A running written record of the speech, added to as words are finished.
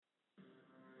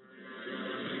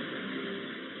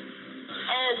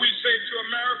say to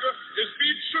America is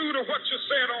be true to what you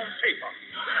said on paper.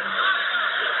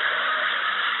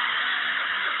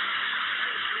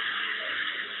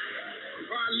 If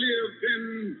I lived in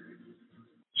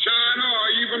China or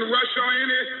even Russia or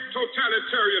any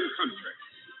totalitarian country,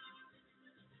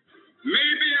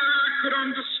 maybe I could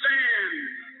understand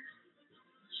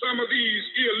some of these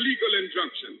illegal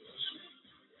injunctions.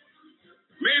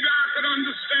 Maybe I could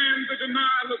understand the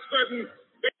denial of certain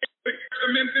basic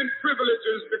amendment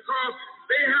privileges because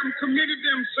they haven't committed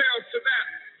themselves to that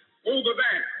over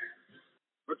there.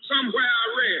 But somewhere I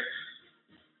read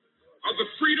of the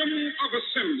freedom of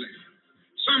assembly.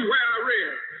 Somewhere I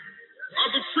read of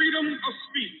the freedom of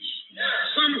speech.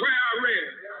 Somewhere I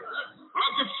read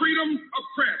of the freedom of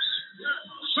press.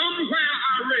 Somewhere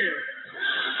I read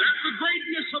that the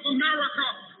greatness of America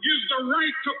is the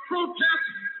right to protest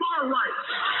for rights.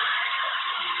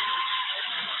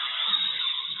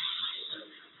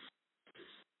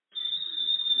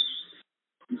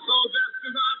 So just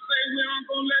as I say we aren't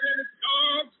going to let any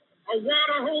dogs or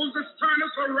water hoses turn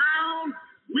us around,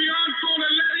 we aren't going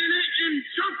to let any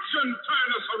injunction turn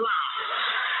us around.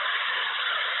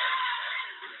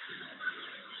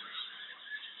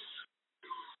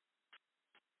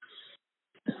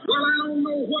 Well, I don't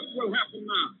know what will happen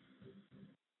now.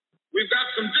 We've got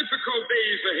some difficult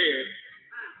days ahead.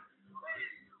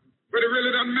 But it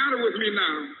really doesn't matter with me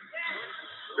now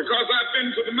because I've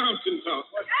been to the mountaintop.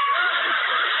 I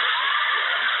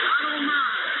don't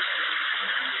mind.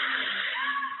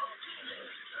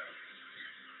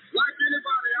 Like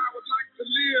anybody, I would like to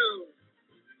live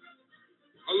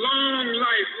a long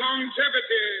life.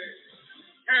 Longevity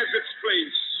has its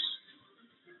place.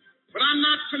 But I'm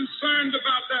not concerned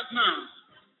about that now.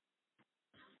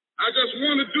 I just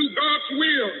want to do God's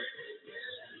will.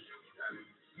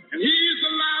 And He's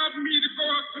allowed me to go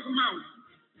up to the mountain.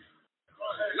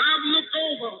 And I've looked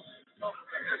over.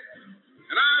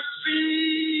 And I've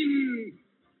seen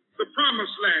the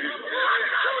promised land.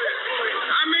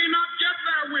 I may not get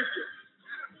there with you.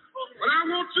 But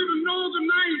I want you to know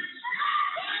tonight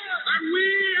that we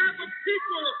as a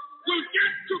people will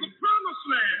get to the promised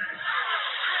land.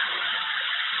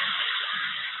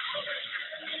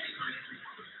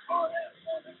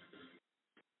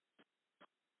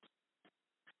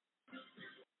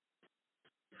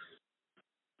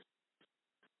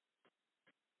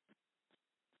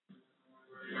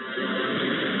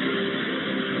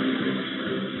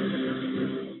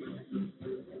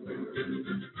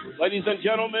 Ladies and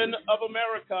gentlemen of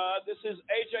America, this is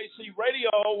AJC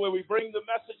Radio, where we bring the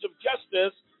message of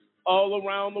justice all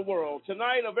around the world.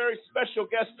 Tonight, a very special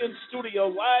guest in studio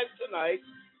live tonight,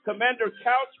 Commander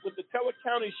Couch with the Teller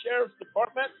County Sheriff's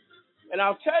Department. And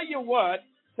I'll tell you what,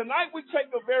 tonight we take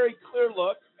a very clear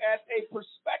look at a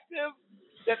perspective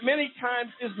that many times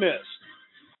is missed.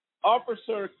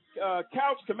 Officer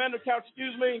Couch, Commander Couch,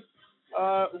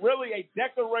 really a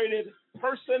decorated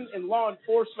person in law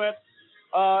enforcement,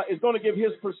 is going to give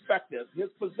his perspective, his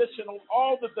position on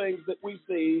all the things that we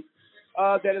see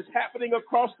that is happening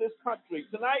across this country.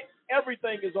 Tonight,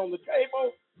 everything is on the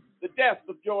table. The death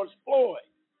of George Floyd,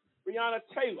 Breonna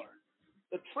Taylor,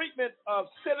 the treatment of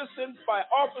citizens by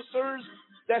officers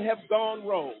that have gone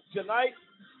rogue. Tonight,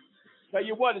 tell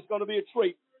you what, it's going to be a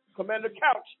treat. Commander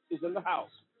Couch is in the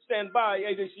house. Stand by.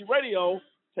 AJC Radio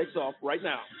takes off right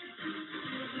now.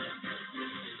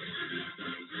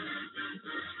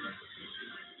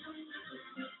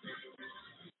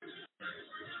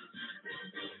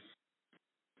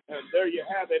 And there you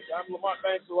have it. I'm Lamont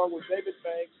Banks along with David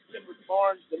Banks, Kendrick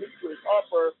Barnes, Demetrius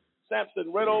Harper,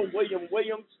 Sampson Riddle, William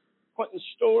Williams, Quentin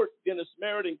Stewart, Dennis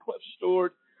Merritt, and Cliff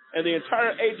Stewart, and the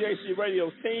entire AJC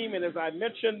Radio team. And as I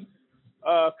mentioned,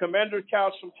 Commander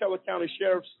Couch from Teller County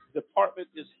Sheriff's Department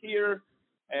is here.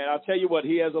 And I'll tell you what,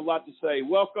 he has a lot to say.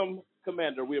 Welcome,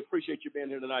 Commander. We appreciate you being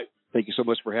here tonight. Thank you so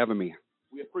much for having me.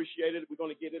 We appreciate it. We're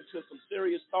going to get into some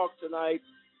serious talk tonight.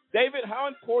 David, how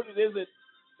important is it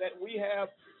that we have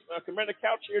Commander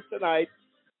Couch here tonight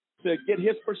to get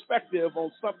his perspective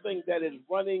on something that is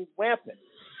running rampant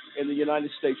in the United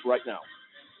States right now?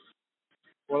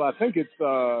 Well, I think it's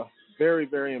very,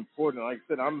 very important. Like I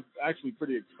said, I'm actually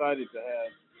pretty excited to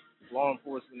have law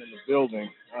enforcement in the building.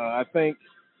 I think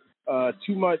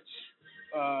too much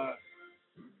the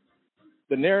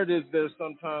narratives that are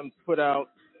sometimes put out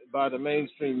by the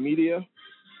mainstream media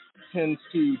tends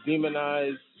to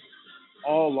demonize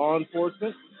all law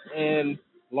enforcement, and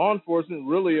law enforcement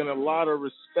really, in a lot of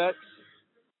respects,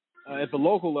 at the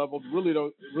local level, really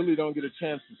don't get a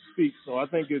chance to speak. So I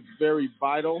think it's very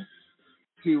vital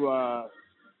to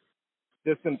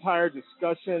this entire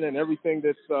discussion and everything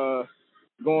that's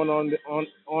going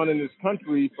on in this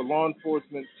country for law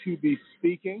enforcement to be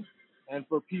speaking and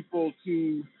for people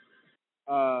to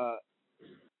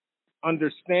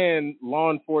understand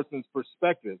law enforcement's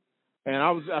perspective. And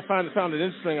I found it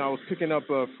interesting. I was picking up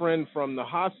a friend from the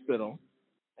hospital,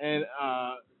 and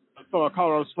I saw a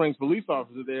Colorado Springs police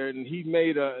officer there, and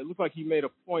it looked like he made a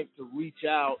point to reach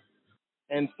out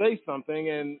and say something.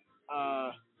 And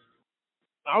I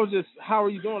was just, "How are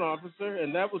you doing, officer?"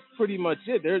 And that was pretty much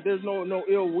it. There's no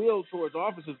ill will towards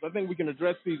officers. I think we can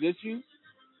address these issues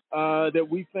that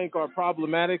we think are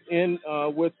problematic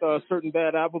with certain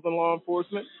bad apples in law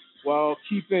enforcement, while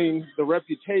keeping the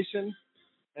reputation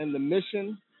and the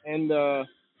mission and the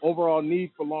overall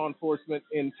need for law enforcement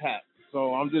intact.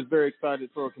 So I'm just very excited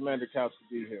for Commander Couch to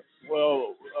be here.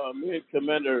 Well, me and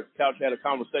Commander Couch had a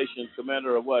conversation,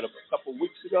 Commander, a couple of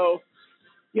weeks ago?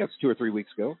 Yes, 2 or 3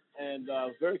 weeks ago. And I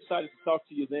was very excited to talk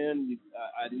to you then.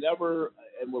 And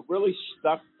what really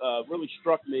struck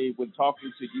me when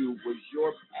talking to you was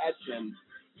your passion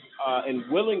and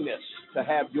willingness to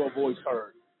have your voice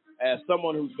heard. As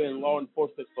someone who's been in law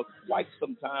enforcement for quite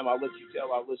some time, I'll let you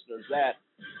tell our listeners that.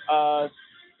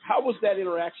 How was that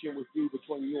interaction with you,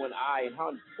 between you and I, and how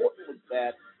important was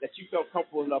that you felt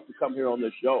comfortable enough to come here on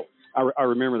this show? I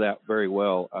remember that very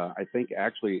well. I think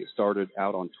actually it started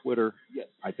out on Twitter. Yes.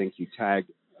 I think you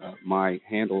tagged my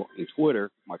handle in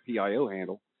Twitter, my PIO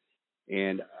handle,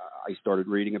 and I started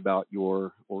reading about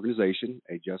your organization,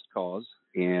 A Just Cause,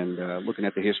 and looking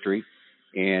at the history,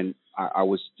 and I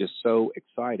was just so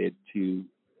excited to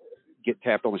get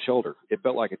tapped on the shoulder. It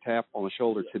felt like a tap on the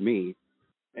shoulder to me,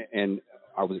 and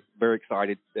I was very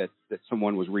excited that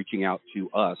someone was reaching out to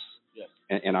us, yes.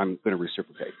 and I'm going to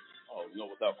reciprocate. Oh,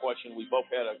 without question, we both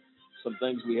had some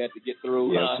things we had to get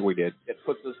through. Yes, we did. It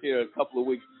puts us here a couple of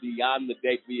weeks beyond the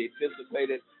date we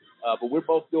anticipated, but we're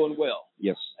both doing well.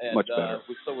 Yes, and, much better.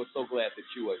 We're so glad that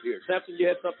you are here. Samson, you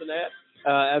had something to add?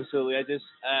 Absolutely.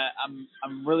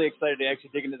 I'm really excited to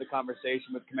actually dig into the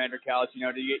conversation with Commander Couch.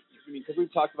 Because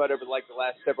we've talked about over the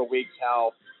last several weeks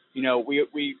how,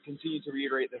 we continue to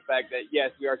reiterate the fact that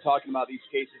yes, we are talking about these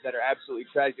cases that are absolutely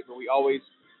tragic, but we always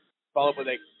follow up with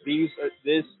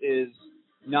this is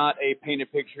not a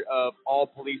painted picture of all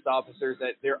police officers.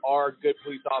 That there are good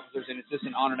police officers, and it's just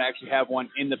an honor to actually have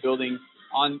one in the building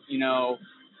on the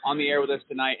air with us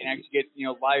tonight and actually get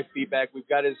live feedback. We've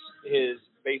got his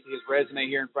resume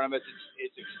here in front of us.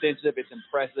 It's extensive, it's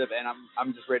impressive, and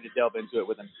I'm just ready to delve into it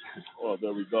with him. Well,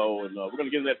 there we go, and we're going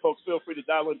to get into that, folks. Feel free to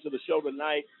dial into the show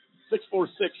tonight.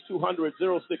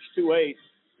 646-200-0628.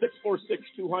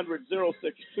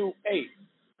 646-200-0628.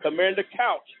 Commander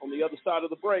Couch on the other side of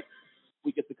the break.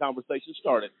 We get the conversation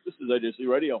started. This is AJC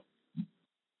Radio.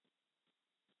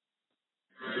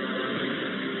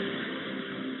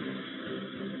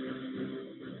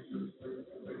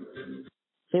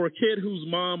 For a kid whose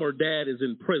mom or dad is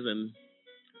in prison,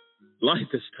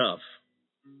 life is tough.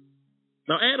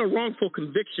 Now add a wrongful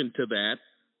conviction to that,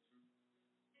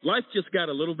 life just got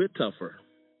a little bit tougher.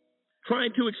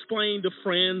 Trying to explain to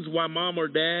friends why mom or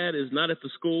dad is not at the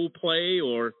school play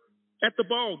or at the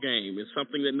ball game is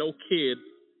something that no kid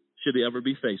should ever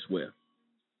be faced with,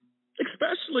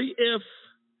 especially if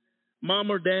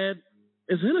mom or dad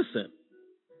is innocent.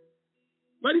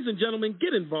 Ladies and gentlemen,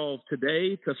 get involved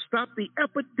today to stop the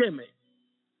epidemic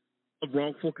of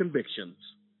wrongful convictions.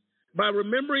 By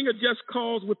remembering a Just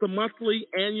Cause with a monthly,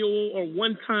 annual, or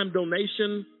one-time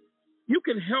donation, you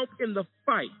can help in the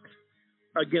fight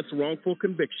against wrongful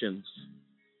convictions.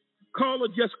 Call a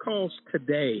Just Cause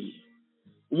today.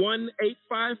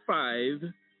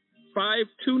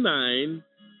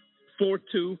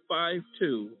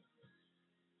 1-855-529-4252.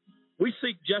 We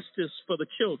seek justice for the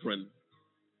children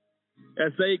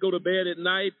as they go to bed at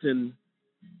night and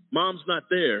mom's not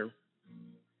there,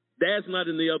 dad's not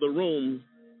in the other room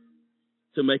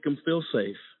to make them feel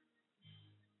safe.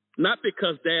 Not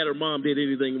because dad or mom did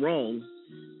anything wrong,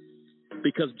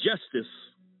 because justice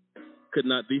could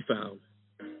not be found.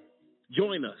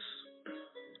 Join us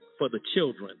for the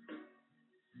children,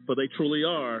 for they truly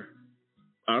are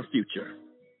our future.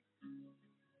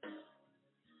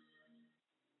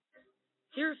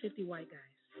 Here are 50 white guys.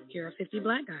 Here are 50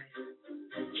 black guys.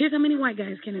 Here's how many white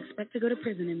guys can expect to go to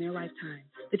prison in their lifetime.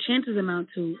 The chances amount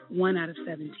to 1 out of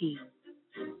 17.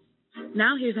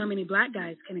 Now here's how many black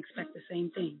guys can expect the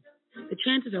same thing. The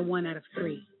chances are 1 out of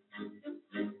 3.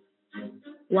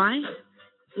 Why?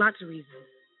 Lots of reasons.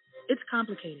 It's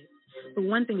complicated, but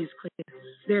one thing is clear.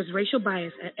 There's racial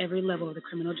bias at every level of the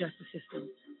criminal justice system.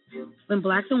 When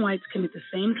blacks and whites commit the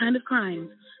same kind of crimes,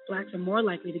 blacks are more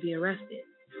likely to be arrested.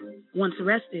 Once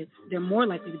arrested, they're more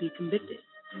likely to be convicted.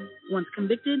 Once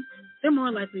convicted, they're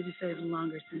more likely to serve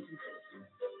longer sentences.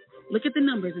 Look at the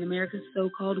numbers in America's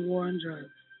so-called war on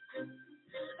drugs.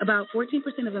 About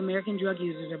 14% of American drug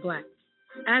users are black,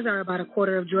 as are about a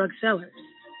quarter of drug sellers.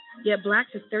 Yet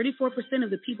blacks are 34% of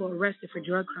the people arrested for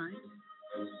drug crimes.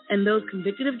 And those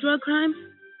convicted of drug crimes,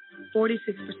 46%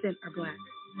 are black.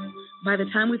 By the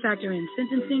time we factor in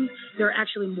sentencing, there are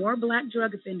actually more black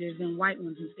drug offenders than white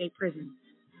ones in state prisons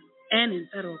and in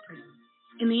federal prisons.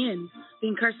 In the end, the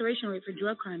incarceration rate for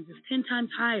drug crimes is 10 times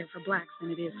higher for blacks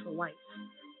than it is for whites.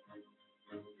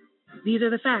 These are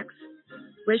the facts.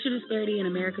 Racial disparity in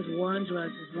America's war on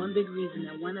drugs is one big reason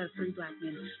that 1 out of 3 black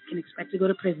men can expect to go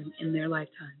to prison in their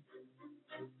lifetime.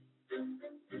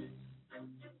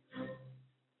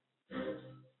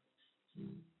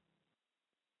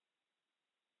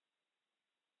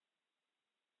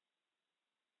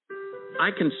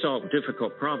 I can solve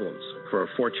difficult problems for a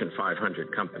Fortune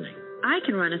 500 company. I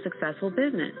can run a successful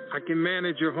business. I can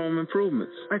manage your home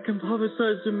improvements. I can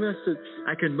publicize your message.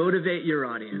 I can motivate your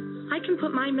audience. I can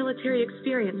put my military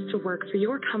experience to work for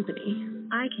your company.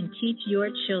 I can teach your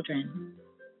children.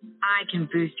 I can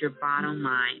boost your bottom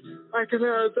line. I can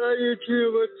add value to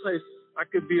your workplace. I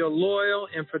could be a loyal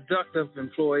and productive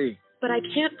employee. But I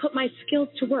can't put my skills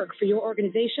to work for your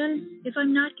organization if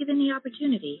I'm not given the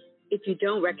opportunity. If you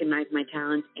don't recognize my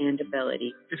talents and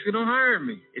ability. If you don't hire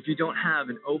me. If you don't have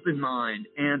an open mind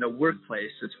and a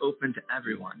workplace that's open to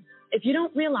everyone. If you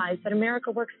don't realize that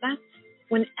America works best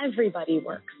when everybody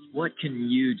works. What can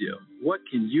you do? What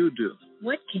can you do?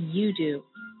 What can you do?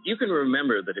 You can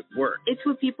remember that it worked. It's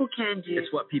what people can do.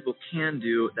 It's what people can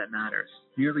do that matters.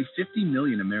 Nearly 50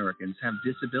 million Americans have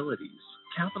disabilities.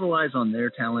 Capitalize on their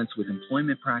talents with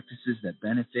employment practices that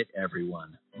benefit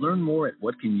everyone. Learn more at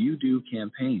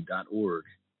whatcanyoudocampaign.org.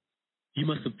 You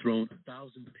must have thrown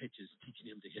 1,000 pitches teaching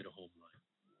him to hit a home run.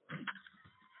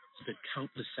 Spent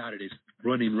countless Saturdays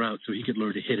running routes so he could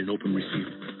learn to hit an open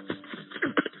receiver.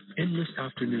 Endless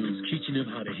afternoons teaching him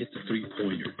how to hit the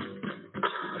three-pointer.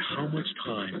 But how much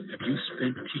time have you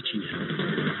spent teaching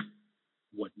him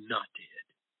what not to hit?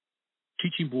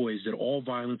 Teaching boys that all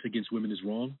violence against women is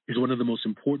wrong is one of the most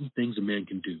important things a man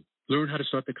can do. Learn how to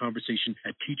start the conversation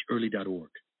at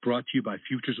teachearly.org. Brought to you by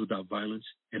Futures Without Violence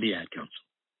and the Ad Council.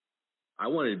 I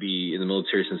wanted to be in the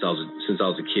military since I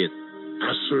was a kid.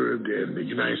 I served in the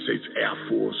United States Air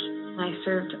Force. I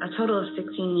served a total of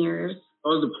 16 years. I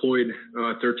was deployed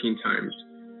 13 times.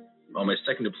 On my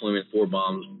second deployment, 4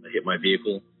 bombs hit my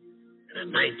vehicle. And at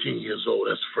 19 years old,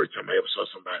 that's the first time I ever saw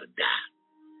somebody die.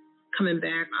 Coming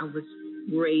back, I was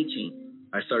raging.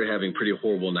 I started having pretty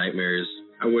horrible nightmares.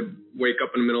 I would wake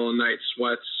up in the middle of the night,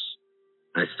 sweats.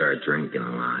 I started drinking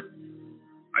a lot.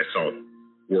 I felt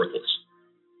worthless.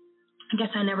 I guess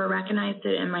I never recognized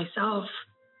it in myself.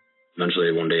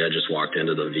 Eventually, one day, I just walked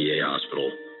into the VA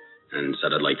hospital and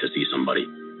said I'd like to see somebody.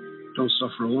 Don't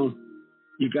suffer alone.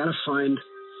 You got to find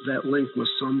that link with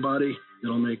somebody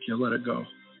that'll make you let it go.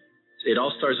 It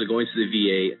all starts with going to the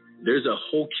VA. There's a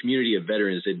whole community of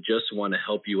veterans that just want to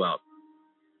help you out.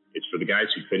 It's for the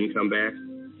guys who couldn't come back,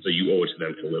 so you owe it to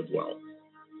them to live well,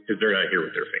 because they're not here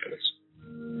with their families.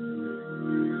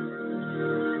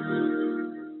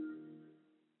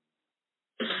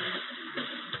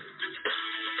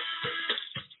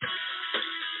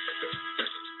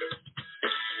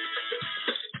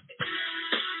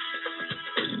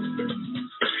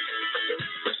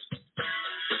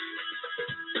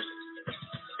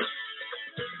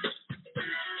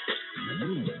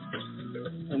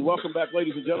 Welcome back,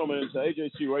 ladies and gentlemen, to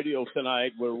AJC Radio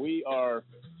tonight, where we are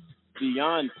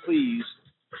beyond pleased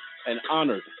and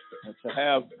honored to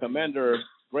have Commander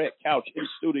Grant Couch in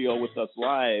studio with us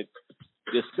live,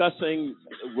 discussing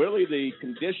really the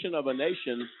condition of a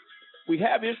nation. We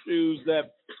have issues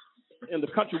that in the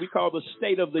country we call the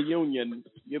State of the Union.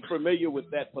 You're familiar with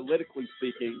that, politically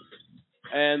speaking.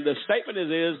 And the statement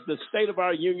is the state of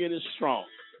our union is strong,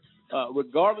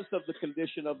 regardless of the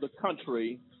condition of the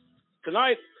country.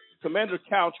 Tonight, Commander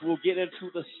Couch will get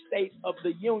into the state of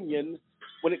the union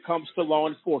when it comes to law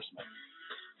enforcement.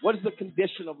 What is the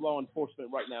condition of law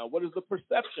enforcement right now? What is the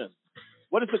perception?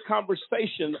 What is the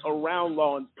conversation around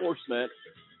law enforcement?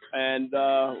 And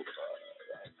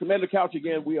Commander Couch,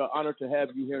 again, we are honored to have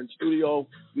you here in studio.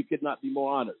 We could not be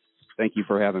more honored. Thank you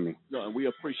for having me. No, and we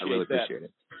appreciate I really that. appreciate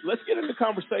it. Let's get into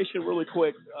conversation really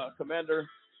quick, Commander.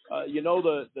 You know,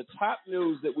 the top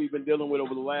news that we've been dealing with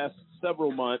over the last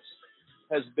several months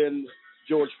has been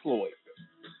George Floyd.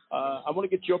 I want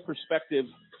to get your perspective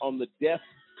on the death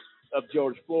of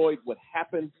George Floyd, what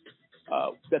happened,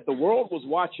 that the world was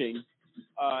watching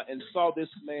and saw this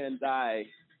man die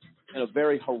in a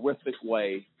very horrific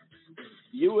way.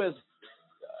 You as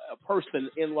a person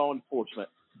in law enforcement,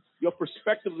 your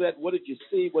perspective of that, what did you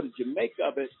see? What did you make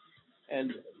of it?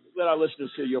 and let our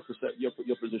listeners hear your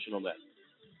position on that.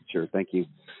 Sure, thank you.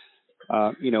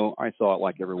 I saw it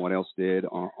like everyone else did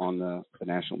on the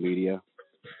national media.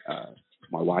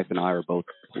 My wife and I are both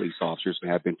police officers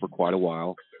and have been for quite a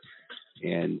while,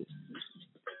 and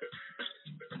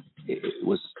it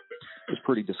was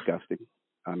pretty disgusting.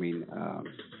 I mean,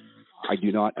 I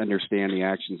do not understand the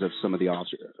actions of some of the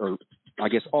officers, or I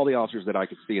guess all the officers that I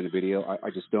could see in the video. I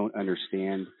just don't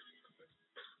understand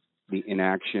the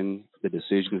inaction, the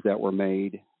decisions that were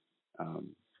made.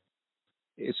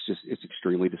 It's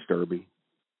extremely disturbing.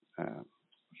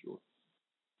 Sure.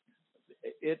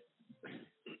 It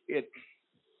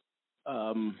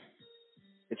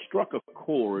struck a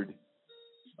chord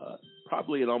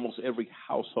probably in almost every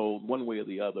household, one way or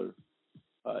the other,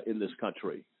 in this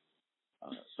country.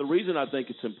 The reason I think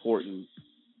it's important,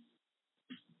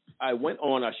 I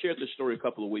shared this story a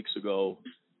couple of weeks ago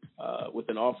with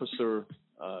an officer.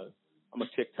 I'm a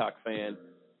TikTok fan.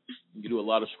 You do a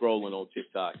lot of scrolling on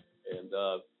TikTok. And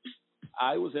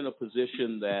I was in a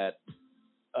position that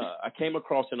I came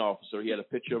across an officer. He had a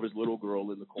picture of his little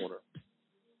girl in the corner.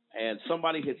 And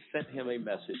somebody had sent him a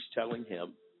message telling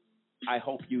him, "I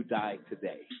hope you die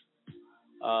today."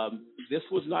 This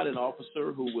was not an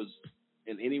officer who was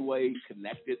in any way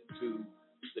connected to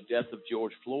the death of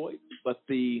George Floyd, but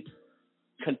the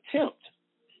contempt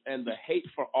and the hate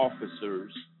for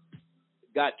officers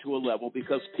got to a level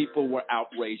because people were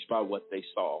outraged by what they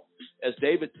saw. As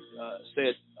David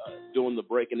said during the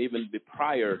break and even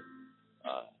prior,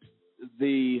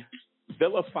 the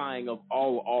vilifying of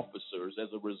all officers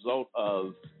as a result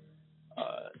of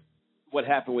what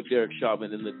happened with Derek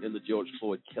Chauvin in the George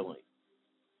Floyd killing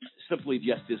simply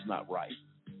just is not right.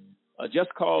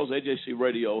 Just Cause AJC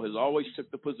Radio has always took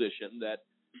the position that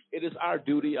it is our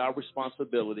duty, our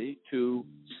responsibility to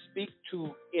speak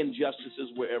to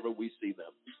injustices wherever we see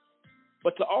them,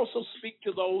 but to also speak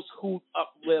to those who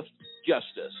uplift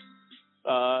justice.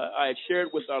 I had shared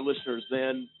with our listeners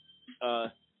then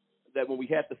that when we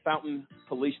had the Fountain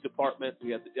Police Department,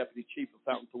 we had the Deputy Chief of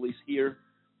Fountain Police here,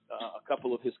 a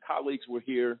couple of his colleagues were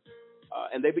here,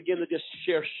 and they began to just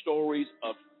share stories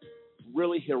of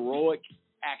really heroic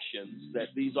actions that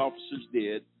these officers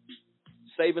did,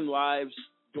 saving lives,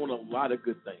 doing a lot of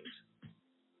good things.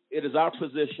 It is our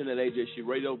position at AJC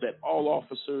Radio that all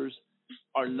officers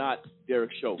are not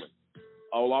Derek Chauvin.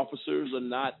 All officers are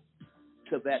not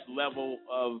to that level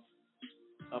of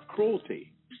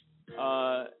cruelty.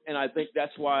 And I think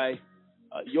that's why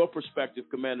your perspective,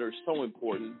 Commander, is so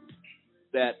important,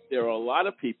 that there are a lot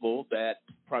of people that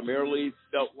primarily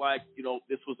felt like,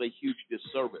 this was a huge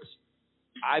disservice.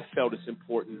 I felt it's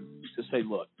important to say,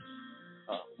 look,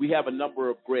 we have a number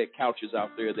of red couches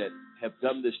out there that have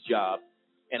done this job,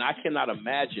 and I cannot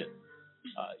imagine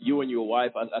you and your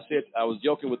wife. I said I was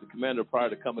joking with the commander prior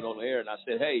to coming on the air, and I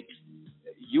said, hey,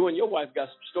 you and your wife got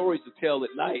some stories to tell at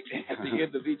night at the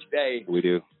end of each day. We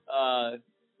do.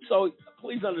 So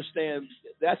please understand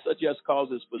that's a Just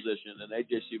Cause's position, and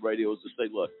AJC Radio is to say,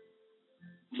 look,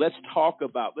 let's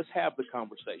have the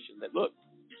conversation that, look,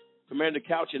 Commander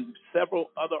Couch and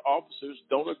several other officers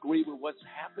don't agree with what's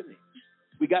happening.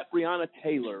 We got Breonna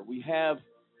Taylor. We have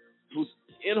who's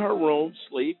in her room,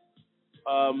 sleep,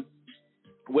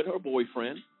 with her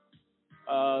boyfriend.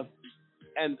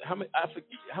 And how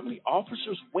many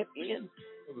officers went in?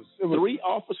 It was 3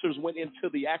 officers went into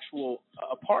the actual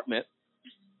apartment,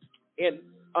 and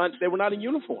they were not in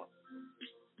uniform.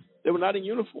 They were not in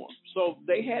uniform. So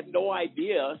they had no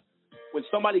idea when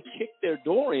somebody kicked their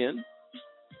door in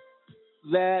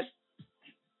that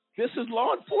this is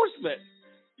law enforcement.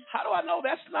 How do I know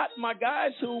that's not my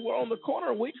guys who were on the corner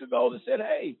a week ago that said,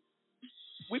 hey,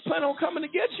 we plan on coming to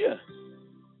get you?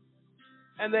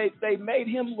 And they made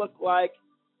him look like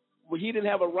he didn't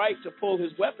have a right to pull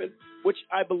his weapon, which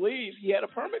I believe he had a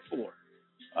permit for.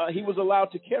 He was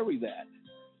allowed to carry that.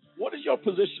 What is your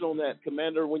position on that,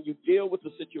 Commander, when you deal with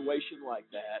a situation like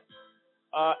that?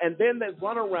 And then that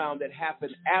runaround that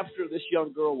happened after this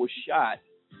young girl was shot,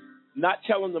 not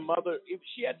telling the mother if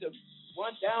she had to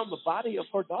run down the body of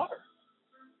her daughter.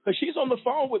 Because she's on the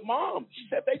phone with mom. She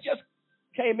said they just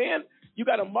came in. You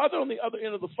got a mother on the other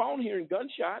end of the phone hearing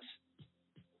gunshots,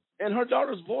 and her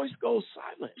daughter's voice goes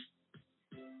silent.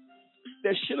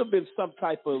 There should have been some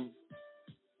type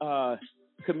of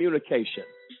communication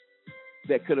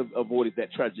that could have avoided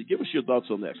that tragedy. Give us your thoughts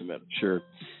on that, Commander. Sure.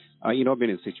 I've been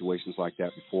in situations like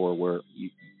that before where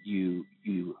you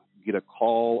get a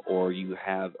call or you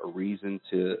have a reason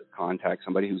to contact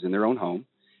somebody who's in their own home,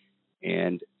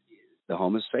 and the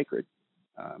home is sacred.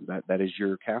 That is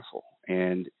your castle,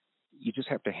 and you just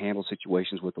have to handle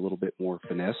situations with a little bit more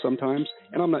finesse sometimes.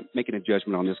 And I'm not making a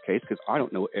judgment on this case because I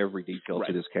don't know every detail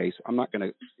to this case. I'm not going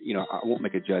to, I won't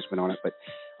make a judgment on it. But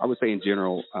I would say in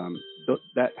general,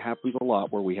 that happens a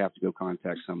lot where we have to go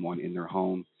contact someone in their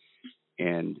home.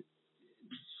 And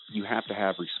you have to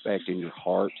have respect in your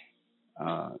heart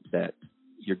that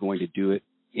you're going to do it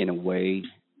in a way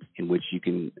in which you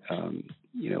can,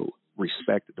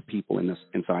 respect the people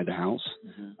inside the house.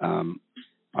 Mm-hmm.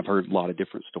 I've heard a lot of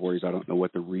different stories. I don't know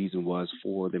what the reason was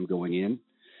for them going in,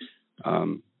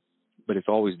 but it's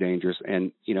always dangerous.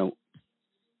 And,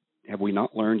 have we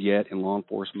not learned yet in law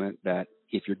enforcement that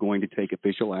if you're going to take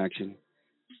official action,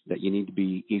 that you need to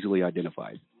be easily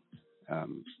identified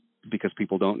because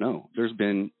people don't know. There's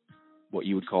been what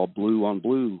you would call blue on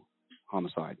blue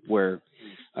homicide, where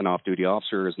an off-duty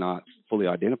officer is not fully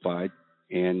identified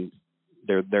and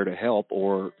they're there to help,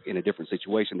 or in a different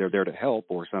situation, they're there to help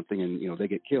or something, and, they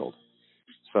get killed.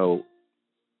 So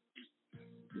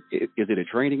is it a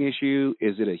training issue?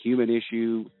 Is it a human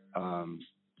issue?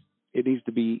 It needs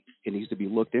to be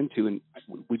looked into, and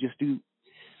we just do,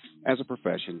 as a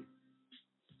profession,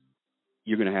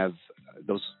 you're going to have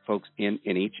those folks in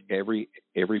every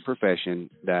profession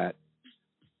that,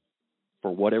 for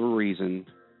whatever reason,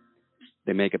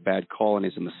 they make a bad call and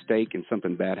it's a mistake and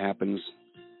something bad happens.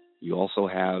 You also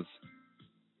have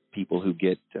people who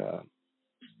get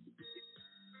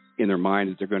in their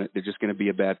mind that they're just going to be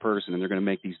a bad person and they're going to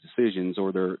make these decisions,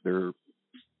 or they're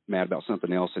mad about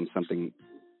something else and something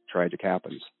tragic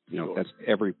happens. That's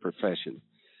every profession.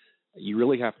 You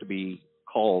really have to be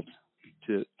called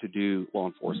to do law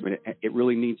enforcement. It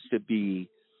really needs to be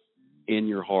in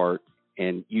your heart,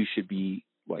 and you should be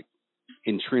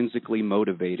intrinsically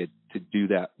motivated to do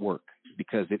that work,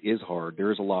 because it is hard.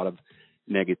 There is a lot of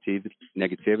negativity.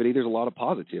 There's a lot of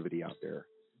positivity out there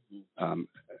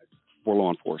for law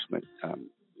enforcement,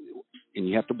 and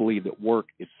you have to believe that work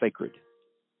is sacred.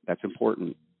 That's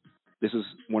important. This is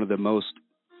one of the most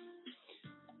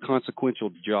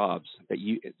consequential jobs that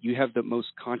you have the most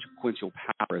consequential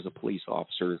power as a police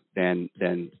officer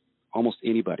than almost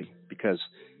anybody, because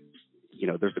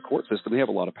there's the court system. They have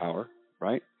a lot of power,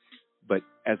 right? But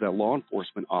as a law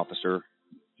enforcement officer,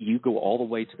 you go all the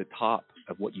way to the top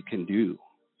of what you can do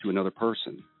to another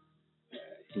person.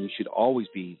 And you should always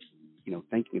be,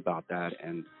 thinking about that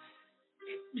and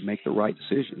make the right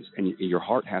decisions. And your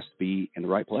heart has to be in the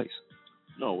right place.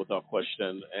 No, without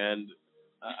question. And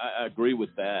I agree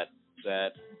with that.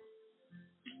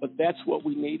 But that's what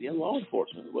we need in law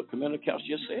enforcement, what Commander Couch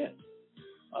just said.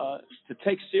 To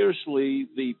take seriously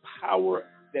the power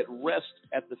that rests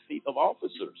at the feet of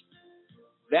officers.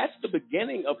 That's the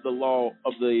beginning of the law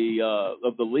of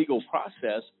the legal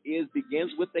process.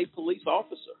 Begins with a police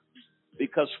officer,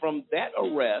 because from that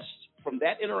arrest, from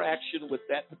that interaction with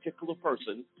that particular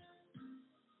person,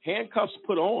 handcuffs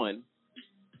put on.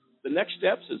 The next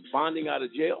steps is bonding out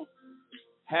of jail,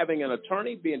 having an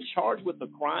attorney, being charged with a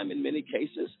crime in many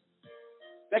cases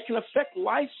that can affect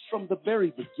lives from the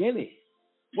very beginning.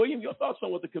 William, your thoughts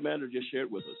on what the commander just shared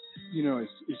with us?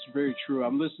 It's very true.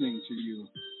 I'm listening to you.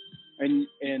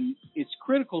 And it's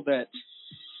critical that,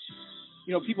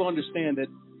 people understand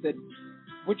that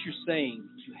what you're saying,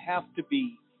 you have to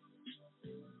be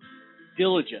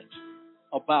diligent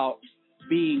about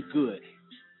being good.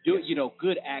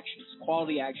 Good actions,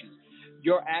 quality actions.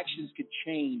 Your actions could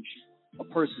change a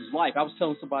person's life. I was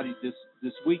telling somebody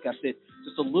this week, I said,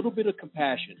 just a little bit of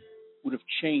compassion would have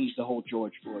changed the whole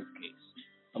George Floyd case.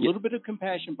 A little bit of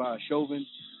compassion by Chauvin,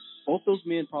 both those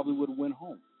men probably would have went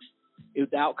home.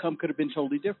 The outcome could have been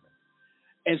totally different.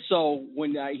 And so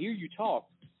when I hear you talk,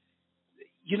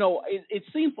 it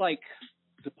seems like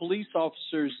the police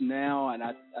officers now, and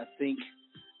I think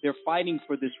they're fighting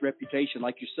for this reputation,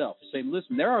 like yourself, saying,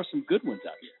 listen, there are some good ones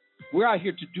out here. We're out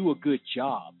here to do a good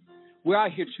job. We're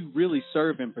out here to really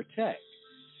serve and protect.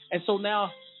 And so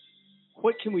now,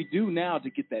 what can we do now to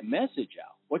get that message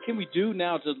out? What can we do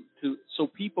now to so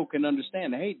people can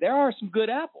understand, hey, there are some good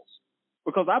apples?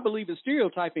 Because I believe that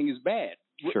stereotyping is bad.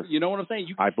 Sure. You know what I'm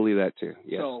saying? I believe that too.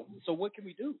 Yes. So what can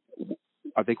we do?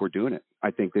 I think we're doing it.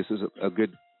 I think this is a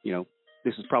good,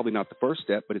 this is probably not the first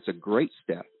step, but it's a great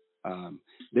step.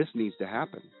 This needs to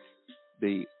happen.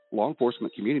 The law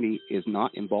enforcement community is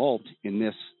not involved in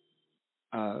this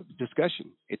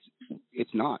discussion.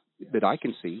 It's not that I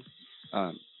can see.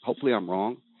 Hopefully I'm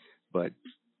wrong, but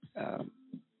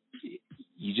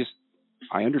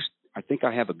I think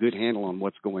I have a good handle on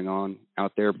what's going on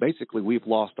out there. Basically, we've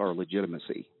lost our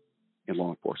legitimacy in law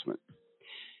enforcement.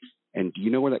 And do you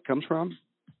know where that comes from?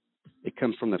 It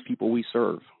comes from the people we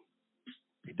serve.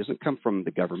 It doesn't come from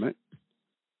the government.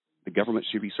 The government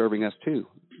should be serving us too.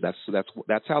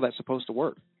 That's how that's supposed to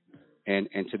work. And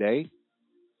today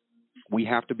we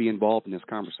have to be involved in this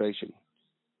conversation.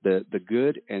 The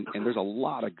good and there's a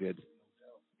lot of good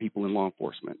people in law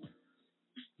enforcement.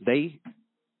 They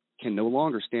can no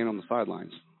longer stand on the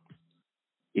sidelines.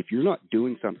 If you're not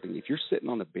doing something, if you're sitting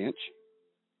on the bench,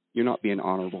 you're not being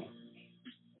honorable.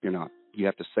 You're not. You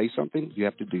have to say something. You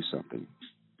have to do something.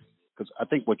 Because I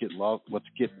think what's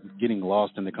getting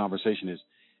lost in the conversation is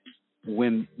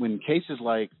when cases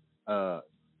like the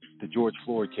George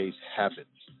Floyd case happens,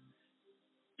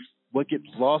 what gets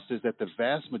lost is that the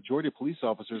vast majority of police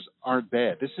officers aren't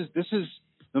bad. This is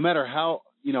no matter how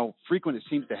frequent it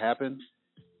seems to happen,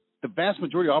 the vast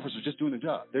majority of officers are just doing the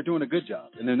job. They're doing a good job,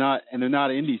 and they're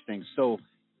not in these things. So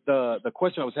the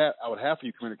question I would have for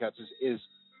you, Commander Katz, is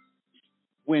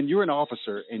when you're an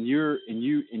officer and you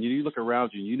look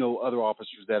around you and you know other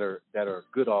officers that are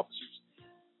good officers,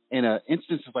 and an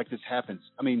instance like this happens.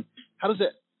 I mean, how does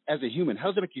that, as a human, how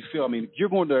does that make you feel? I mean, you're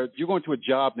going to a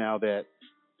job now that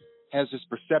has this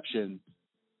perception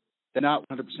that's not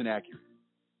 100% accurate,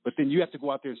 but then you have to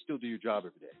go out there and still do your job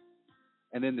every day.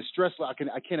 And then the stress, I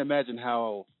can't imagine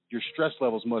how your stress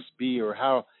levels must be, or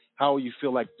how you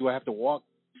feel like, do I have to walk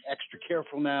extra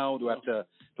careful now? Do I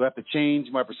have to change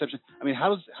my perception? I mean,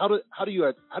 how do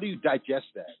you digest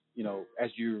that? As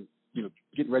you're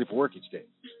getting ready for work each day.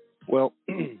 Well,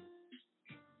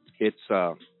 it's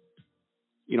I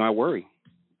worry.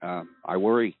 I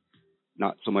worry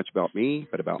not so much about me,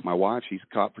 but about my wife. She's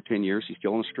a cop for 10 years. She's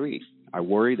still on the street. I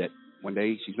worry that one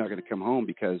day she's not going to come home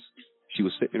because she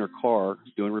was sitting in her car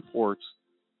doing reports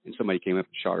and somebody came up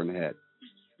and shot her in the head.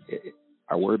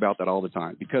 I worry about that all the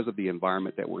time because of the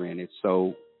environment that we're in. It's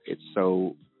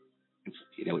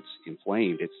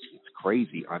inflamed. It's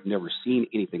crazy. I've never seen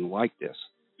anything like this.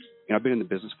 And I've been in the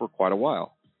business for quite a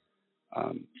while.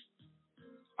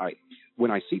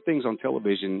 When I see things on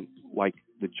television like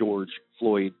the George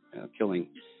Floyd killing,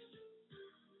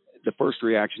 the first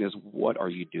reaction is, what are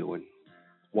you doing?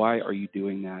 Why are you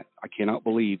doing that? I cannot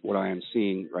believe what I am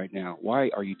seeing right now. Why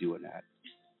are you doing that?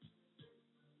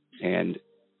 And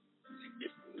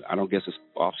I don't guess this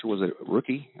officer was a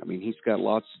rookie. I mean, he's got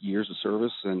lots of years of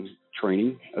service and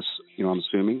training, I'm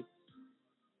assuming.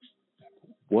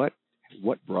 What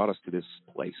brought us to this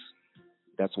place?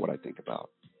 That's what I think about.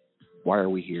 Why are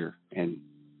we here? And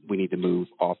we need to move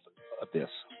off of this,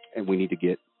 and we need to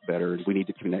get better, and we need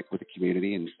to connect with the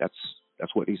community, and that's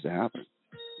what needs to happen.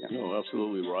 Yeah. No,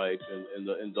 absolutely right.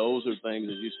 And those are things,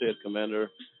 as you said, Commander,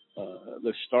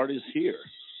 the start is here.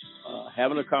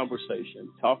 Having a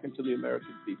conversation, talking to the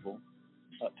American people,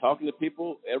 talking to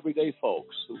people, everyday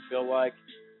folks who feel like,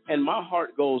 and my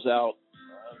heart goes out,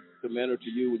 Commander, to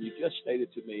you when you just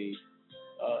stated to me,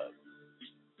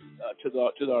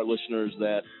 to our listeners,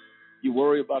 that you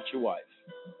worry about your wife,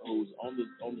 who's on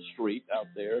the street out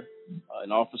there,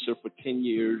 an officer for 10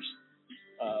 years.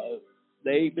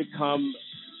 They become,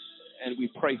 and we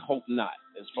pray hope not,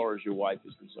 as far as your wife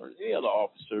is concerned, any other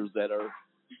officers that are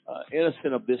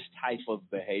innocent of this type of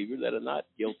behavior, that are not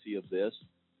guilty of this.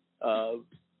 The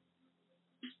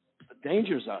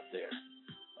danger's out there.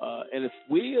 And if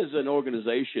we as an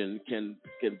organization can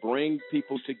bring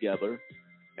people together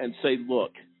and say,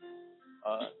 look,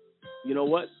 you know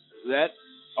what? That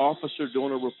officer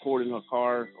doing a report in her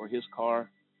car or his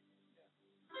car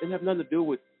didn't have nothing to do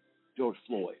with George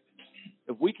Floyd.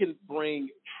 If we can bring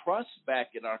trust back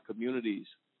in our communities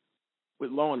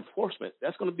with law enforcement,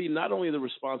 that's going to be not only the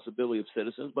responsibility of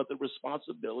citizens, but the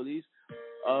responsibilities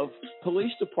of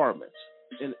police departments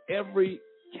in every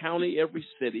county, every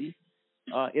city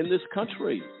in this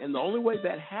country. And the only way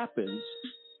that happens,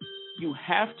 you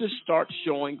have to start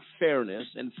showing fairness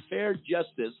and fair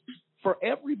justice for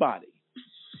everybody.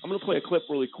 I'm going to play a clip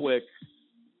really quick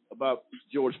about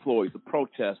George Floyd, the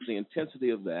protest, the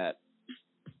intensity of that,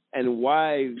 and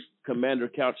why Commander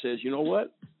Couch says, you know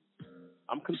what?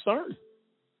 I'm concerned.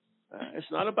 It's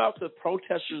not about the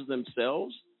protesters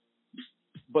themselves,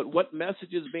 but what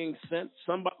message is being sent.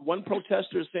 One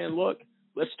protester is saying, look,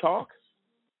 let's talk.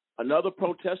 Another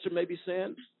protester may be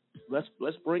saying, let's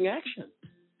bring action.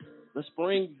 Let's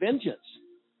bring vengeance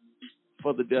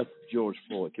for the death of George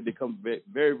Floyd. It can become very,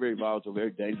 very, very volatile,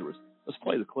 very dangerous. Let's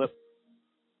play the clip.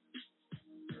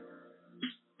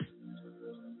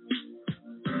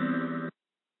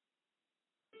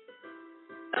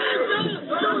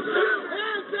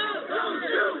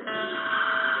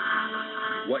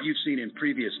 What you've seen in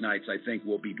previous nights, I think,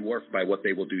 will be dwarfed by what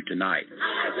they will do tonight.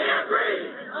 I can't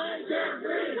breathe! I can't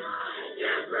breathe! I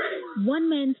can't breathe! One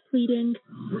man's pleading,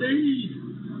 Please!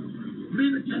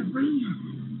 Please, I can't breathe!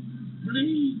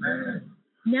 Please, man!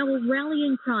 Now a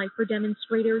rallying cry for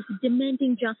demonstrators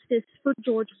demanding justice for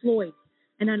George Floyd,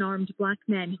 an unarmed black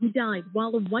man who died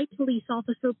while a white police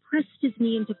officer pressed his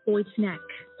knee into Floyd's neck.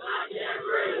 I can't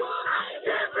breathe! I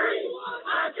can't breathe!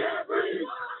 I can't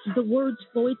breathe! The words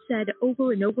Floyd said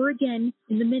over and over again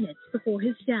in the minutes before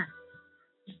his death.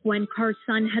 Gwen Carr's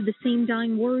son had the same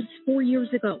dying words 4 years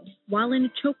ago while in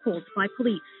a chokehold by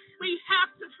police. We have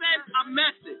to send a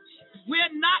message.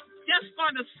 We're not just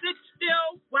going to sit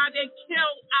still while they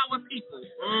kill our people.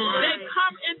 They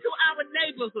come into our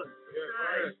neighborhoods.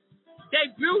 They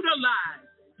brutalize.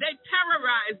 They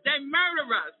terrorize. They murder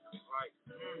us.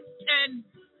 And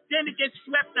then it gets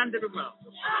swept under the rug.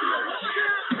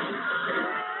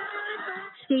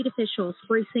 State officials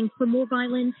bracing for more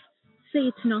violence say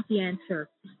it's not the answer.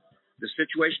 The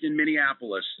situation in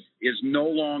Minneapolis is no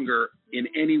longer in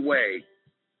any way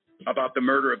about the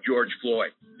murder of George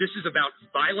Floyd. This is about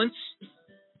violence,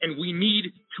 and we need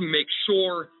to make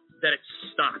sure that it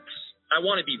stops. I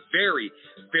want to be very,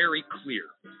 very clear.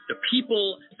 The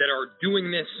people that are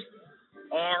doing this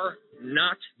are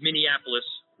not Minneapolis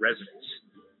residents.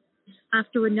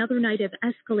 After another night of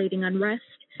escalating unrest,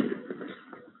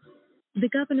 the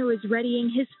governor is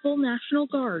readying his full National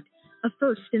Guard, a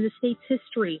first in the state's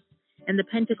history. And the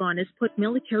Pentagon has put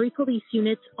military police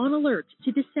units on alert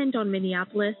to descend on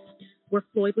Minneapolis, where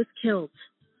Floyd was killed.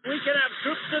 We can have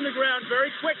troops in the ground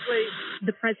very quickly.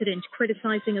 The president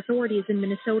criticizing authorities in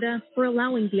Minnesota for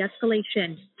allowing the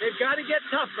escalation. They've got to get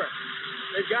tougher.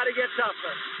 They've got to get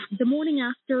tougher. The morning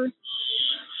after,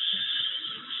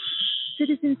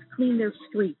 citizens clean their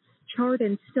streets, charred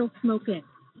and still smoking.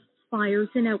 Fires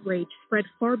and outrage spread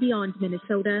far beyond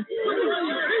Minnesota.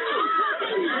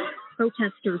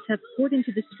 Protesters have poured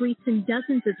into the streets in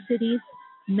dozens of cities,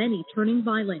 many turning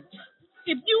violent.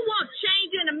 If you want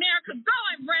change in America, go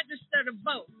and register to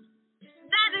vote.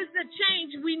 That is the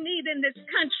change we need in this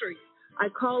country. I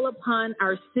call upon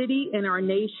our city and our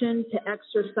nation to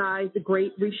exercise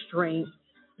great restraint,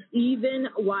 even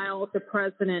while the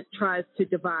president tries to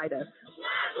divide us.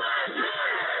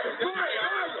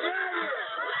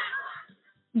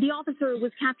 The officer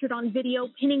was captured on video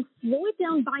pinning Floyd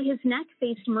down by his neck,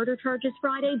 faced murder charges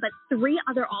Friday, but 3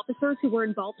 other officers who were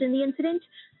involved in the incident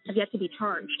have yet to be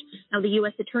charged. Now, the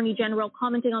U.S. Attorney General,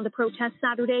 commenting on the protest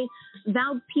Saturday,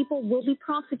 vowed people will be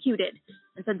prosecuted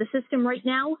and said the system right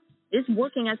now is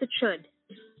working as it should.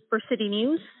 For City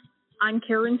News, I'm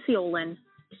Karen Seolin.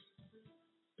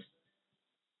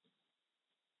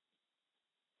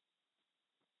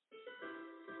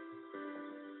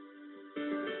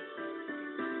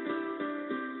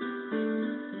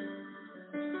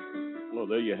 Well,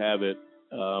 there you have it.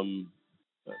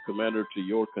 Commander, to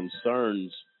your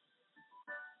concerns,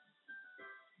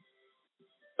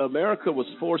 America was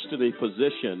forced in a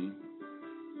position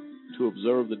to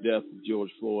observe the death of George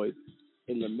Floyd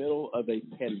in the middle of a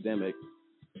pandemic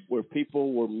where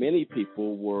many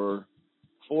people were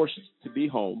forced to be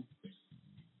home,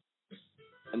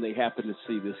 and they happened to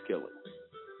see this killing.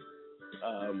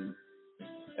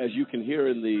 As you can hear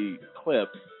in the clip,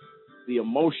 the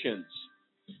emotions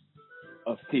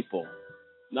of people,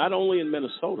 not only in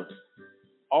Minnesota,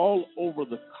 all over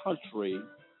the country,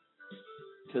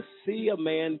 to see a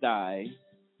man die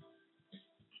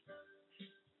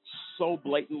so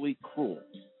blatantly cruel.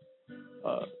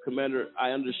 Commander, I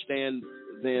understand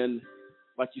then,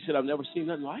 like you said, I've never seen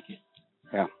nothing like it.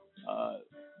 Yeah.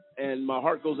 And my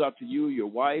heart goes out to you, your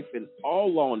wife, and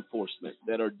all law enforcement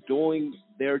that are doing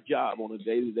their job on a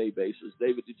day-to-day basis.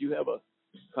 David, did you have a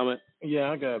comment? Yeah,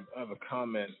 I have a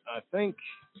comment. I think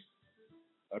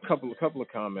a couple of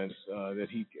comments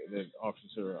that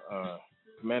Officer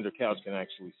Commander Couch can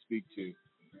actually speak to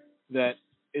that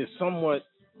is somewhat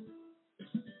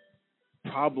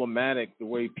problematic the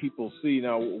way people see.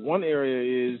 Now, one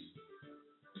area is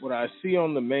what I see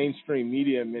on the mainstream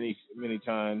media many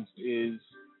times is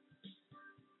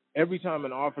every time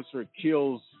an officer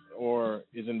kills or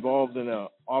is involved in an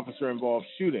officer-involved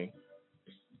shooting,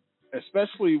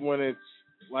 especially when it's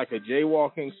like a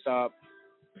jaywalking stop,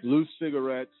 loose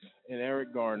cigarettes in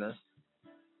Eric Garner,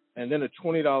 and then a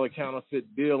 $20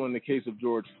 counterfeit bill in the case of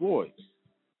George Floyd.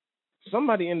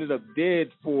 Somebody ended up dead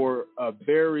for a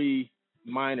very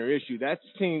minor issue. That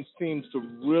seems to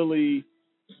really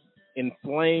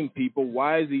inflame people.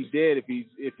 Why is he dead?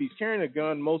 If he's carrying a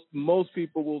gun, most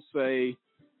people will say,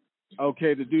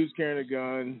 okay, the dude's carrying a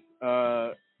gun.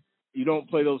 You don't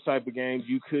play those type of games.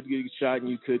 You could get shot and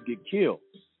you could get killed.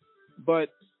 But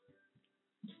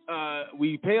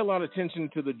we pay a lot of attention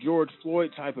to the George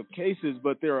Floyd type of cases,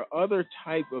 but there are other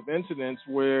type of incidents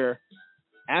where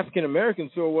African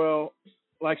Americans feel, well,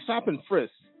 like stop and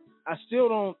frisk.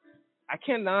 I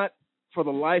cannot for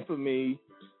the life of me,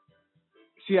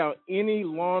 see how any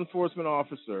law enforcement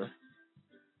officer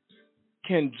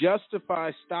can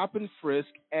justify stop and frisk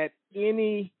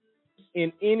in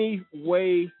any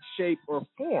way, shape, or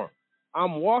form.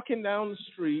 I'm walking down the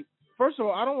street. First of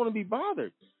all, I don't want to be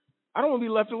bothered. I don't want to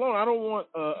be left alone. I don't want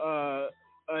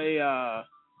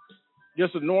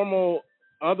just a normal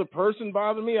other person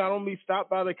bother me. I don't want to be stopped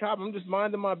by the cop. I'm just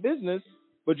minding my business.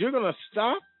 But you're going to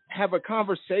stop, have a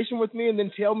conversation with me, and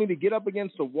then tell me to get up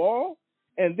against the wall,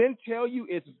 and then tell you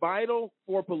it's vital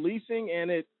for policing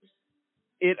and it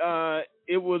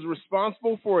was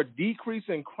responsible for a decrease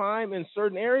in crime in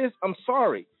certain areas. I'm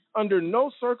sorry. Under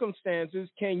no circumstances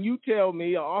can you tell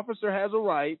me an officer has a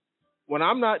right, when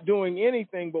I'm not doing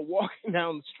anything but walking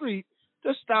down the street,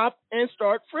 to stop and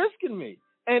start frisking me.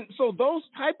 And so those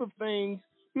type of things,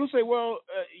 people say, well,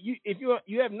 if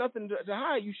you have nothing to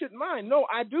hide, you shouldn't mind. No,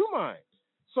 I do mind.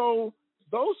 So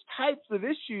those types of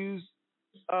issues,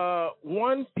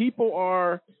 one, people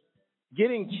are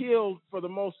getting killed for the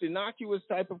most innocuous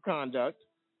type of conduct,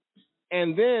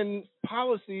 and then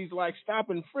policies like stop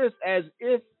and frisk as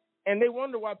if, and they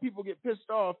wonder why people get pissed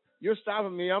off. You're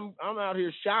stopping me. I'm out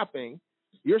here shopping.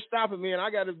 You're stopping me, and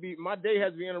my day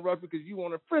has to be interrupted because you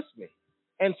want to frisk me.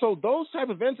 And so those type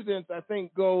of incidents, I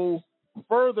think, go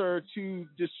further to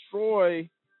destroy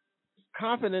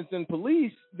confidence in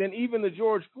police than even the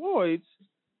George Floyd's,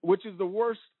 which is the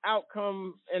worst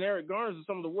outcome, and Eric Garner's is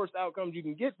some of the worst outcomes you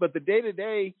can get. But the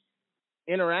day-to-day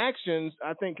interactions,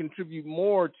 I think, contribute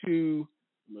more to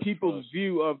people's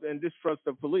view of and distrust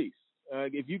of police.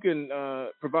 If you can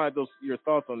provide your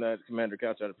thoughts on that, Commander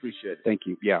Couch, I'd appreciate it. Thank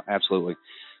you. Yeah, absolutely.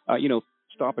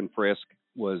 Stop and frisk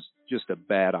was just a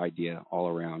bad idea all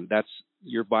around.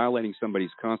 You're violating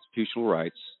somebody's constitutional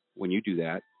rights when you do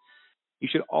that. You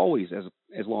should always,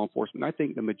 as law enforcement, I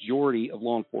think the majority of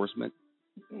law enforcement,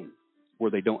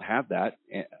 where they don't have that,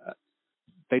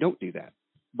 they don't do that.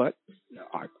 But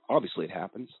obviously it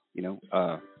happens.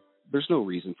 There's no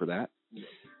reason for that.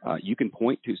 You can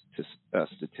point to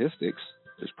statistics.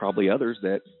 There's probably others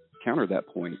that counter that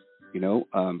point.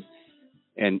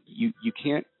 And you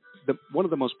can't. One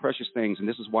of the most precious things, and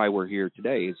this is why we're here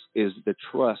today, is the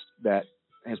trust that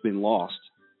has been lost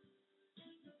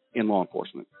in law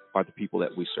enforcement by the people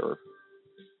that we serve.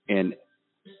 And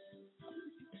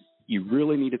you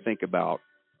really need to think about,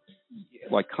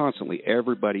 like, constantly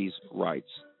everybody's rights.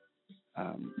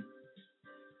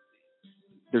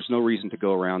 There's no reason to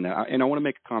go around that. And I want to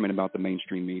make a comment about the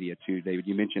mainstream media too, David.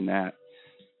 You mentioned that.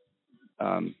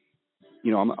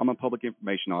 I'm a public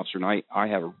information officer, and I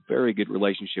have a very good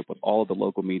relationship with all of the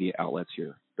local media outlets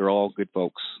here. They're all good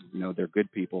folks. They're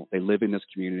good people. They live in this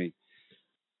community.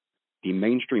 The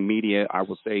mainstream media, I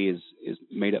will say, is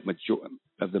made up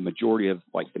of the majority of,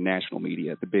 like, the national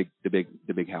media, the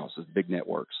big houses, the big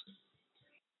networks.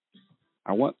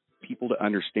 I want people to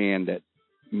understand that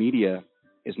media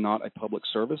is not a public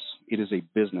service. It is a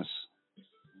business.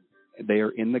 They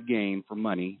are in the game for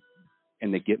money,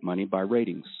 and they get money by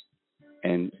ratings.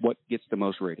 And what gets the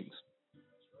most ratings?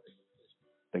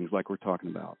 Things like we're talking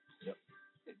about. Yep.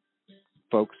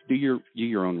 Folks, do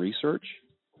your own research.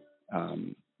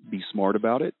 Be smart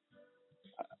about it.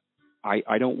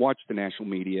 I don't watch the national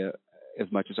media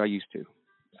as much as I used to.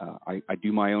 I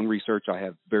do my own research. I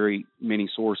have very many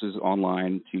sources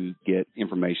online to get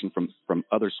information from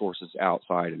other sources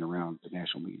outside and around the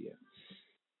national media,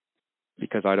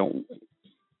 because I don't.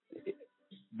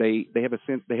 They have a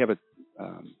sense. They have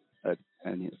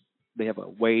a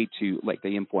way to, like,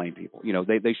 they inflame people.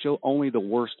 They show only the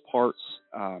worst parts,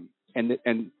 and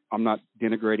I'm not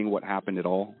denigrating what happened at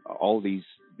all. All of these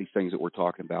things that we're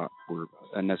talking about were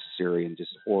unnecessary and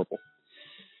just horrible.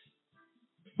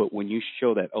 But when you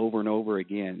show that over and over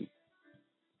again,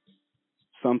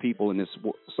 there are some people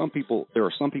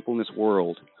in this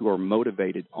world who are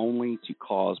motivated only to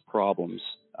cause problems.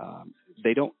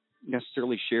 They don't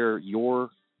necessarily share your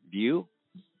view.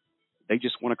 They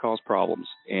just want to cause problems.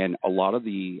 And I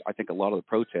think a lot of the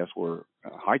protests were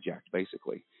hijacked,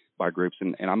 basically, by groups.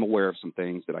 And I'm aware of some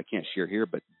things that I can't share here,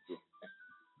 but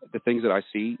the things that I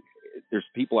see, there's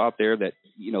people out there that,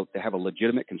 that have a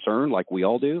legitimate concern, like we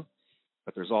all do,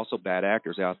 but there's also bad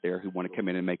actors out there who want to come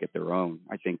in and make it their own.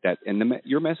 I think that, and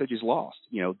your message is lost.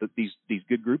 These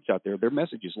good groups out there, their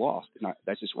message is lost. And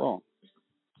that's just wrong.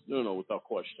 No, without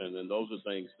question. And those are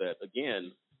things that,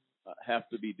 again, have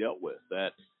to be dealt with.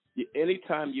 That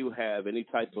anytime you have any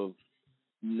type of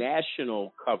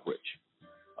national coverage,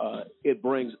 it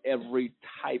brings every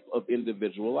type of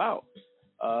individual out.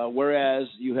 Whereas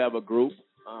you have a group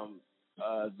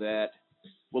that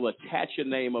will attach a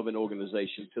name of an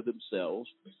organization to themselves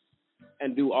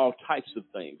and do all types of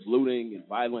things, looting and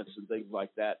violence and things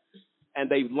like that. And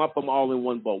they lump them all in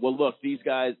one boat. Well, look, these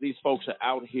folks are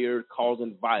out here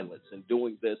causing violence and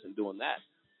doing this and doing that.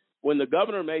 When the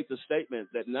governor made the statement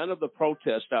that none of the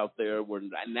protests out there were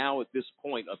now at this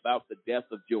point about the death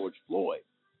of George Floyd,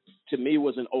 to me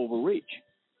was an overreach.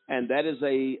 And that is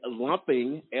a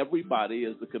lumping everybody,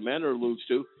 as the commander alludes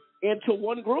to, into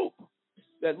one group.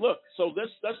 That, look, so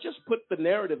let's just put the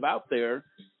narrative out there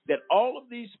that all of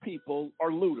these people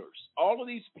are looters. All of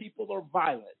these people are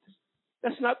violent.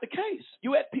 That's not the case.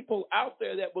 You had people out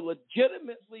there that were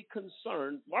legitimately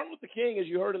concerned. Martin Luther King, as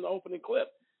you heard in the opening clip,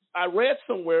 I read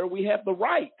somewhere we have the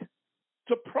right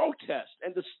to protest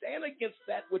and to stand against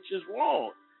that which is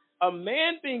wrong. A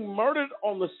man being murdered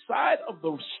on the side of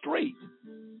the street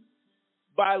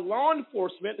by law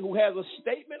enforcement who has a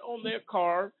statement on their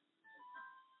car,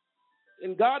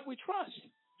 "In God we trust,"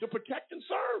 to protect and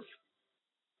serve.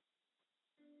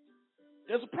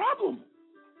 There's a problem.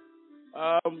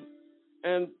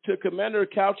 And to Commander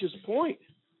Couch's point,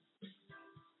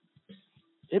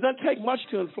 it doesn't take much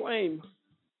to inflame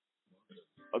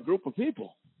a group of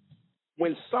people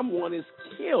when someone is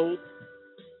killed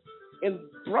in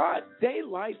broad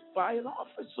daylight by an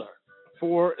officer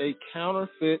for a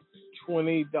counterfeit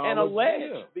 $20 and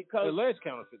alleged bill. because alleged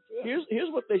counterfeit. Yeah.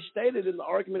 Here's what they stated in the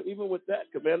argument. Even with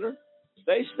that, Commander,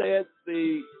 they said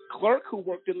the clerk who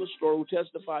worked in the store who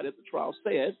testified at the trial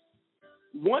said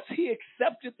once he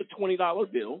accepted the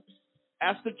 $20 bill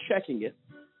after checking it,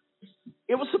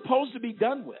 it was supposed to be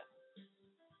done with.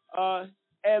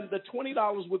 And the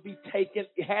 $20 would be taken,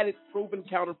 had it proven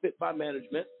counterfeit by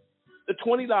management, the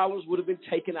 $20 would have been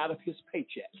taken out of his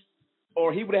paycheck,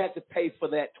 or he would have had to pay for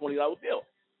that $20 bill.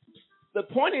 The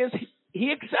point is,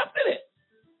 he accepted it.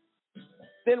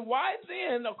 Then why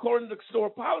then, according to store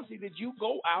policy, did you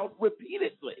go out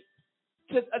repeatedly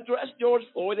to address George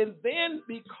Floyd and then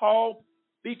be told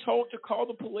to call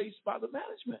the police by the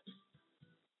management?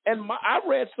 And I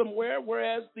read somewhere,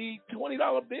 whereas the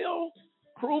 $20 bill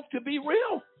proved to be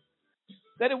real,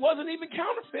 that it wasn't even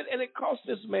counterfeit, and it cost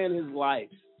this man his life.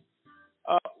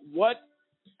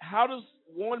 How does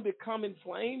one become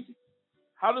inflamed?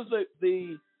 How does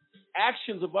the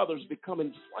actions of others become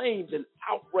inflamed and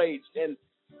outraged? And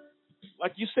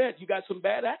like you said, you got some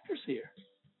bad actors here.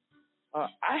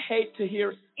 I hate to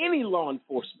hear any law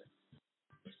enforcement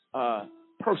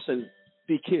person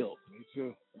be killed. Me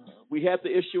too. We had the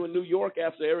issue in New York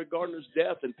after Eric Garner's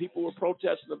death, and people were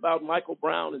protesting about Michael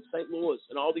Brown in St. Louis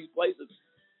and all these places.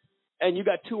 And you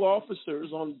got two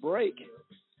officers on break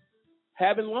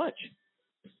having lunch.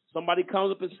 Somebody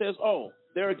comes up and says, "Oh,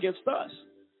 they're against us."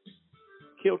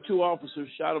 Killed two officers,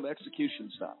 shot them execution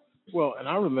style. Well, and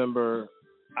I remember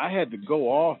I had to go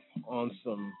off on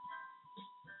some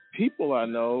people I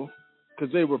know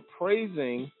because they were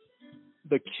praising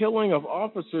the killing of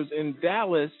officers in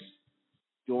Dallas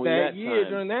during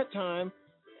that time.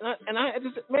 And I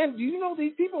just said, man, do you know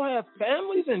these people have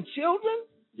families and children?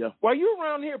 Yeah. While you're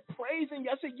around here praising,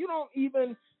 I said,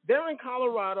 they're in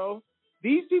Colorado.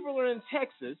 These people are in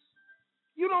Texas.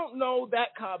 You don't know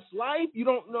that cop's life. You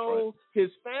don't know his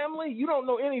family. You don't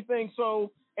know anything.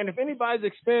 So, and if anybody's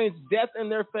experienced death in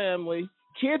their family,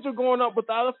 kids are growing up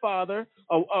without a father,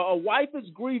 a wife is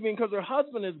grieving because her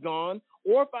husband is gone,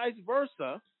 or vice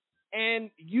versa, and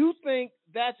you think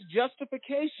that's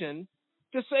justification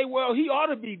to say, well, he ought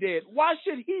to be dead. Why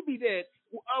should he be dead?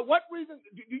 What reason?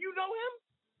 Do you know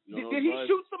him? Did he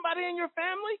shoot somebody in your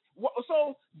family?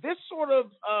 So this sort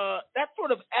of that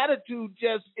sort of attitude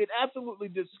it absolutely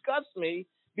disgusts me,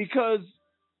 because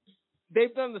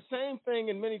they've done the same thing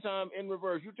and many times in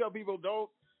reverse. You tell people don't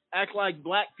act like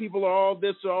black people are all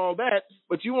this or all that,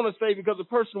 but you want to say because a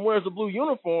person wears a blue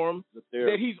uniform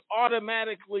that he's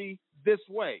automatically this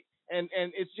way, and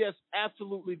it's just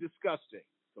absolutely disgusting.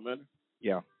 Commander?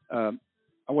 Yeah.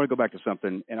 I want to go back to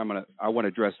something, and I want to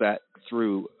address that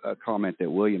through a comment that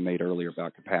William made earlier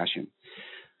about compassion.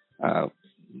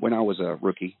 When I was a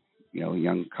rookie, a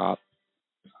young cop,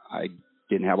 I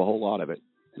didn't have a whole lot of it,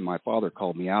 and my father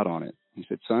called me out on it. He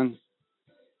said, "Son,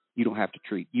 you don't have to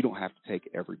take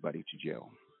everybody to jail."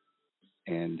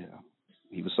 And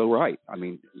he was so right. I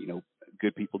mean,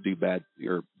 good people do bad,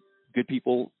 or good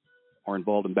people are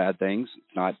involved in bad things.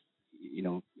 It's not,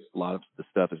 a lot of the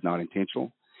stuff is not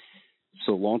intentional.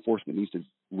 So law enforcement needs to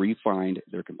refine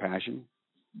their compassion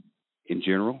in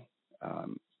general.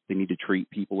 They need to treat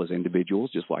people as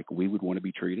individuals, just like we would want to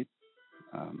be treated.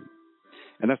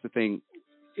 And that's the thing.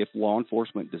 If law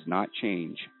enforcement does not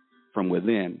change from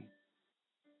within,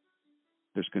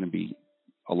 there's going to be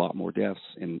a lot more deaths.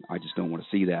 And I just don't want to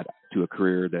see that to a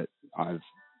career that I've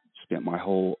spent my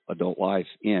whole adult life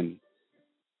in.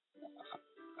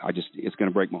 it's going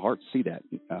to break my heart to see that.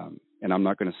 And I'm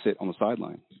not going to sit on the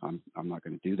sideline. I'm not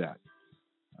going to do that.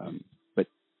 But,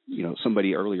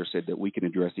 somebody earlier said that we can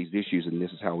address these issues, and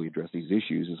this is how we address these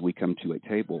issues, is we come to a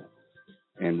table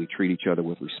and we treat each other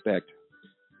with respect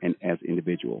and as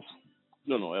individuals.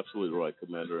 No, absolutely right,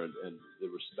 Commander. And the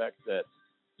respect that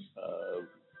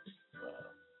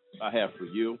I have for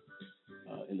you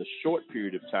in the short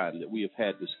period of time that we have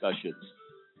had discussions,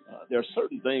 there are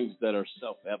certain things that are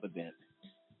self-evident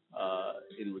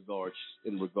in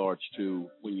regards to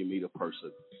when you meet a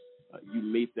person. You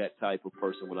meet that type of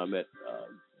person. When I met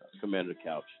Commander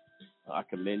Couch, I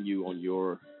commend you on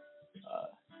your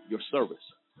service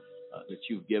that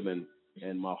you've given,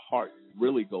 and my heart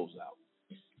really goes out.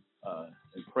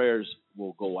 And prayers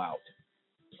will go out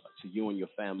to you and your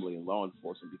family and law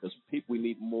enforcement, because we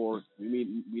need more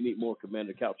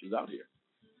Commander Couches out here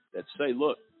that say,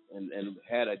 look, and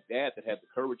had a dad that had the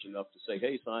courage enough to say,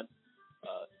 hey, son,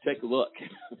 take a look,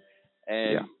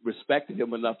 and respected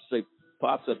him enough to say,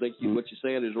 Pops, I think what you're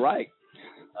saying is right.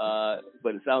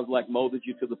 But it sounds like molded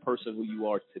you to the person who you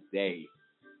are today.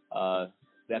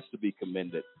 That's to be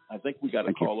commended. I think we got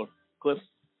a caller. Cliff?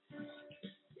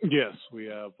 Yes, we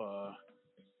have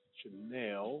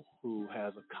Janelle, who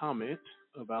has a comment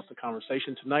about the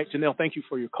conversation tonight. Janelle, thank you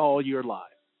for your call. You're live.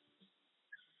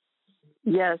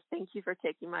 Yes, thank you for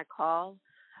taking my call.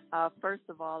 First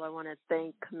of all, I want to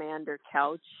thank Commander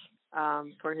Couch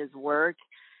for his work.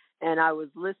 And I was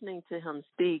listening to him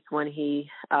speak when he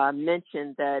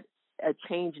mentioned that a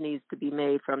change needs to be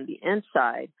made from the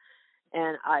inside.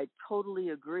 And I totally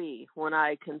agree. When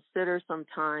I consider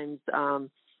sometimes,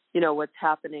 what's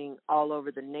happening all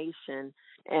over the nation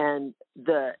and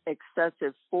the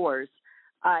excessive force,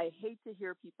 I hate to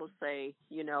hear people say,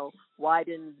 why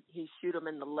didn't he shoot him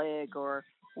in the leg or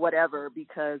whatever,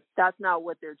 because that's not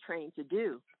what they're trained to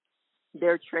do.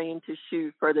 They're trained to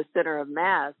shoot for the center of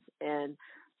mass, and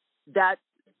that's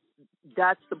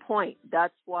the point.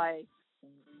 That's why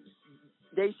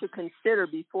they should consider,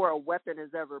 before a weapon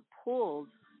is ever pulled,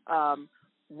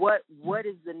 what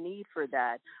is the need for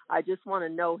that. I just want to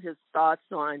know his thoughts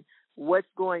on what's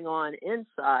going on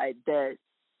inside that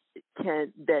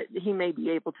he may be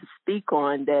able to speak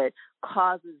on, that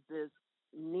causes this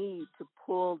need to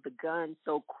pull the gun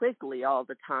so quickly all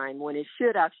the time, when it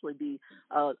should actually be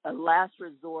a last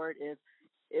resort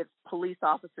if police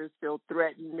officers feel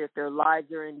threatened, if their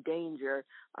lives are in danger.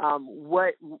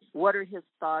 What are his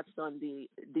thoughts on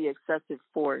the excessive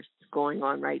force going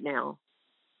on right now?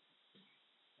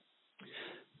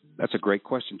 That's a great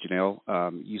question, Janelle.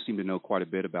 You seem to know quite a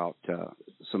bit about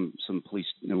some police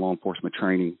and law enforcement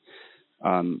training.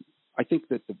 I think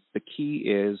that the key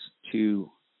is to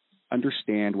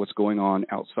understand what's going on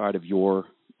outside of your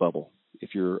bubble.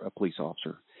 If you're a police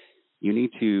officer, you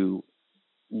need to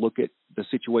look at the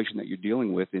situation that you're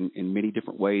dealing with in many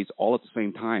different ways, all at the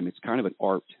same time. It's kind of an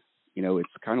art. It's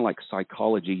kind of like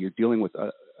psychology. You're dealing with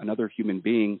another human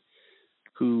being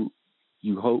who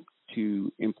you hope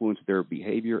to influence their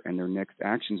behavior and their next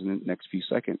actions in the next few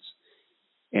seconds.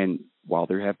 And while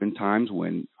there have been times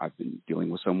when I've been dealing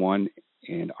with someone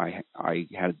and I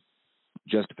had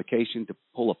justification to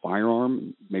pull a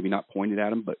firearm, maybe not pointed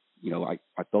at him, but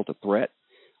I felt a threat,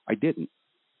 I didn't.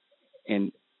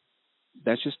 And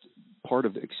that's just part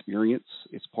of experience.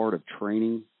 It's part of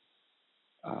training.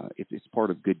 It's part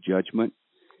of good judgment,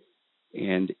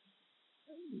 and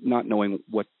not knowing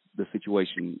what the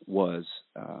situation was.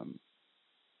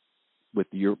 With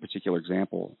your particular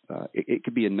example, it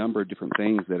could be a number of different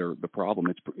things that are the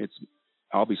problem. It's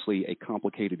obviously a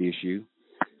complicated issue.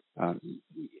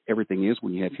 Everything is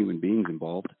when you have human beings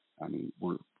involved. I mean,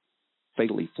 we're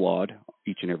fatally flawed,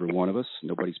 each and every one of us.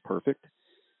 Nobody's perfect.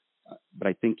 But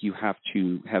I think you have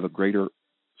to have a greater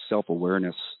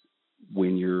self-awareness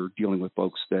when you're dealing with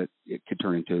folks that it could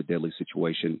turn into a deadly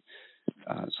situation.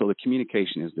 So the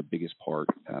communication is the biggest part.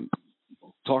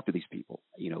 Talk to these people,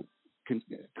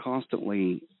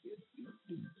 constantly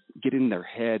get in their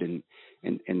head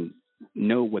and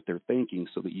know what they're thinking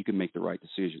so that you can make the right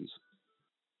decisions.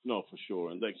 No, for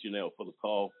sure. And thanks, Janelle, for the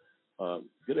call.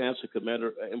 Good answer,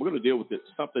 Commander. And we're going to deal with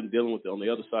dealing with it on the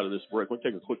other side of this break. We'll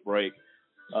take a quick break.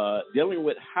 Dealing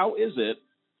with how is it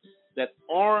that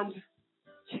armed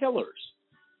killers,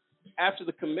 after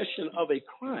the commission of a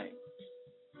crime,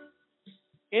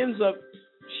 ends up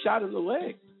shot in the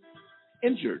leg,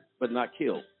 injured but not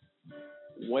killed.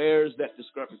 Where's that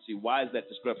discrepancy? Why is that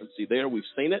discrepancy there? We've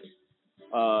seen it.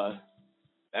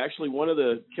 Actually, one of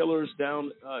the killers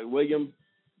down, William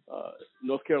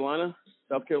North Carolina,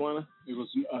 South Carolina. It was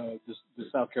the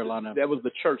South Carolina. That was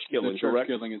the church killing, the church correct?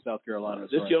 killing in South Carolina.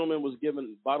 This gentleman was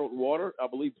given bottled water, I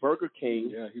believe Burger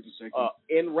King. Yeah, he was taking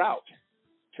en route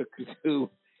to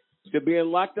being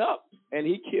locked up, and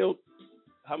he killed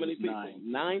how many people?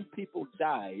 9 people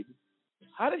died.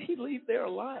 How did he leave there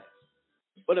alive?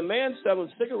 But a man selling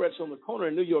cigarettes on the corner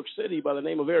in New York City by the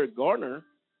name of Eric Garner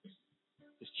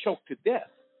is choked to death.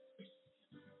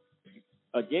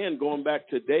 Again, going back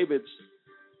to David's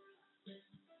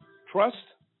trust,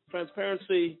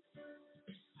 transparency,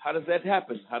 how does that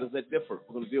happen? How does that differ?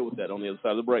 We're going to deal with that on the other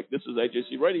side of the break. This is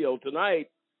AJC Radio. Tonight,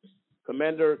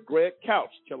 Commander Greg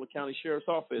Couch, Keller County Sheriff's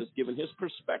Office, giving his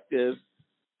perspective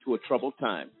to a troubled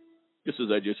time. This is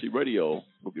AJC Radio.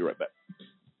 We'll be right back.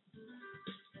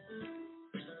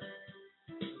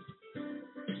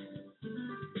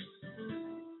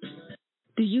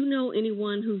 Do you know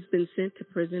anyone who's been sent to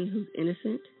prison who's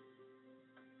innocent?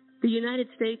 The United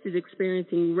States is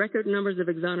experiencing record numbers of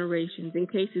exonerations in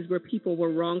cases where people were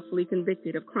wrongfully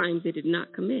convicted of crimes they did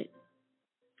not commit.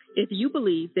 If you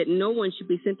believe that no one should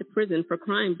be sent to prison for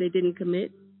crimes they didn't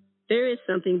commit, there is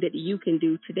something that you can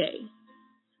do today.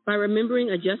 By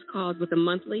remembering a just cause with a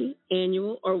monthly,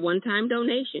 annual, or one-time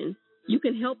donation, you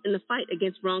can help in the fight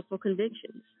against wrongful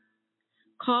convictions.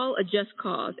 Call a just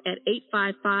cause at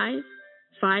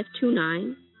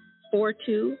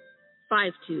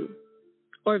 855-529-4252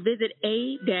 or visit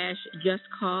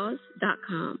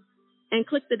a-justcause.com and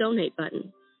click the donate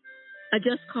button. A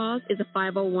Just Cause is a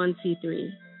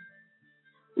 501c3.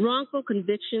 Wrongful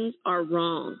convictions are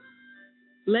wrong.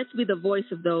 Let's be the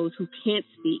voice of those who can't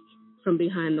speak from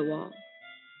behind the wall.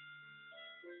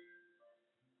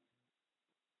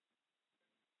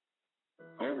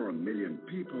 Over 1 million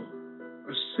people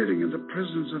are sitting in the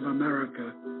prisons of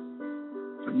America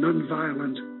for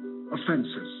nonviolent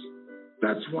offenses.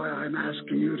 That's why I'm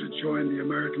asking you to join the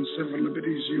American Civil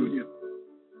Liberties Union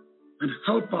and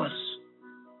help us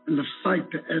in the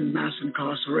fight to end mass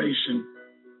incarceration.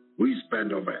 We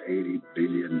spend over $80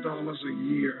 billion a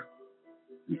year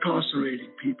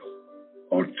incarcerating people.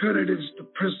 Alternatives to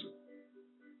prison,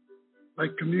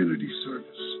 like community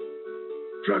service,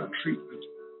 drug treatment,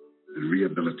 and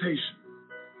rehabilitation,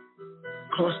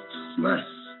 costs less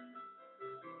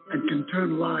and can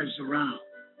turn lives around.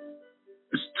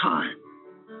 It's time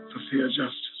for fair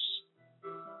justice.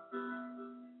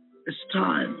 It's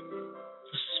time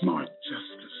for smart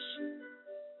justice.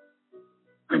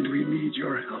 And we need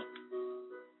your help.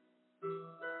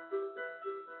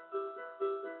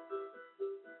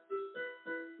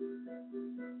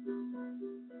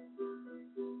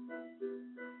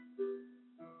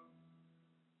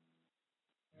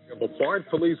 A barred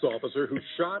police officer who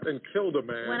shot and killed a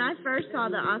man. When I first saw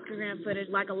the Oscar Grant footage,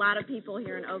 like a lot of people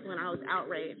here in Oakland, I was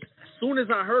outraged. As soon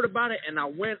as I heard about it and I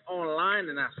went online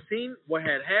and I seen what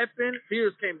had happened,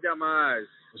 tears came down my eyes.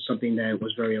 It was something that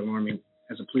was very alarming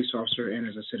as a police officer and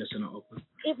as a citizen of Oakland.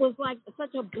 It was like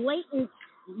such a blatant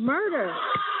murder.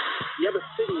 You have a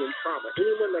city in trauma.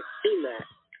 Anyone that's seen that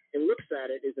and looks at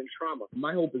it is in trauma.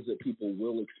 My hope is that people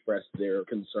will express their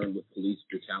concern with police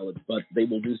brutality, but they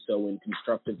will do so in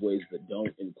constructive ways that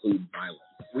don't include violence.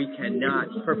 We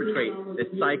cannot perpetrate this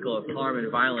cycle of harm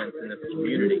and violence in this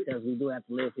community. Because we do have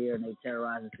to live here and they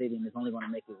terrorize the city and it's only going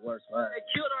to make it worse for us. They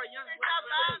killed our young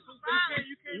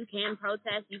You can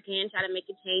protest, you can try to make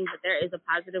a change, but there is a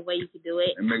positive way you could do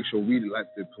it. And make sure we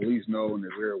let the police know and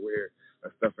that we're aware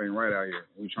that stuff ain't right out here.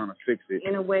 We're trying to fix it.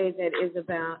 In a way that is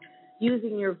about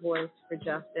using your voice for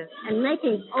justice and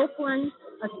making Oakland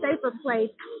a safer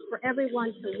place for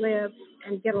everyone to live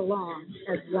and get along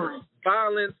as one.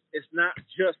 Violence is not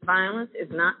just violence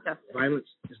is not justice. Violence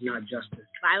is not justice.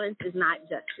 Violence is not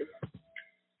justice.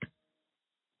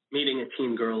 Meeting a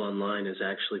teen girl online is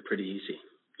actually pretty easy.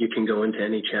 You can go into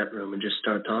any chat room and just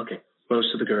start talking.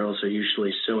 Most of the girls are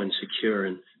usually so insecure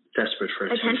and desperate for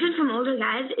attention from older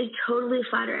guys is totally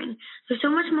flattering. They're so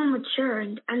much more mature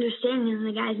and understanding than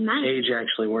the guys my age. Age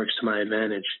actually works to my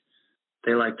advantage.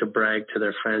 They like to brag to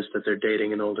their friends that they're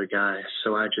dating an older guy,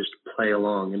 so I just play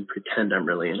along and pretend I'm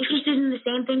really interested in the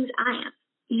same things I am.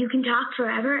 You can talk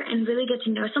forever and really get to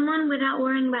know someone without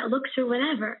worrying about looks or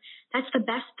whatever. That's the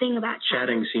best thing about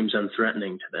chatting. Seems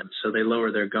unthreatening to them, so they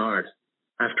lower their guard.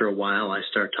 After a while, I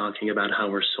start talking about how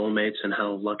we're soulmates and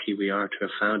how lucky we are to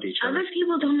have found each other. Other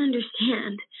people don't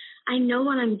understand. I know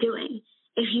what I'm doing.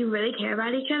 If you really care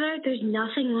about each other, there's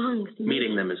nothing wrong with me.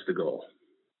 Meeting them is the goal.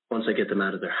 Once I get them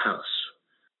out of their house,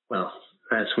 well,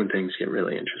 that's when things get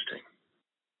really interesting.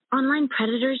 Online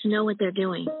predators know what they're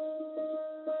doing.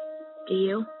 Do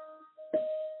you?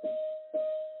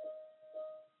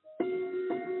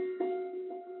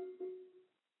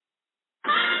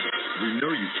 We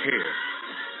know you care.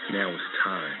 Now it's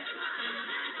time.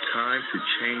 Time to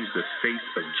change the face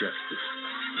of justice.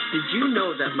 Did you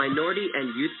know that minority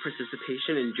and youth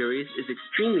participation in juries is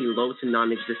extremely low to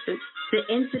non-existent? The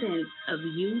incidence of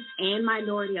youth and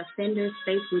minority offenders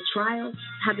faced with trials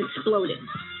have exploded.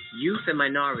 Youth and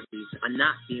minorities are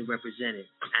not being represented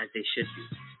as they should be.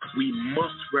 We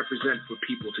must represent for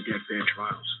people to get fair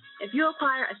trials. If you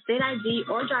acquire a state ID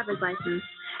or driver's license,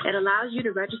 it allows you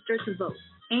to register to vote,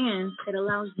 and it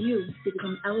allows you to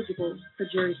become eligible for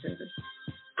jury service.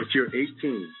 If you're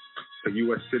 18, a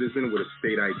U.S. citizen with a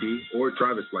state ID or a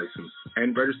driver's license,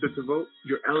 and registered to vote,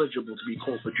 you're eligible to be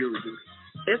called for jury duty.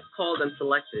 If called and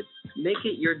selected, make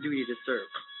it your duty to serve.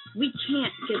 We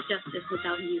can't get justice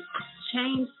without you.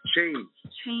 Change the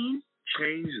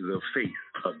face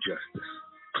of justice.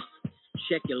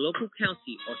 Check your local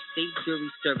county or state jury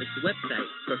service website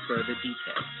for further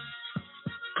details.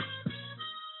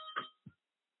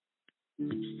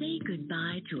 Say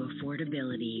goodbye to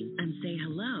affordability and say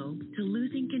hello to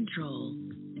losing control.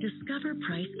 Discover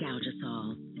Price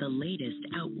Gougasol, the latest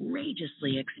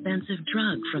outrageously expensive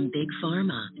drug from Big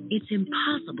Pharma. It's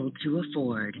impossible to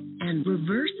afford and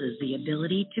reverses the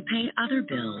ability to pay other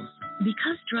bills.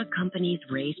 Because drug companies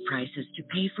raise prices to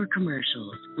pay for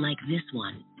commercials like this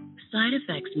one, side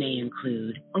effects may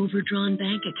include overdrawn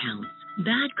bank accounts,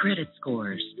 bad credit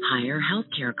scores, higher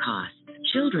healthcare costs,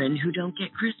 children who don't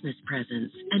get Christmas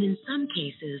presents, and in some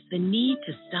cases, the need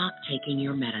to stop taking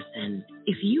your medicine.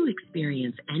 If you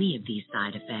experience any of these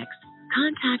side effects,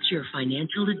 contact your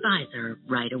financial advisor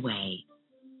right away.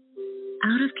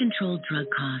 Out-of-control drug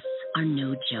costs are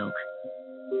no joke.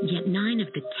 Yet 9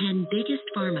 of the 10 biggest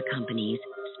pharma companies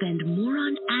spend more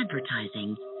on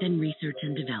advertising than research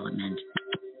and development.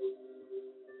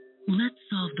 Let's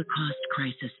solve the cost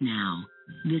crisis now.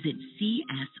 Visit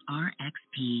csrxp.org.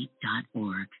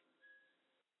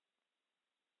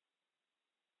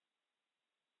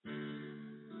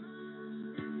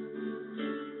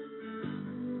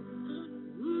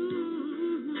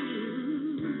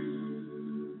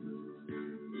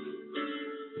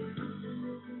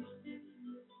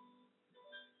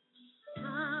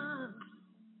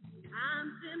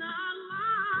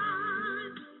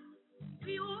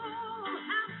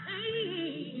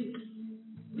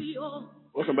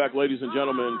 Welcome back, ladies and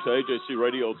gentlemen, to AJC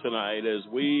Radio tonight, as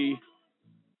we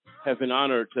have been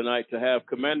honored tonight to have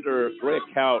Commander Greg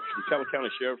Couch from Keller County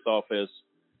Sheriff's Office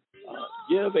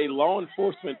give a law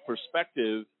enforcement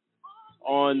perspective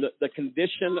on the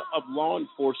condition of law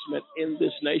enforcement in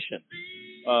this nation.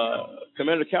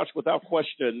 Commander Couch, without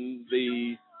question,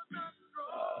 the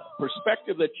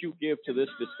perspective that you give to this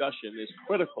discussion is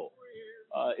critical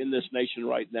in this nation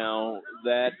right now,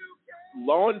 that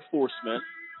law enforcement,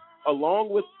 along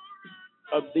with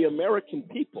the American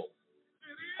people,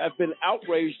 have been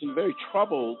outraged and very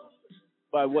troubled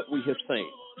by what we have seen.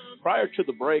 Prior to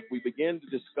the break, we began to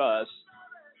discuss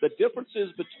the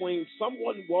differences between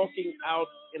someone walking out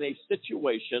in a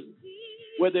situation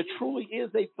where there truly is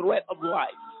a threat of life,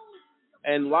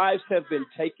 and lives have been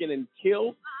taken and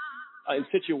killed in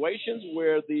situations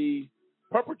where the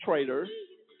perpetrator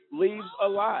leaves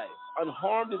alive,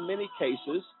 unharmed in many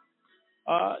cases,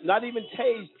 not even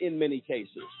tased in many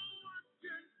cases.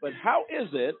 But how is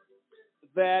it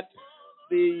that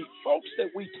the folks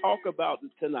that we talk about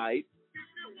tonight,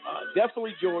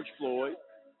 definitely George Floyd,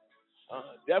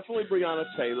 definitely Breonna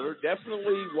Taylor,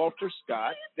 definitely Walter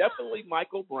Scott, definitely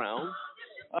Michael Brown,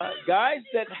 guys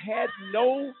that had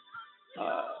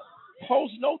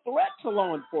posed no threat to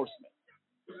law enforcement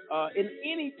in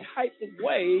any type of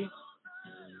way,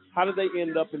 how did they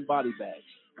end up in body bags?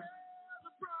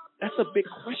 That's a big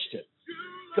question.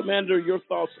 Commander, your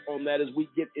thoughts on that as we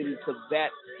get into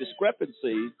that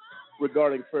discrepancy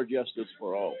regarding fair justice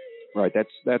for all. Right.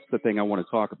 That's the thing I want to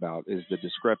talk about, is the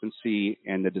discrepancy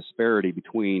and the disparity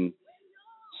between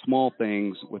small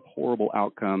things with horrible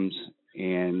outcomes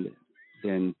and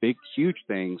then big, huge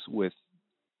things with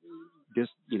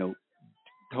just,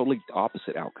 totally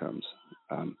opposite outcomes.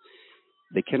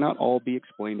 They cannot all be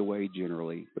explained away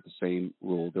generally with the same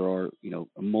rule. There are,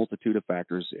 a multitude of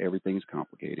factors. Everything's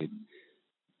complicated.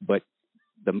 But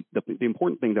the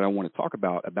important thing that I want to talk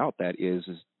about that is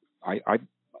I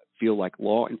feel like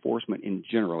law enforcement in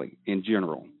general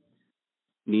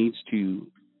needs to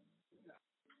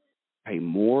pay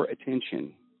more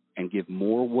attention and give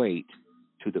more weight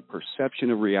to the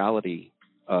perception of reality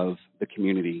of the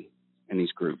community and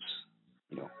these groups.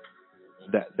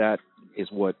 That is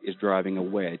what is driving a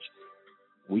wedge.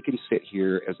 We can sit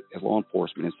here as law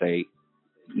enforcement and say,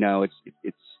 no, it's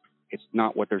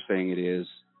not what they're saying it is.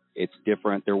 It's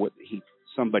different.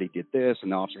 Somebody did this,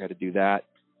 and the officer had to do that.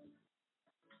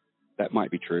 That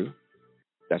might be true.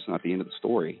 That's not the end of the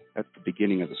story. That's the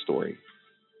beginning of the story.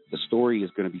 The story is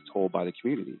going to be told by the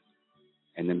community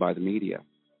and then by the media.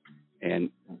 And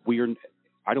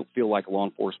I don't feel like law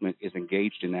enforcement is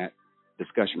engaged in that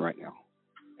discussion right now.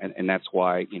 And that's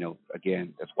why,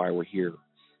 again, that's why we're here.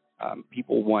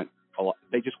 People want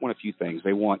they just want a few things.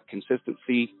 They want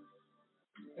consistency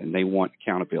and they want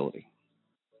accountability.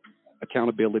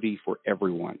 Accountability for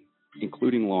everyone,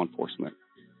 including law enforcement.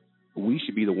 We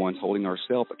should be the ones holding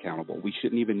ourselves accountable. We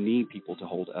shouldn't even need people to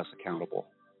hold us accountable.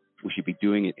 We should be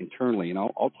doing it internally. And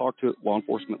I'll talk to law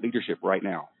enforcement leadership right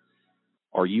now.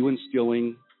 Are you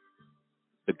instilling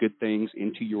the good things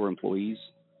into your employees?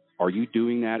 Are you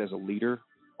doing that as a leader?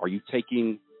 Are you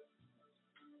taking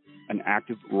an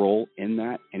active role in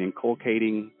that and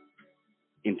inculcating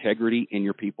integrity in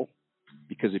your people?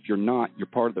 Because if you're not, you're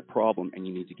part of the problem and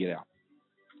you need to get out.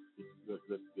 Good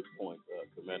point,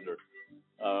 Commander.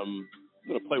 I'm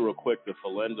going to play real quick the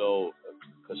Philando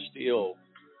Castile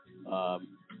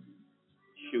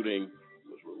shooting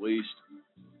was released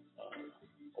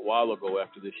a while ago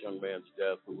after this young man's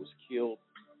death, who was killed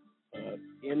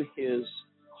in his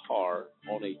car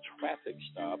on a traffic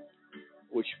stop,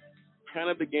 which kind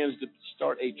of begins to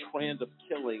start a trend of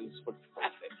killings for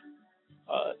traffic,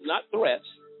 not threats,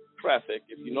 traffic.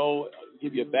 If you know, I'll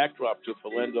give you a backdrop to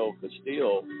Philando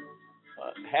Castile,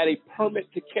 had a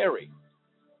permit to carry.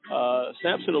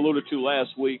 Sampson alluded to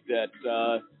last week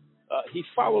that he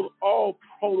followed all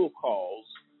protocols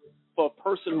for a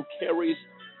person who carries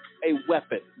a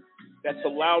weapon that's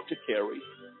allowed to carry.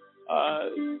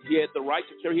 He had the right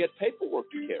to carry. He had paperwork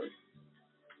to carry.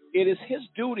 It is his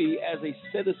duty as a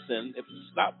citizen, if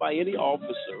stopped by any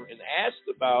officer and asked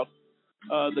about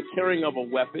the carrying of a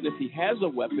weapon, if he has a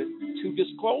weapon, to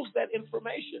disclose that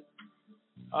information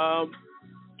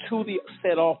to the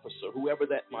said officer, whoever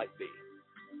that might be.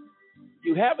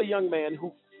 You have a young man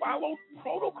who followed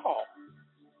protocol.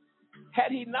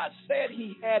 Had he not said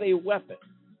he had a weapon,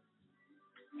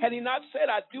 had he not said,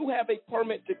 I do have a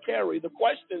permit to carry, the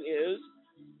question is,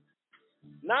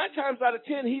 9 times out of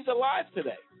 10, he's alive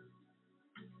today.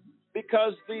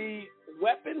 Because the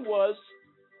weapon was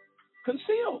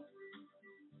concealed.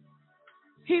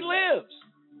 He lives.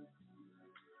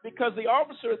 Because the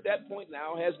officer at that point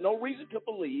now has no reason to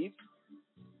believe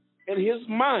in his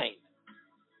mind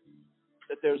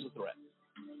that there's a threat.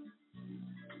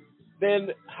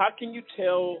 Then how can you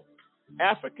tell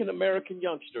African American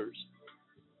youngsters,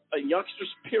 youngsters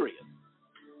period,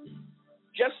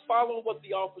 just follow what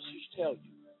the officers tell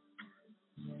you?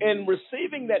 In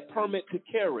receiving that permit to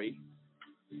carry,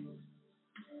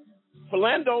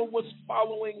 Philando was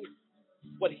following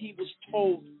what he was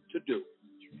told to do.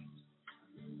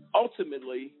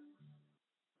 Ultimately,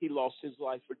 he lost his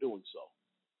life for doing so.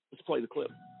 Let's play the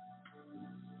clip.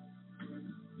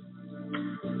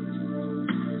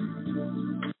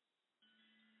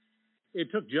 It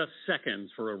took just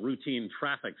seconds for a routine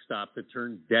traffic stop to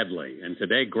turn deadly, and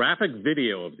today graphic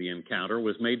video of the encounter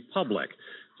was made public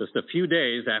just a few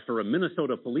days after a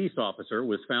Minnesota police officer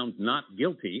was found not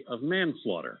guilty of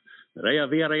manslaughter. Nerea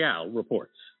Villarreal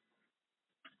reports.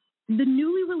 The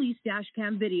newly released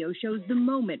dashcam video shows the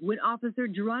moment when Officer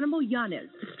Geronimo Yanez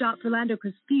stopped Philando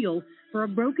Castile for a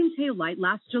broken taillight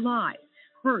last July.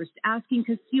 First, asking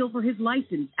Castile for his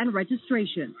license and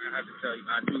registration. I have to tell you,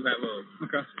 I do have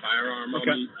a firearm on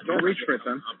me. Don't reach for it,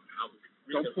 then.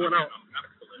 Don't pull it out.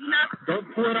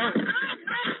 Don't pull it out.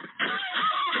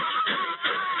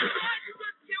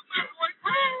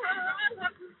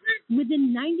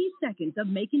 Within 90 seconds of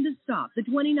making the stop, the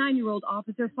 29-year-old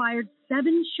officer fired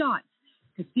 7 shots.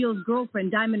 Castile's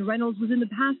girlfriend, Diamond Reynolds, was in the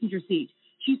passenger seat.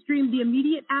 She streamed the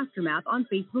immediate aftermath on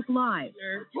Facebook Live.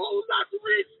 Told not to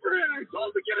reach for it. I told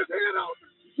him to get his hand out.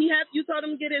 You told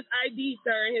him to get his ID,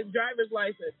 sir, and his driver's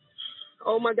license.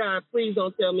 Oh, my God. Please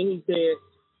don't tell me he's dead.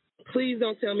 Please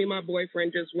don't tell me my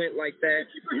boyfriend just went like that.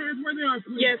 Keep your hands where they are,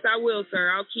 please. Yes, I will, sir.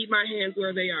 I'll keep my hands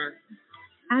where they are.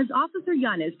 As Officer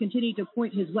Yanez continued to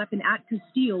point his weapon at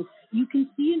Castile, you can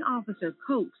see an officer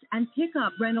coax and pick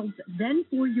up Reynolds' then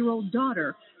 4-year-old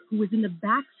daughter, who was in the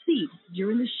back seat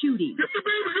during the shooting. Get the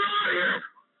baby out of here!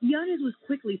 Yanez was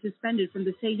quickly suspended from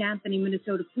the St. Anthony,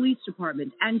 Minnesota Police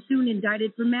Department and soon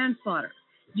indicted for manslaughter.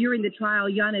 During the trial,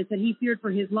 Yanez said he feared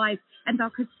for his life and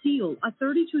thought Castile, a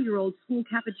 32-year-old school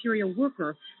cafeteria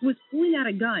worker, was pulling out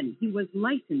a gun he was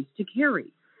licensed to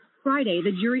carry. Friday,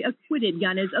 the jury acquitted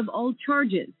Yanez of all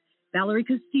charges. Valerie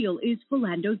Castile is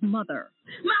Philando's mother.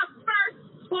 My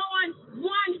firstborn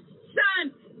one son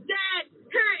died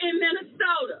here in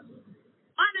Minnesota.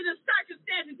 Under the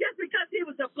circumstances, just because he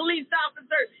was a police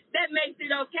officer, that makes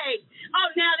it okay. Oh,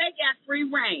 now they got free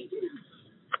reign.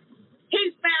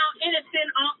 He's found innocent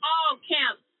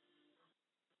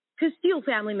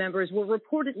family members were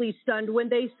reportedly stunned when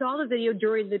they saw the video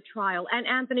during the trial. And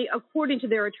Anthony, according to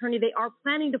their attorney, they are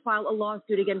planning to file a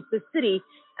lawsuit against the city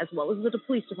as well as the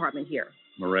police department here.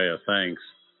 Maria, thanks.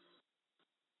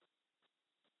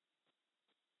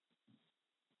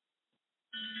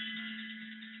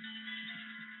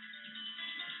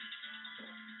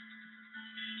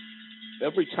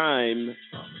 Every time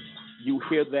you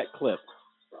hear that clip,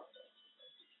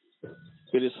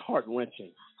 it is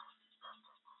heart-wrenching.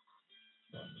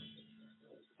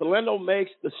 Philando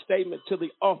makes the statement to the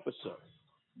officer,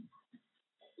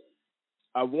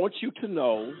 I want you to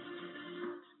know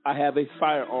I have a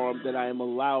firearm that I am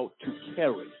allowed to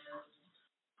carry.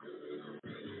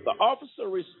 The officer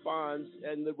responds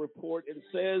in the report and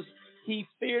says he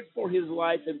feared for his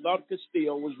life and thought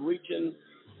Castillo was reaching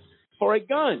for a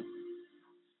gun.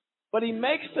 But he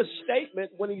makes the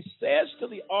statement when he says to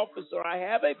the officer, I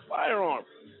have a firearm,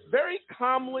 very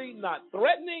calmly, not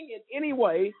threatening in any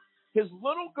way. His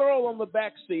little girl on the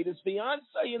back seat, his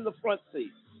fiance in the front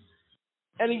seat.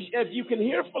 And if you can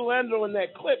hear Philando in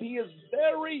that clip, he is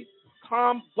very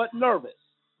calm but nervous.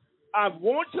 I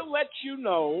want to let you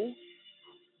know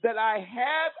that I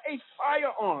have a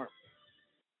firearm.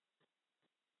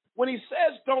 When he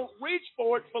says don't reach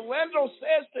for it, Philando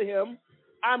says to him,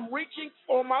 I'm reaching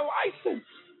for my license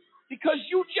because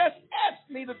you just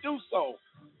asked me to do so.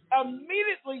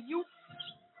 Immediately, you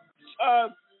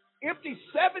empty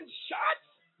 7 shots.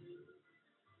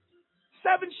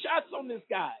 7 shots on this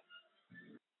guy.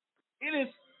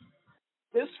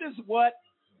 This is what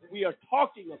we are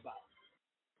talking about.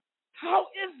 How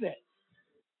is it?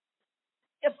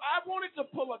 If I wanted to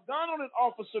pull a gun on an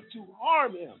officer to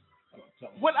harm him,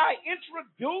 would I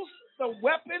introduce the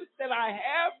weapon that I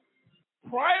have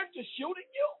prior to shooting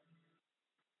you?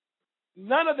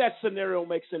 None of that scenario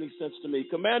makes any sense to me.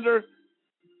 Commander,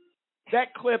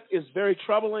 that clip is very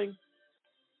troubling,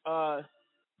 and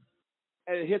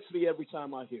it hits me every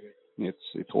time I hear it.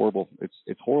 It's horrible.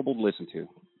 It's horrible to listen to.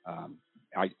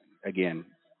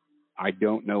 I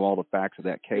don't know all the facts of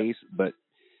that case, but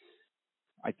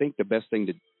I think the best thing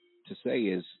to say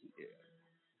is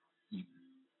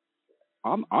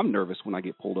I'm nervous when I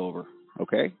get pulled over,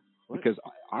 okay? Because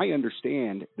I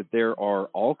understand that there are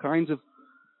all kinds of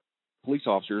police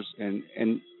officers, and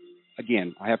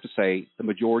again, I have to say the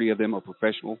majority of them are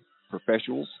professionals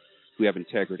who have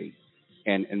integrity,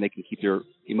 and they can keep their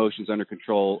emotions under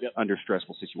control under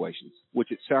stressful situations,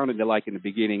 which it sounded like in the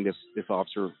beginning this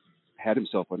officer had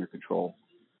himself under control.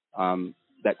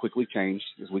 That quickly changed,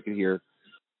 as we can hear.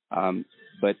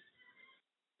 But,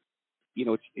 you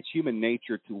know, it's human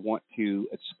nature to want to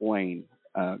explain,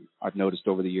 I've noticed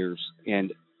over the years.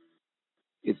 And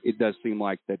it does seem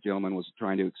like that gentleman was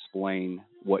trying to explain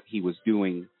what he was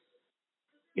doing.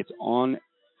 It's on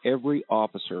every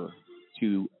officer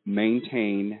to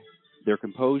maintain their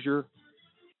composure.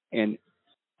 And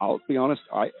I'll be honest,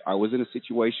 I was in a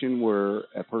situation where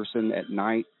a person at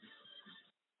night,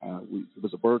 it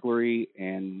was a burglary,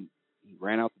 and he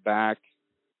ran out the back,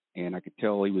 and I could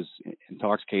tell he was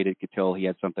intoxicated, could tell he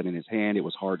had something in his hand. It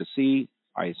was hard to see.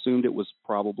 I assumed it was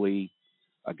probably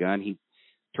a gun. He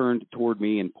turned toward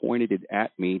me and pointed it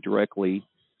at me directly,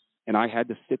 and I had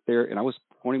to sit there, and I was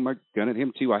pointing my gun at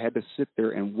him too. I had to sit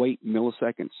there and wait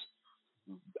milliseconds.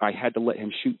 I had to let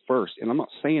him shoot first, and I'm not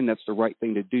saying that's the right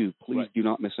thing to do. Please do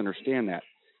not misunderstand that.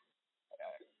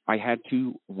 I had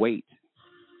to wait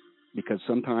because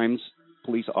sometimes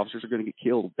police officers are going to get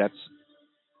killed. That's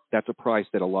a price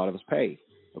that a lot of us pay,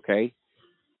 okay?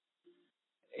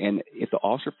 And if the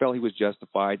officer felt he was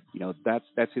justified, you know,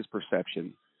 that's his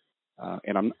perception.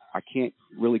 And I can't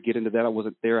really get into that. I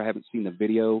wasn't there. I haven't seen the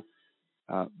video.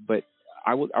 But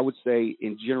I would say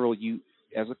in general, you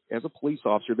as a police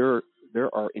officer,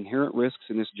 there are inherent risks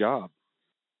in this job,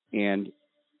 and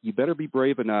you better be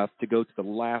brave enough to go to the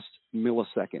last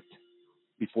millisecond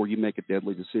before you make a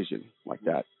deadly decision like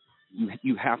that.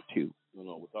 You have to.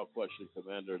 No, without question,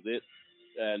 Commander.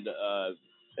 And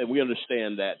we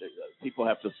understand that people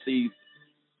have to see.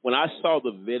 When I saw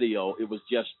the video, it was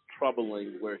just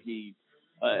troubling where he,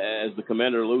 as the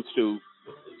commander alludes to,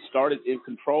 started in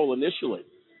control initially.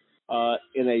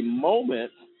 In a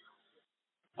moment,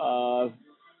 to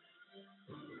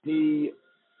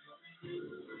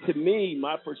me,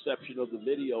 my perception of the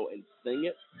video and seeing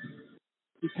it,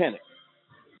 he panicked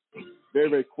very,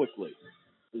 very quickly.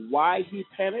 Why he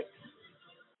panicked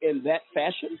in that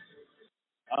fashion,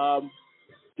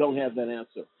 don't have that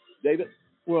answer. David?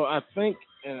 Well, I think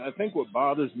what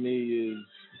bothers me is,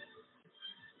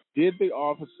 did the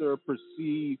officer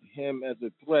perceive him as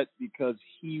a threat because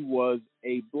he was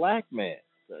a black man?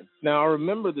 Okay. Now, I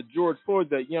remember that George Floyd,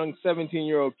 that young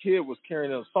 17-year-old kid, was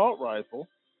carrying an assault rifle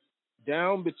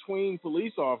down between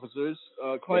police officers,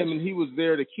 claiming he was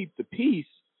there to keep the peace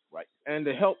and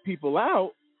to help people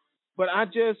out. But I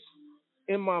just,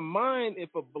 in my mind, if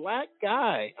a black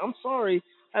guy, I'm sorry,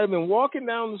 had been walking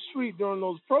down the street during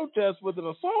those protests with an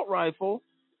assault rifle,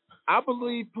 I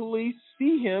believe police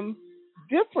see him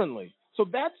differently. So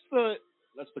that's the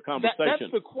conversation.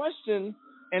 That's the question,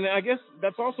 and I guess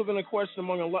that's also been a question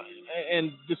among a lot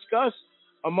and discussed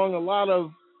among a lot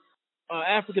of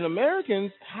African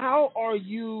Americans. How are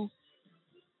you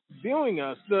viewing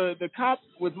us? The cop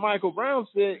with Michael Brown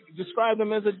described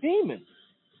him as a demon,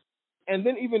 and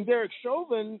then even Derek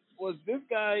Chauvin was this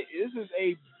guy. This is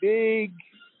a big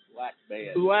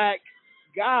black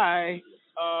guy,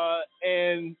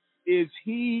 and is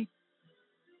he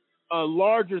a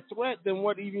larger threat than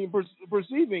what even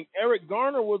perceiving? Eric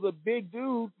Garner was a big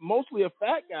dude, mostly a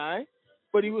fat guy,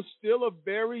 but he was still a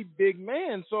very big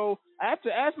man. So I have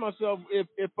to ask myself,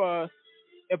 if a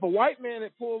white man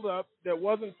had pulled up that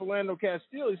wasn't Philando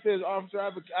Castile, he says, "Officer,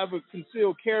 I have a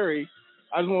concealed carry.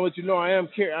 I just want to let you know I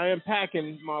am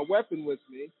packing my weapon with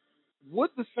me,"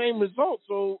 with the same result.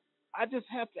 So I just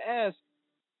have to ask,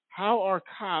 how are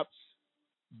cops?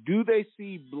 Do they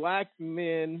see black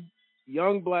men,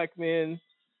 young black men,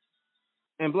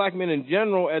 and black men in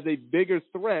general as a bigger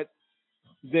threat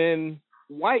than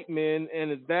white men?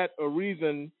 And is that a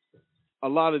reason a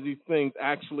lot of these things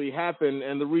actually happen?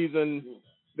 And the reason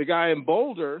the guy in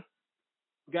Boulder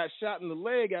got shot in the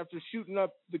leg after shooting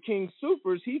up the King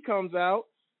Soopers, he comes out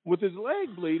with his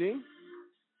leg bleeding,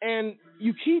 and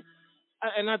you keep,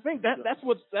 and I think that's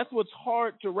what's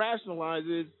hard to rationalize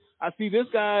is I see this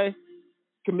guy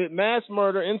commit mass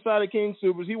murder inside of King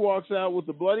Soopers. He walks out with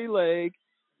a bloody leg.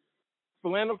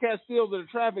 Philando Castile's at a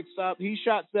traffic stop. He's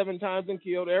shot 7 times and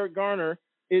killed. Eric Garner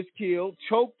is killed,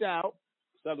 choked out.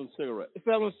 Selling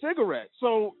cigarettes.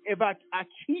 So if I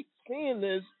keep seeing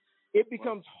this, it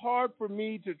becomes hard for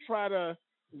me to try to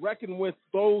reckon with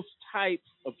those types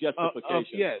of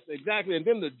justification. Yes, exactly. And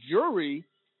then the jury,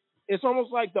 it's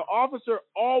almost like the officer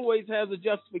always has a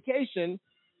justification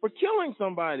for killing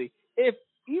somebody. If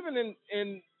even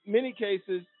in many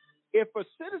cases, if a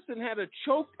citizen had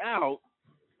choked out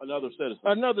another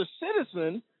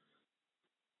citizen,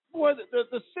 boy,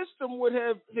 the system would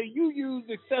have said, you used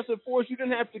excessive force, you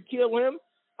didn't have to kill him.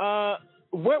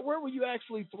 Where were you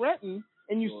actually threatened?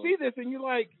 And you see this, and you're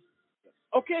like,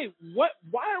 okay, why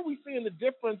are we seeing the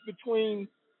difference between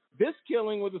this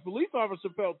killing where the police officer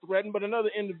felt threatened, but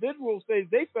another individual says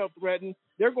they felt threatened,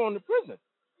 they're going to prison?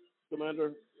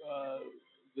 Commander,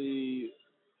 the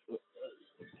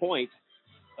point,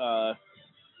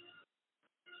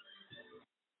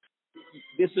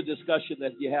 this is a discussion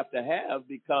that you have to have,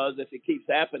 because if it keeps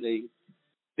happening,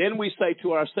 then we say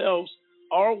to ourselves,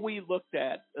 are we looked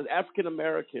at as African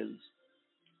Americans,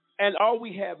 and all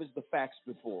we have is the facts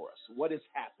before us? What has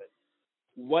happened?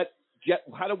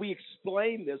 How do we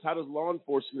explain this? How does law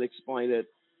enforcement explain it?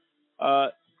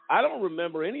 I don't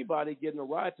remember anybody getting a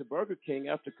ride to Burger King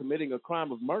after committing a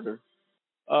crime of murder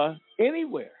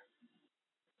anywhere.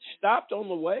 Stopped on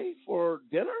the way for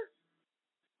dinner?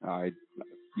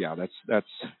 Yeah,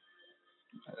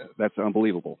 that's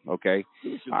unbelievable. Okay,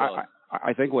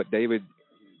 I think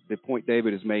the point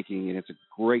David is making, and it's a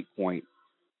great point,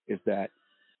 is that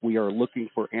we are looking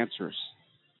for answers.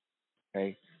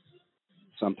 Okay,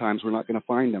 sometimes we're not going to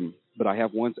find them, but I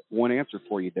have one answer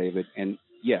for you, David. And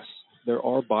yes, there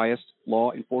are biased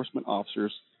law enforcement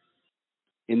officers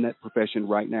in that profession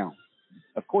right now.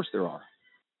 Of course there are.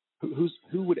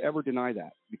 Who would ever deny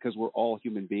that? Because we're all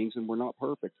human beings and we're not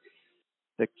perfect.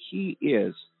 The key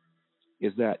is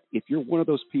that if you're one of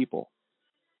those people,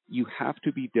 you have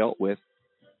to be dealt with.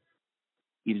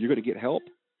 Either you're going to get help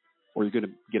or you're going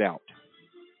to get out.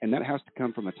 And that has to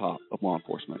come from the top of law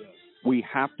enforcement. We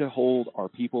have to hold our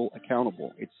people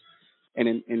accountable. And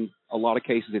in a lot of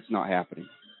cases, it's not happening.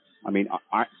 I mean,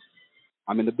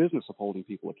 I'm in the business of holding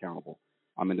people accountable.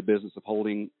 I'm in the business of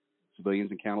holding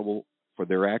civilians accountable for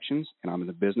their actions, and I'm in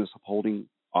the business of holding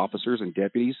officers and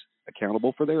deputies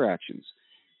accountable for their actions.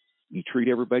 You treat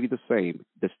everybody the same.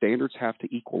 The standards have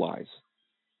to equalize.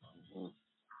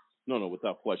 No,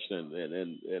 without question.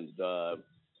 And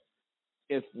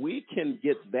if we can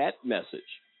get that message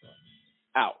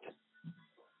out,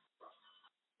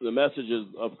 the message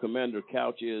of Commander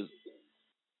Couch is,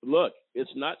 look,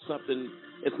 it's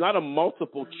not a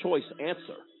multiple choice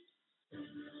answer.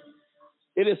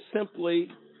 It is simply,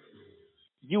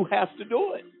 you have to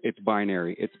do it. It's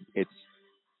binary.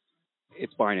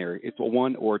 It's binary. It's a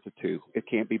 1 or it's a 2. It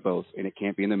can't be both, and it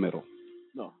can't be in the middle.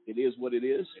 No, it is what it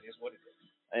is. It is what it is.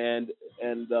 And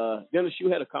Dennis,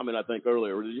 you had a comment, I think,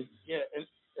 earlier, did you? Yeah, and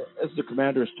as the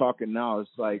commander is talking now, it's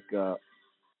like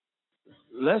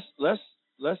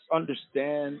let's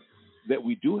understand that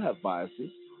we do have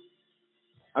biases.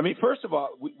 I mean, first of all,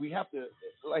 we have to,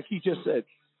 like he just said,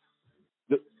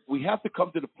 we have to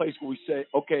come to the place where we say,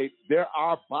 okay, there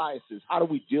are biases. How do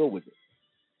we deal with it?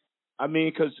 I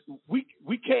mean, because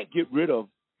we can't get rid of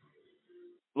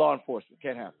law enforcement.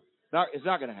 Can't happen. It's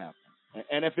not going to happen.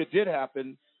 And if it did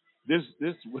happen, this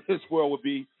world would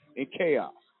be in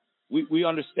chaos. We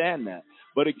understand that.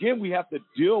 But again, we have to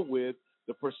deal with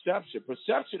the perception.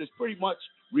 Perception is pretty much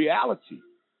reality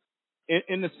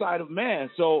in the sight of man.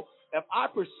 So if I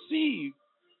perceive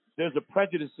there's a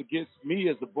prejudice against me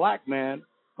as a black man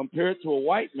compared to a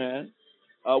white man,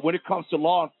 when it comes to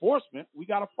law enforcement, we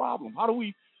got a problem. How do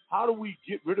we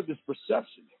get rid of this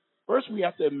perception? First, we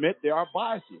have to admit there are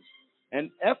biases. And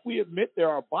if we admit there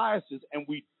are biases and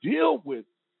we deal with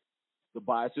the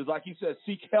biases, like he said,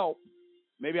 seek help.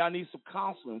 Maybe I need some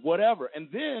counseling, whatever. And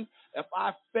then if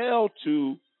I fail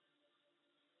to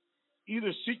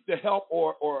either seek the help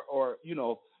or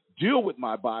deal with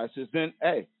my biases, then,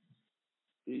 hey,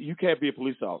 you can't be a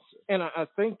police officer. And I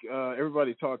think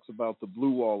everybody talks about the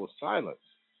blue wall of silence.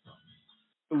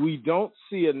 We don't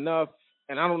see enough,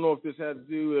 and I don't know if this has to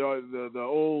do with the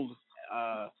old,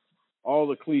 all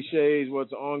the cliches,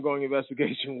 what's an ongoing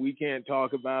investigation, we can't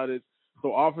talk about it.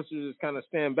 So officers just kind of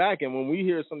stand back, and when we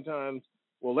hear sometimes,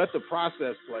 well, let the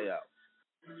process play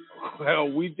out.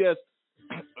 Well, we just,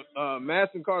 mass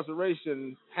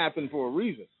incarceration happened for a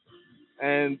reason.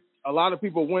 And a lot of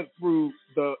people went through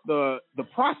the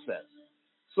process.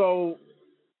 So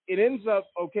it ends up,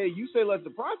 okay, you say let the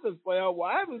process play out. Well,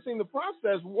 I haven't seen the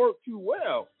process work too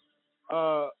well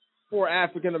for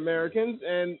African Americans,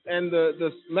 and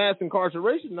the mass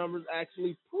incarceration numbers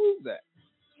actually prove that.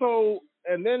 So,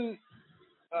 and then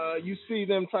you see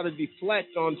them try to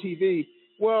deflect on TV.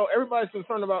 Well, everybody's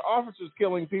concerned about officers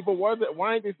killing people.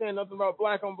 Why ain't they saying nothing about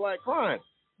black on black crime?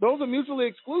 Those are mutually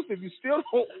exclusive. You still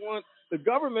don't want the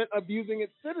government abusing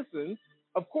its citizens.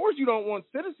 Of course you don't want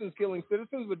citizens killing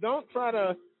citizens, but don't try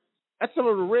to, that's some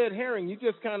of the red herring. You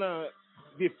just kind of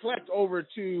deflect over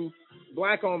to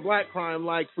black on black crime,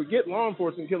 like forget law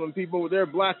enforcement killing people, they're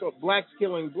blacks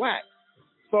killing blacks.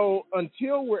 So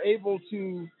until we're able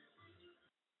to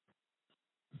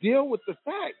deal with the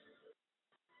fact,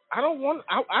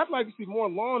 I'd like to see more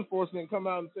law enforcement come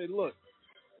out and say, look,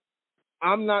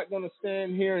 I'm not going to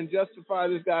stand here and justify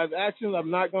this guy's actions.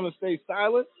 I'm not going to stay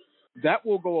silent. That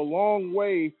will go a long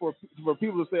way for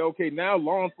people to say, okay, now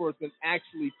law enforcement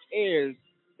actually cares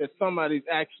that somebody's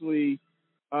actually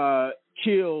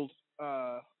killed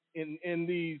in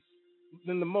the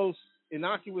most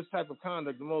innocuous type of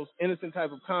conduct, the most innocent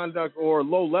type of conduct, or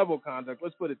low-level conduct.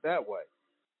 Let's put it that way.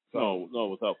 So. No,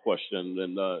 without question.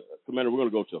 And Commander, we're going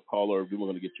to go to a caller. We're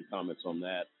going to get your comments on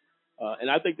that.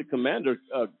 And I think the commander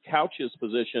Couch's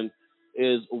position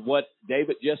is what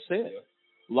David just said. Yeah.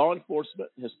 Law enforcement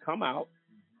has come out.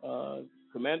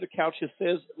 Commander Couch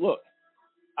says, look,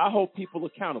 I hold people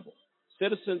accountable,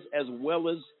 citizens as well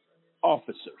as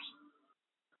officers.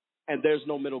 And there's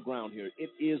no middle ground here. It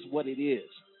is what it is.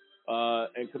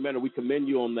 And Commander, we commend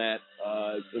you on that.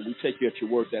 And we take you at your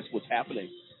word. That's what's happening.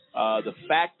 The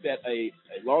fact that a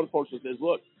law enforcement says,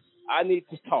 look, I need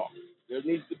to talk. There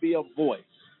needs to be a voice.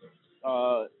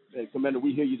 And Commander,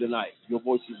 we hear you tonight. Your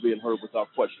voice is being heard without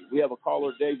question. We have a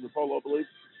caller, Dave Zapolo, I believe.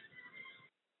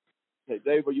 Hey,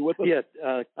 Dave, are you with us? Yes,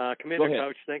 Commander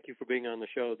Couch, thank you for being on the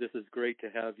show. This is great to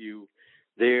have you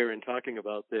there and talking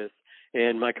about this.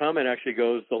 And my comment actually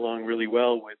goes along really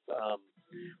well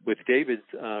with David's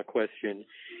question.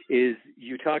 Is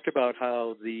you talked about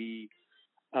how the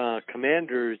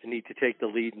commanders need to take the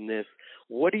lead in this.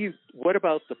 What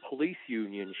about the police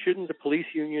union? Shouldn't the police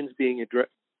unions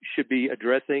should be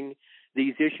addressing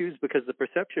these issues? Because the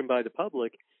perception by the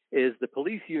public is the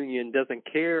police union doesn't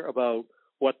care about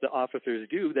what the officers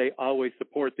do. They always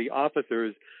support the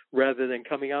officers rather than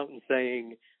coming out and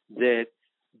saying that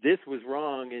this was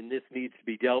wrong and this needs to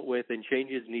be dealt with and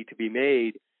changes need to be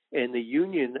made. And the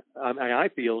union, I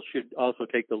feel, should also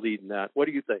take the lead in that. What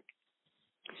do you think?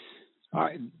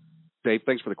 Dave,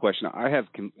 thanks for the question. I have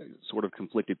sort of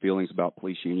conflicted feelings about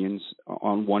police unions.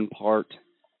 On one part,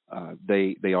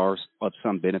 they are of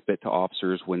some benefit to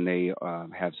officers when they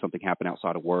have something happen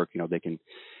outside of work. They can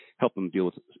help them deal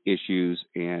with issues,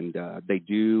 and they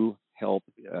do help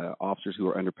officers who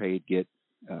are underpaid get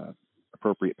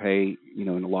appropriate pay, in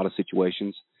a lot of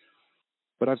situations.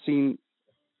 But I've seen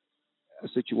a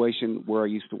situation where I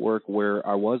used to work where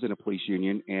I was in a police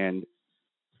union, and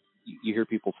you hear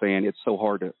people saying it's so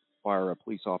hard to fire a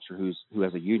police officer who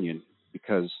has a union.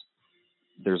 because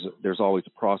there's always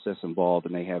a process involved,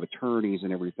 and they have attorneys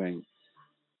and everything.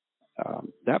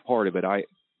 That part of it,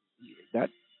 that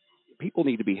people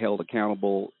need to be held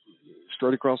accountable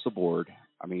straight across the board.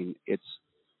 I mean, it's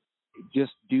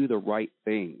just do the right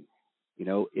thing. You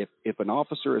know, if an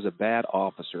officer is a bad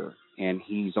officer and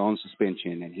he's on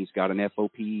suspension and he's got an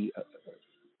FOP,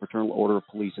 Fraternal Order of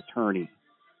Police attorney,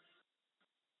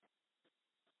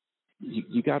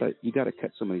 you gotta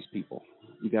cut some of these people.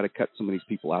 You got to cut some of these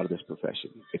people out of this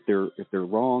profession. If they're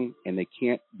wrong and they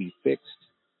can't be fixed,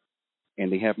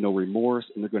 and they have no remorse,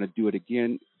 and they're going to do it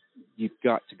again, you've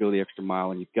got to go the extra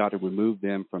mile, and you've got to remove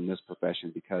them from this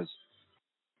profession, because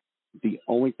the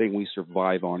only thing we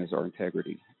survive on is our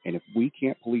integrity. And if we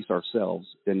can't police ourselves,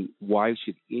 then why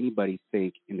should anybody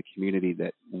think in the community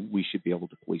that we should be able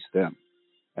to police them?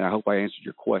 And I hope I answered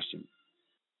your question.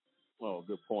 Oh,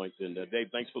 good point. And Dave,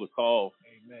 thanks for the call.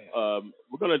 Amen.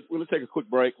 We're gonna take a quick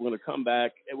break. We're gonna come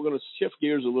back, and we're gonna shift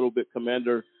gears a little bit,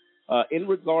 Commander, in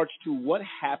regards to what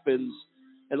happens.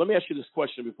 And let me ask you this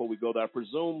question before we go there. I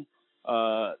presume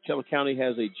Teller County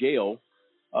has a jail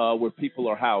where people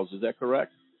are housed. Is that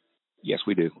correct? Yes,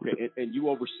 we do. Okay. And you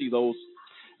oversee those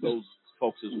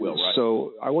folks as well, right?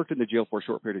 So I worked in the jail for a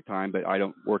short period of time, but I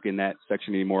don't work in that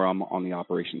section anymore. I'm on the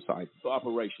operations side. So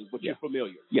operations, but you're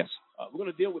familiar. Yes. We're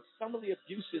going to deal with some of the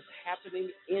abuses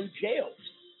happening in jails.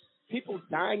 People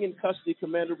dying in custody,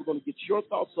 Commander. We're going to get your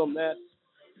thoughts on that.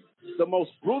 The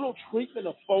most brutal treatment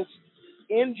of folks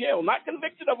in jail, not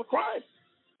convicted of a crime,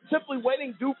 simply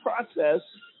waiting due process,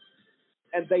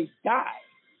 and they die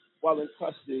while in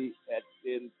custody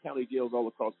in county jails all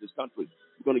across this country.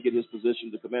 We're going to get his position,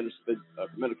 the Commander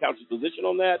Couch's position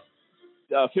on that.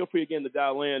 Feel free again to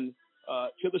dial in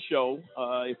to the show.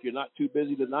 If you're not too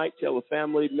busy tonight, tell a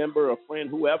family member, a friend,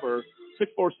 whoever,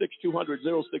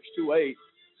 646-200-0628,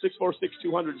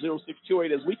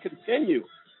 646-200-0628, as we continue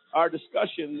our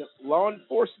discussion, law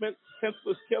enforcement,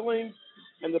 senseless killings,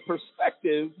 and the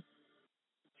perspective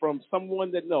from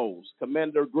someone that knows,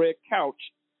 Commander Greg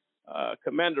Couch,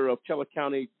 Commander of Teller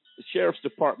County Sheriff's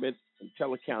Department in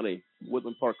Teller County,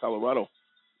 Woodland Park, Colorado.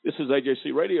 This is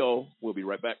AJC Radio. We'll be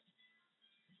right back.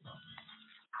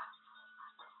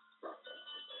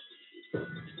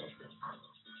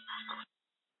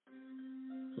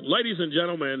 Ladies and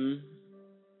gentlemen,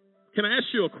 can I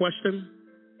ask you a question?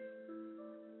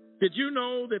 Did you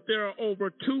know that there are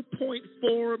over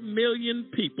 2.4 million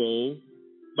people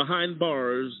behind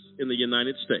bars in the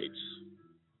United States?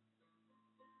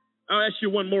 I'll ask you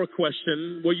one more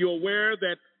question. Were you aware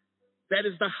that that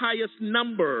is the highest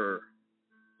number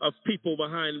of people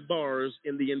behind bars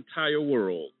in the entire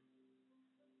world?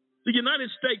 The United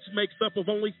States makes up of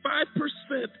only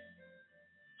 5%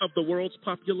 of the world's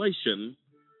population,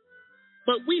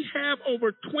 but we have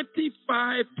over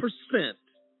 25%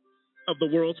 of the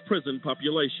world's prison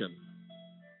population.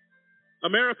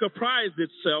 America prides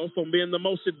itself on being the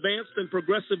most advanced and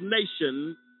progressive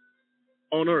nation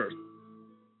on earth.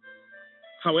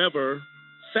 However,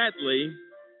 sadly,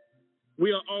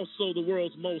 we are also the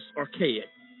world's most archaic.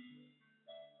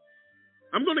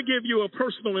 I'm going to give you a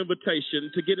personal invitation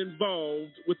to get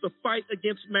involved with the fight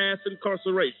against mass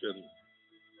incarceration.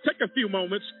 Take a few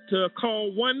moments to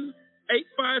call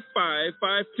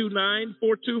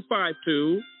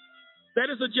 1-855-529-4252. That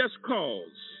is a just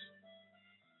cause,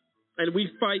 and we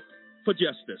fight for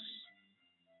justice.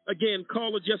 Again,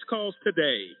 call a just cause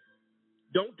today.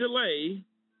 Don't delay.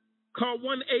 Call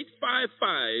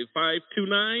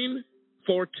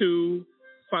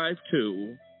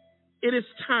 1-855-529-4252. It is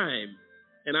time,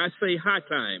 and I say high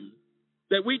time,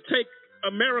 that we take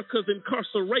America's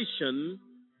incarceration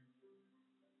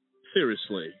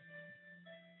seriously.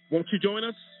 Won't you join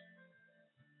us?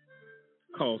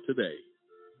 Call today.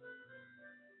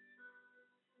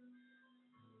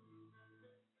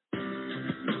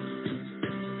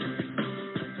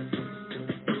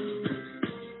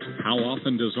 How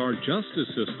often does our justice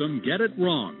system get it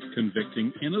wrong,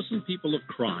 convicting innocent people of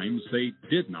crimes they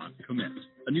did not commit?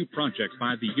 A new project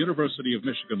by the University of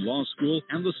Michigan Law School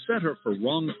and the Center for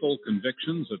Wrongful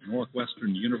Convictions at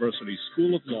Northwestern University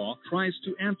School of Law tries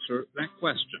to answer that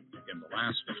question. In the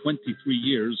last 23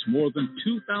 years, more than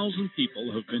 2,000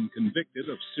 people have been convicted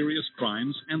of serious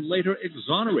crimes and later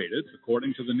exonerated,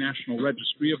 according to the National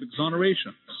Registry of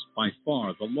Exonerations. By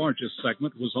far, the largest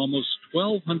segment was almost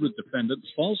 1,200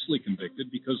 defendants falsely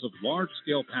convicted because of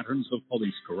large-scale patterns of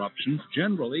police corruption,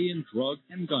 generally in drug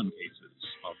and gun cases.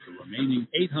 Of the remaining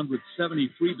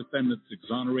 873 defendants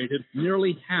exonerated,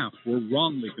 nearly half were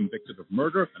wrongly convicted of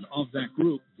murder, and of that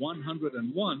group,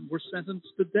 101 were sentenced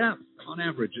to death. On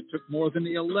average, it took more than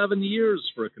 11 years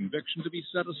for a conviction to be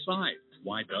set aside.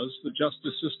 Why does the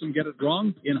justice system get it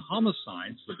wrong? In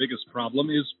homicides, the biggest problem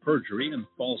is perjury and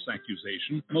false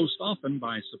accusation, most often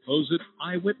by supposed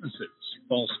eyewitnesses.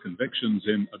 False convictions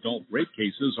in adult rape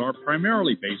cases are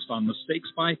primarily based on mistakes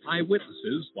by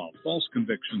eyewitnesses, while false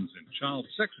convictions in child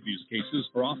sex abuse cases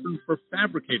are often for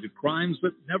fabricated crimes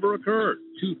that never occurred.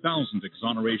 2,000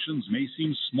 exonerations may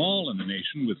seem small in the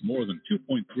nation with more than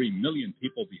 2.3 million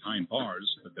people behind bars,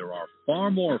 but there are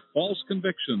far more false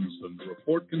convictions than the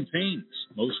report contains.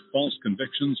 Most false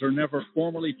convictions are never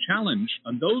formally challenged,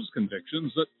 and those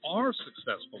convictions that are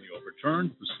successfully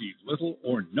overturned receive little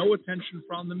or no attention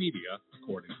from the media,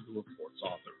 according to the report's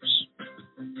authors.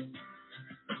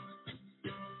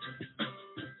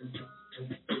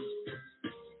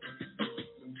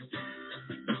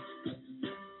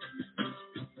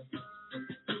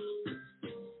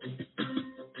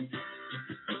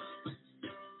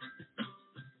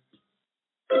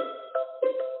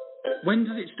 When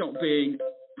does it stop being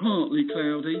partly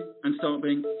cloudy and start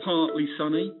being partly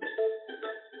sunny?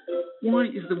 Why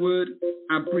is the word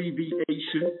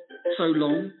abbreviation so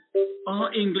long?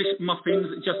 Are English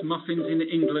muffins just muffins in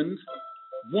England?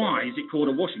 Why is it called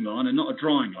a washing line and not a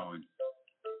drying line?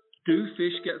 Do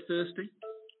fish get thirsty?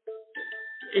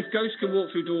 If ghosts can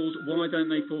walk through doors, why don't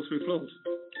they fall through floors?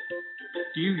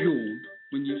 Do you yawn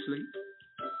when you sleep?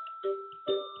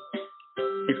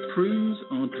 If prunes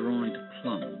are dried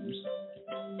plums,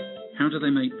 how do they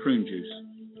make prune juice?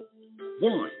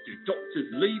 Why do doctors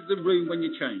leave the room when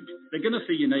you change? They're going to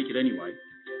see you naked anyway.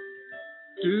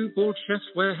 Do bald chefs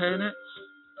wear hairnets?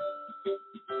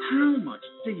 How much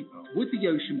deeper would the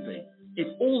ocean be if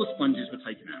all the sponges were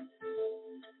taken out?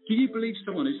 Do you believe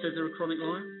someone who says they're a chronic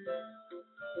liar?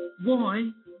 Why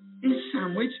is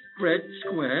sandwich bread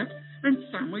square and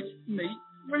sandwich meat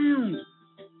round?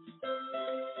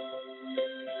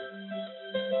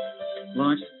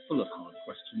 Life's full of hard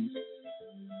questions.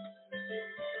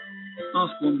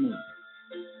 Ask one more.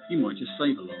 You might just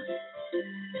save a life.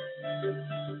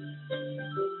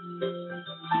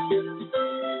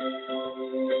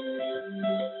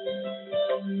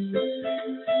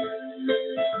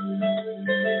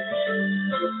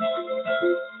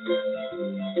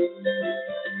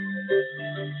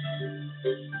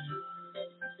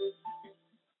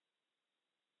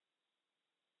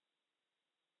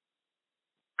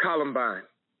 Columbine,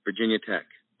 Virginia Tech.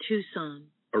 Tucson,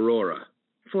 Aurora.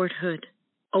 Fort Hood,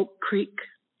 Oak Creek,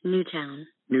 Newtown.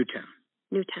 Newtown.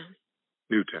 Newtown.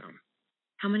 Newtown.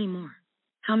 How many more?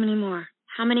 How many more?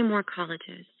 How many more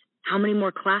colleges? How many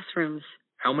more classrooms?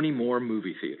 How many more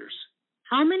movie theaters?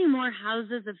 How many more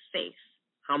houses of faith?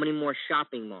 How many more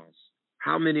shopping malls?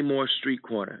 How many more street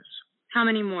corners? How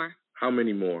many more? How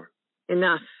many more?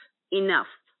 Enough. Enough.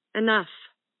 Enough.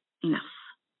 Enough.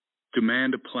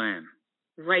 Demand a plan.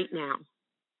 Right now.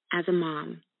 As a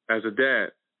mom. As a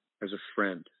dad. As a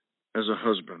friend. As a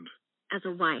husband. As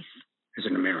a wife. As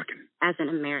an American. As an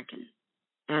American.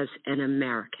 As an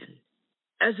American.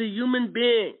 As a human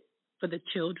being. For the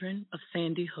children of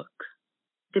Sandy Hook.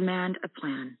 Demand a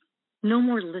plan. No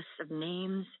more lists of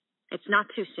names. It's not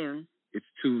too soon. It's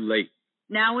too late.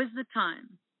 Now is the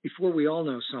time. Before we all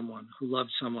know someone who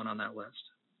loved someone on that list.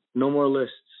 No more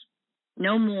lists.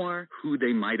 No more. Who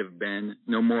they might have been.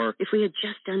 No more. If we had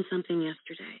just done something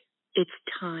yesterday. It's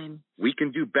time. We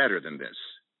can do better than this.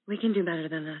 We can do better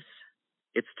than this.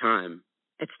 It's time.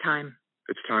 It's time.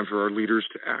 It's time for our leaders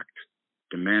to act.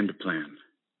 Demand a plan.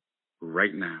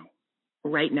 Right now.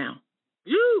 Right now.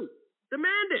 You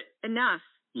demand it. Enough.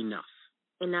 Enough.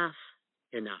 Enough.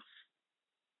 Enough.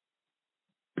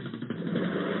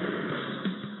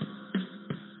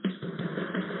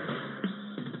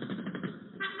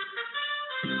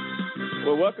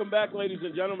 Well, welcome back, ladies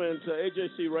and gentlemen, to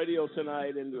AJC Radio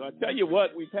tonight. And I tell you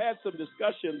what, we've had some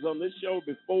discussions on this show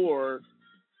before,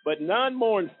 but none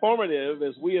more informative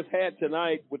as we have had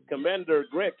tonight with Commander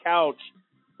Greg Couch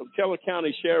from Teller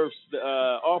County Sheriff's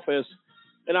Office.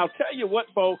 And I'll tell you what,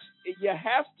 folks, you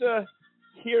have to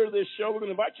hear this show. We're going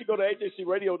to invite you to go to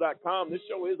ajcradio.com. This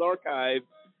show is archived.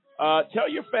 Tell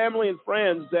your family and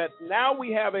friends that now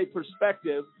we have a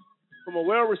perspective from a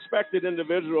well-respected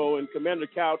individual in Commander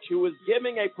Couch who is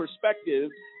giving a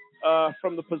perspective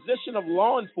from the position of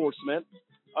law enforcement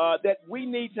that we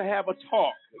need to have a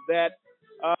talk, that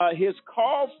his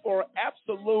call for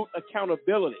absolute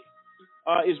accountability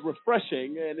is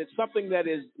refreshing, and it's something that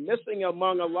is missing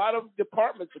among a lot of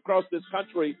departments across this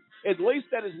country, at least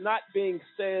that is not being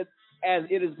said as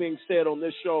it is being said on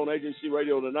this show on AJC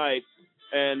Radio tonight.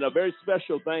 And a very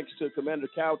special thanks to Commander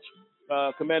Couch,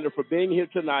 Commander, for being here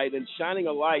tonight and shining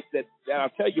a light that I'll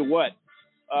tell you what,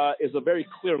 is a very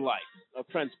clear light of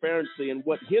transparency and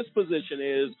what his position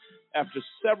is after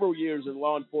several years in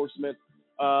law enforcement.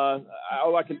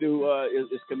 All I can do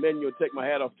is commend you and take my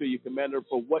hat off to you, Commander,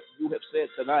 for what you have said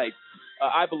tonight.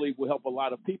 I believe will help a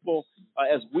lot of people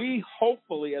as we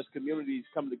hopefully as communities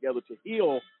come together to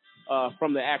heal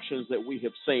from the actions that we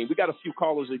have seen. We got a few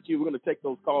callers in queue. We're going to take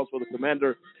those calls for the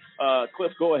Commander.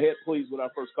 Cliff, go ahead, please, with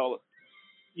our first caller.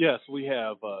 Yes, we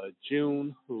have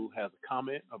June, who has a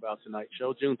comment about tonight's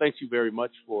show. June, thank you very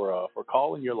much for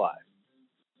calling. You're live.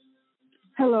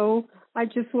 Hello. I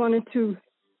just wanted to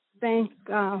thank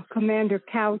Commander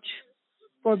Couch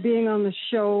for being on the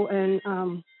show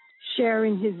and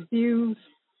sharing his views.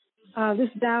 This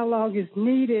dialogue is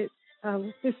needed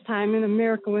this time in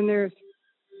America when there's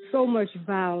so much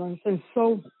violence and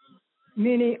so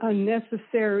many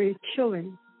unnecessary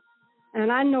killings.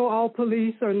 And I know all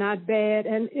police are not bad,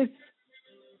 and it's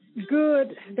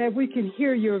good that we can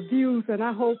hear your views, and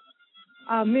I hope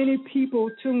many people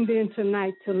tuned in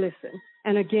tonight to listen.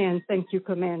 And again, thank you,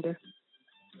 Commander.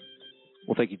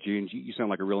 Well, thank you, June. You sound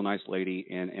like a real nice lady,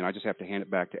 and I just have to hand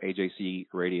it back to AJC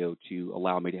Radio to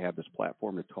allow me to have this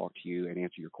platform to talk to you and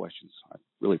answer your questions. I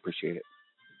really appreciate it.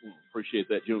 Appreciate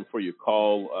that, June, for your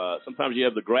call. Sometimes you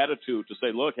have the gratitude to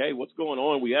say, look, hey, what's going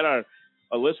on? We had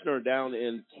a listener down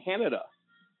in Canada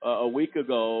a week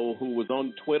ago who was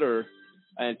on Twitter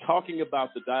and talking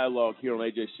about the dialogue here on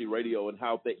AJC Radio and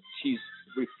how she's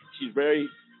very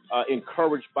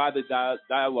encouraged by the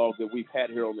dialogue that we've had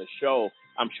here on this show.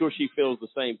 I'm sure she feels the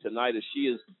same tonight as she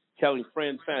is telling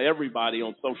friends, family, everybody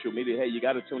on social media, hey, you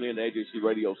got to tune in to AJC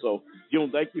Radio. So,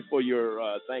 June, thank you for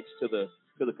your thanks to the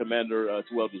Commander. It's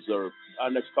well deserved.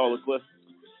 Our next caller, Cliff.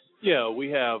 Yeah, we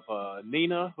have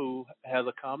Nina, who has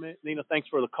a comment. Nina, thanks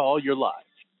for the call. You're live.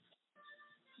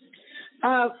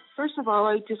 First of all,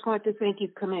 I just want to thank you,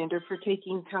 Commander, for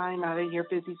taking time out of your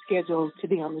busy schedule to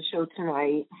be on the show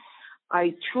tonight.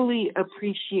 I truly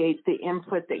appreciate the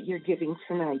input that you're giving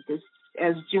tonight.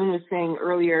 As June was saying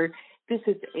earlier, this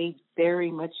is a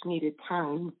very much needed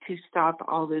time to stop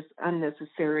all this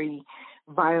unnecessary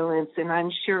violence, and I'm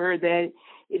sure that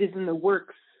it is in the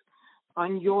works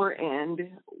on your end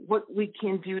what we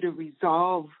can do to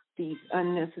resolve these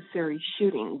unnecessary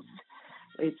shootings.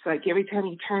 It's like every time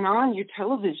you turn on your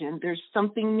television, there's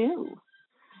something new.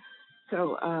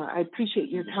 So I appreciate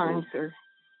your time, sir.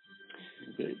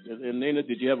 Okay. And Nina,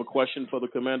 did you have a question for the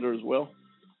Commander as well?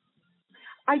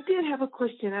 I did have a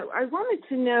question. I wanted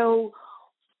to know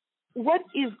what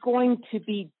is going to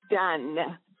be done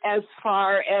as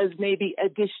far as maybe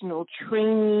additional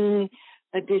training,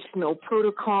 additional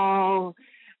protocol,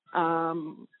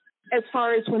 as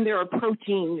far as when they're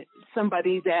approaching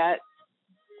somebody that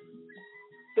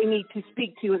they need to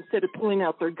speak to instead of pulling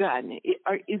out their gun.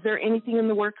 Is there anything in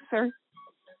the works, sir?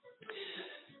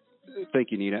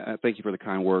 Thank you, Nina. Thank you for the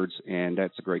kind words, and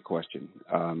that's a great question.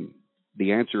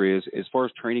 The answer is, as far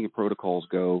as training and protocols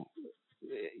go,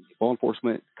 law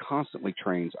enforcement constantly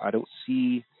trains. I don't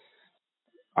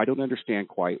understand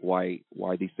quite why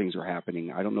these things are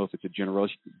happening. I don't know if it's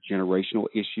a generational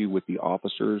issue with the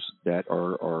officers that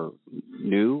are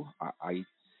new. I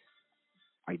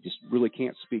just really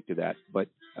can't speak to that. But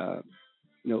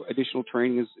additional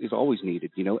training is always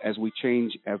needed. As we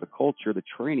change as a culture, the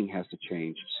training has to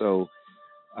change. So,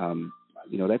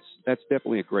 that's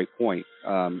definitely a great point.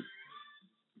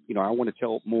 I want to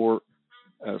tell more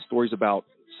stories about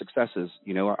successes.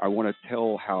 I want to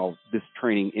tell how this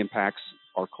training impacts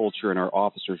our culture and our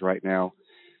officers right now.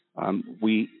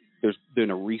 There's been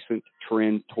a recent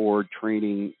trend toward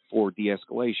training for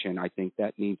de-escalation. I think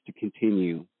that needs to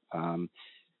continue.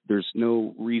 There's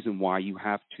no reason why you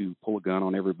have to pull a gun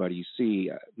on everybody you see.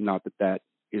 Not that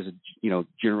is,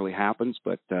 generally happens,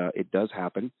 but it does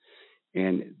happen,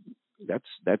 and that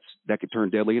could turn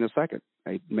deadly in a second.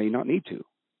 It may not need to.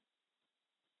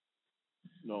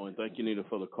 No, and thank you, Nina,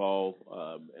 for the call.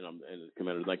 And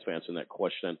Commander, thanks for answering that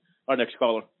question. Our next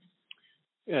caller.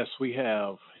 Yes, we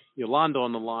have Yolanda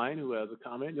on the line who has a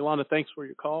comment. Yolanda, thanks for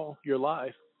your call. You're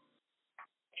live.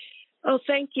 Oh,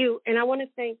 thank you. And I want to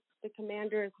thank the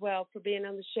Commander as well for being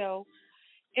on the show.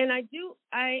 And I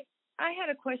had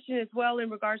a question as well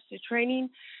in regards to training,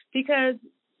 because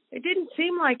it didn't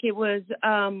seem like it was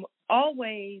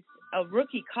always a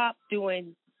rookie cop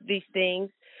doing these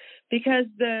things, because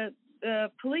the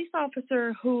police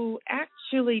officer who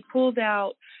actually pulled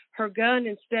out her gun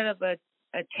instead of a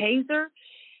taser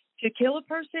to kill a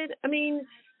person, I mean,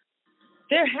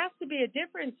 there has to be a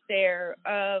difference there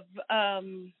of,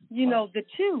 the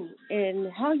two,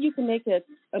 and how you can make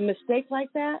a mistake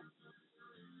like that.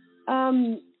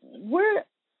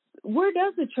 Where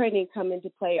does the training come into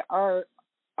play? Are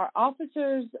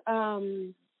officers?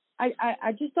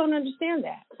 I just don't understand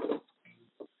that.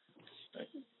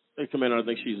 Hey, Commander, I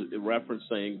think she's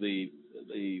referencing the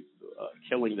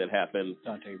killing that happened.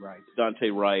 Dante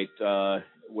Wright,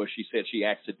 where she said she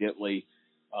accidentally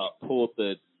pulled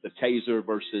the taser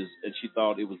and she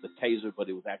thought it was the taser, but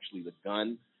it was actually the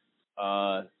gun.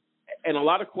 And a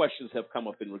lot of questions have come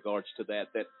up in regards to that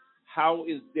how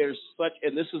is there such,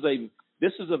 and this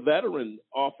is a veteran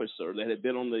officer that had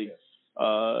been on the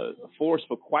force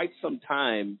for quite some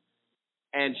time,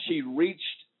 and she reached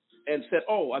and said,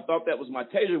 "Oh, I thought that was my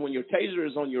taser." When your taser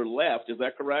is on your left, is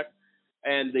that correct?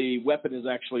 And the weapon is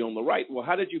actually on the right. Well,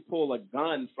 how did you pull a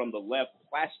gun from the left?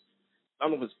 Plastic? I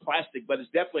don't know if it's plastic, but it's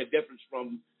definitely a difference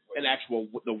from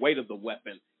the weight of the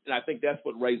weapon. And I think that's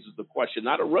what raises the question.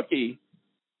 Not a rookie,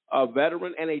 a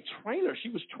veteran, and a trainer. She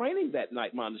was training that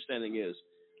night, my understanding is,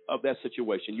 of that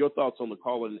situation. Your thoughts on the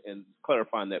call and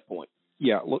clarifying that point.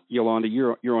 Yeah, look, Yolanda,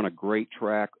 you're on a great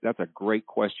track. That's a great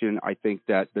question. I think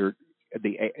that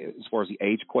as far as the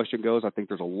age question goes, I think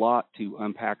there's a lot to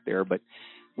unpack there. But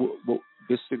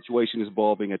this situation is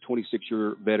involving a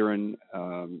 26-year veteran,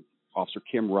 Officer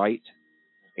Kim Wright,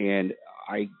 and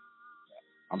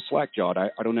I'm slack-jawed. I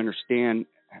don't understand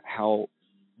how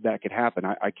that could happen.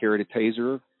 I carried a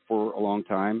taser for a long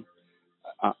time,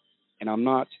 and I'm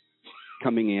not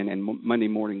coming in and Monday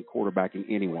morning quarterbacking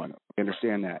anyone. I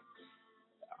understand that.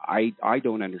 I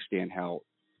don't understand how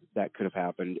that could have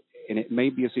happened, and it may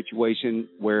be a situation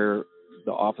where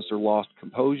the officer lost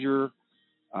composure.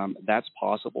 That's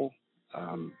possible.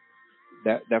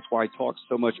 That's why I talked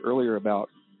so much earlier about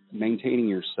maintaining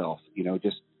yourself.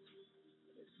 Just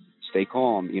stay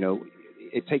calm.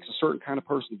 It takes a certain kind of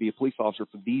person to be a police officer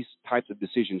for these types of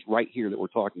decisions right here that we're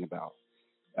talking about.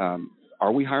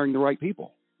 Are we hiring the right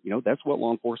people? That's what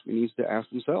law enforcement needs to ask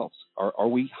themselves. Are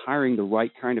we hiring the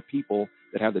right kind of people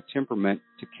that have the temperament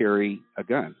to carry a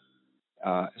gun?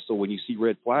 So when you see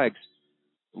red flags,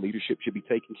 leadership should be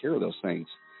taking care of those things.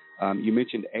 You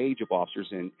mentioned age of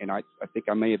officers, and I think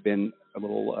I may have been a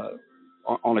little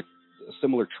on a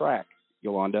similar track,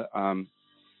 Yolanda.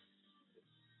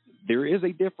 There is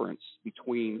a difference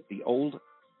between the old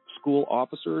school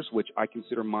officers, which I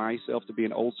consider myself to be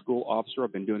an old school officer.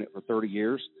 I've been doing it for 30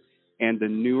 years, and the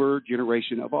newer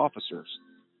generation of officers.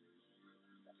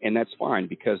 And that's fine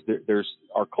because there's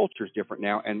our culture is different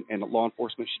now, and law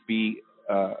enforcement should be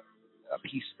a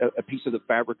piece of the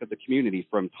fabric of the community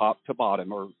from top to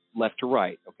bottom or left to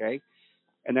right, okay?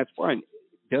 And that's fine.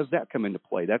 Does that come into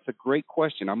play? That's a great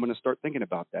question. I'm going to start thinking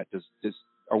about that.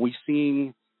 Are we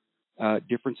seeing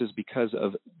differences because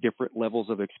of different levels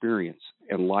of experience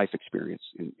and life experience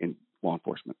in law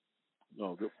enforcement?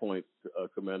 No, good point,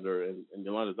 Commander. And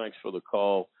Yolanda, thanks for the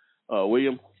call.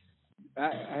 William?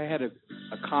 I had a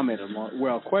comment,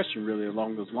 a question really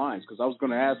along those lines, because I was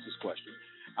going to ask this question.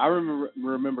 I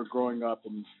remember growing up,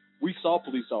 and we saw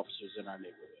police officers in our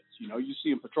neighborhoods. You see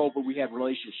them patrol, but we had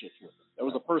relationships with them. There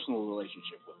was a personal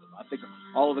relationship with them. I think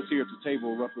all of us here at the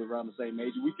table are roughly around the same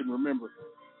age. We can remember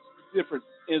different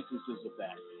instances of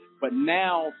that. But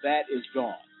now that is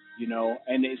gone,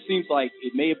 and it seems like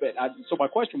it may have been. So my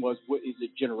question was, is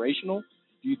it generational?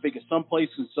 Do you think at some place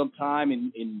in some time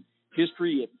in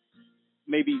history,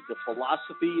 maybe the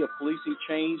philosophy of policing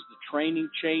changed, the training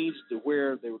changed to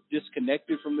where they were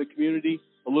disconnected from the community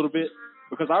a little bit?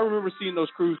 Because I remember seeing those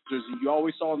cruisers, and you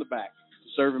always saw in the back,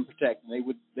 serve and protect, and they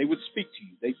would speak to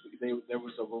you. There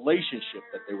was a relationship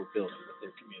that they were building with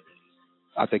their community.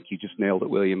 I think you just nailed it,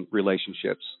 William.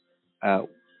 Relationships.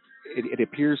 It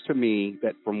appears to me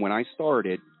that from when I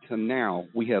started to now,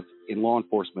 we have, in law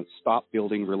enforcement, stopped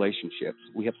building relationships.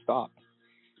 We have stopped.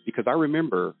 Because I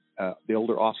remember the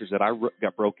older officers that I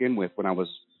got broke in with when I was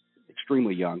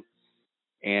extremely young,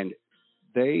 and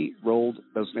they rolled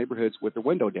those neighborhoods with their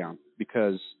window down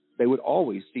because they would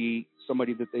always see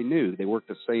somebody that they knew. They worked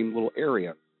the same little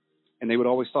area, and they would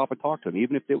always stop and talk to them,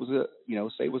 even if it was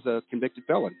say it was a convicted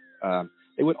felon.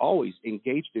 They would always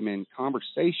engage them in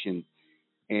conversation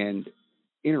and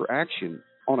interaction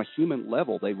on a human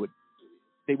level. They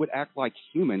would act like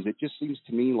humans. It just seems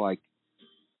to me like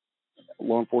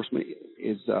law enforcement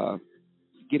is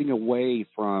getting away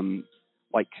from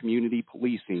like community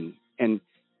policing, and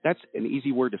that's an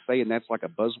easy word to say, and that's like a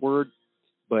buzzword,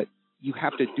 but you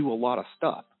have to do a lot of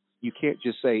stuff. You can't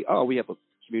just say, "Oh, we have a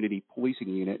community policing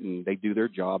unit and they do their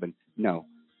job." And no,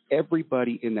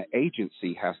 everybody in the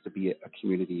agency has to be a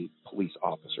community police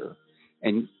officer.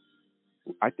 And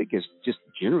I think it's just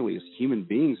generally as human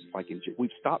beings,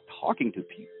 we've stopped talking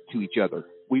to each other.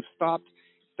 We've stopped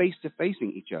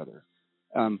face-to-facing each other.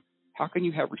 How can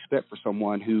you have respect for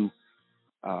someone who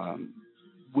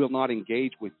will not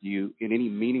engage with you in any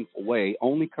meaningful way,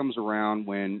 only comes around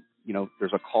when,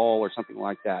 there's a call or something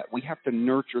like that? We have to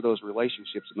nurture those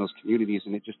relationships in those communities,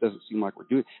 and it just doesn't seem like we're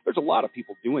doing it. There's a lot of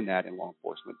people doing that in law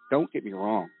enforcement. Don't get me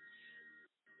wrong.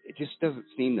 It just doesn't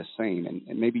seem the same,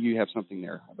 and maybe you have something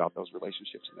there about those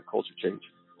relationships and the culture change.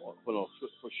 Well,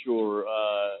 for sure.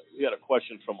 We had a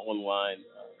question from online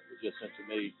that just sent to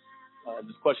me.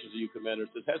 This question is to you, Commander. It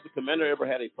says, has the commander ever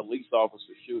had a police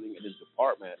officer shooting in his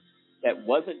department that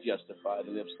wasn't justified,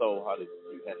 and if so, how did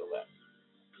you handle that?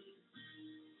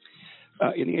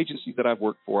 In the agency that I've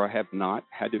worked for, I have not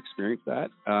had to experience that,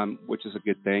 which is a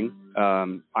good thing.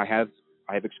 I have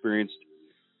experienced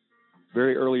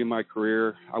very early in my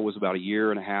career. I was about a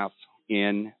year and a half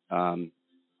in.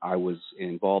 I was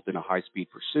involved in a high-speed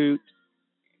pursuit.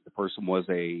 The person was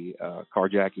a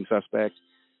carjacking suspect,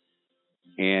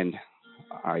 and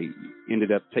I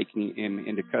ended up taking him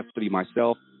into custody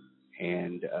myself.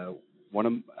 And a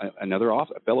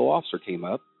fellow officer came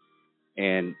up,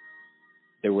 and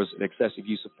there was an excessive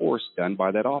use of force done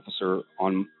by that officer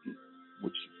on,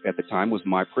 which at the time was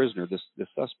my prisoner, this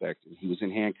suspect, and he was in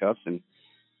handcuffs, and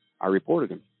I reported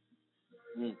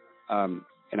him.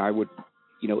 And I would,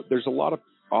 there's a lot of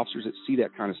officers that see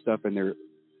that kind of stuff, and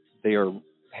they are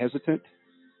hesitant,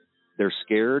 they're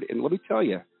scared, and let me tell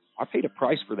you, I paid a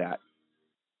price for that.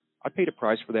 I paid a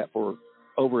price for that for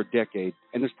over a decade,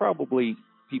 and there's probably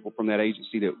people from that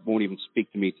agency that won't even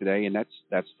speak to me today, and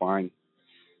that's fine.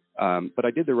 But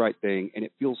I did the right thing, and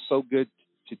it feels so good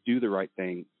to do the right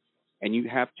thing. And you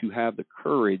have to have the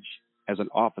courage as an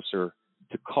officer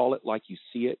to call it like you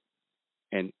see it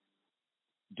and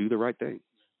do the right thing.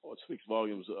 Well, it speaks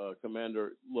volumes,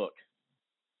 Commander. Look,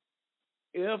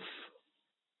 if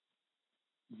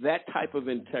that type of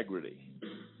integrity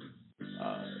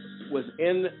was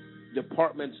in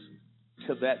departments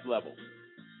to that level,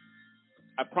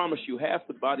 I promise you half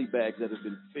the body bags that have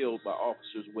been filled by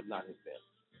officers would not have been.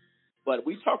 But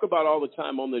we talk about all the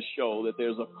time on this show that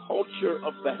there's a culture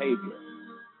of behavior,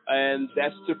 and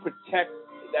that's to protect.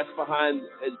 That's behind,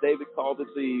 as David called it,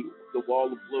 the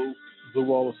wall of blue. The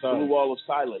wall of silence. The wall of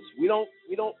silence. We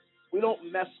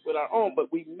don't mess with our own,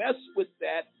 but we mess with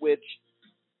that which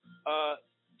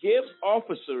gives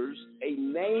officers a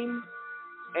name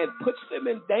and puts them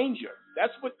in danger.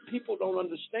 That's what people don't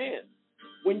understand.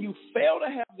 When you fail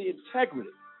to have the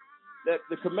integrity that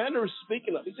the commander is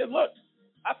speaking of, he said, look,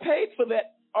 I paid for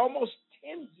that almost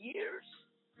 10 years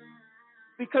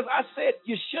because I said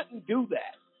you shouldn't do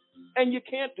that, and you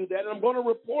can't do that, and I'm going to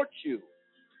report you.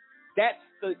 That's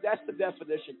the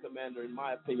definition, Commander, in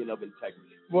my opinion, of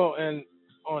integrity. Well, and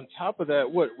on top of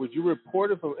that, what would you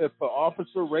report if an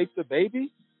officer raped a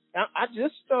baby? Now,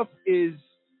 this stuff is,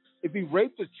 if he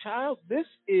raped a child, this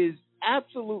is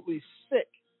absolutely sick,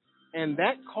 and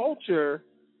that culture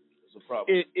is a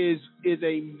problem. Is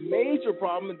a major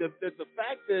problem. The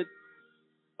fact that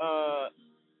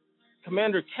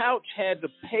Commander Couch had to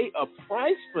pay a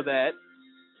price for that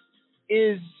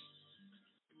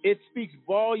it speaks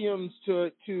volumes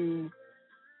to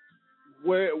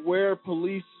where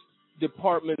police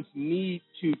departments need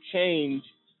to change.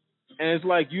 And it's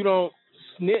like you don't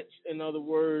snitch. In other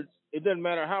words, it doesn't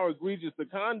matter how egregious the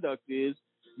conduct is.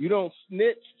 You don't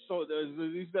snitch. So at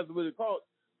least that's what they call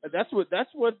it.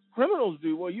 That's what criminals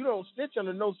do. Well, you don't snitch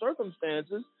under no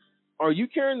circumstances. Are you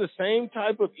carrying the same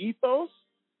type of ethos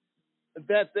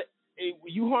that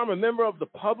you harm a member of the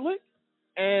public,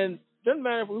 and doesn't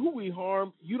matter who we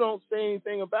harm, you don't say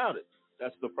anything about it?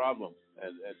 That's the problem.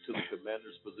 And to the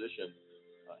commander's position,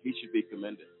 he should be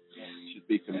commended. He should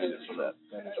be commended for that.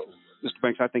 Mr.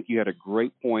 Banks, I think you had a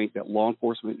great point that law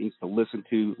enforcement needs to listen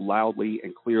to loudly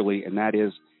and clearly, and that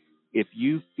is, if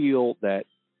you feel that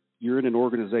you're in an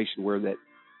organization where that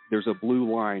there's a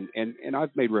blue line, and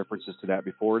I've made references to that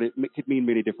before, and it could mean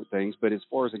many different things, but as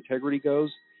far as integrity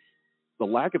goes, the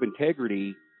lack of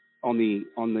integrity on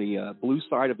the blue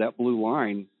side of that blue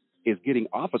line is getting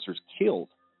officers killed.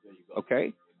 There you go.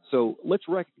 Okay, so let's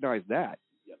recognize that.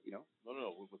 Yep.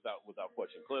 No, without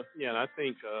question, Cliff. Yeah, and I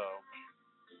think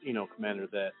Commander,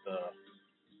 that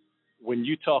when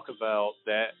you talk about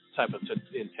that type of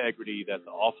integrity that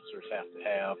the officers have to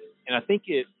have, and I think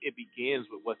it begins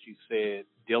with what you said,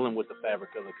 dealing with the fabric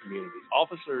of the community.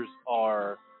 Officers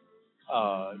are,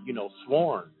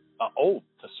 sworn an oath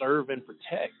to serve and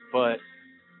protect, but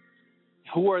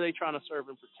who are they trying to serve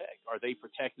and protect? Are they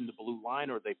protecting the blue line,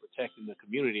 or are they protecting the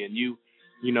community? And you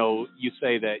you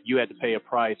say that you had to pay a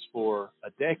price for a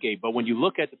decade, but when you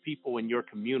look at the people in your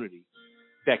community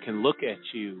that can look at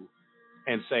you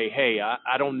and say, hey,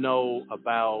 I don't know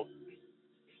about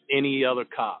any other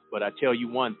cop, but I tell you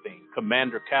one thing,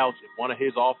 Commander Couch, if one of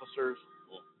his officers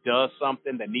does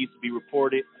something that needs to be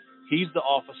reported, he's the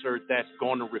officer that's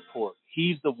going to report.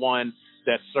 He's the one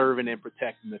that's serving and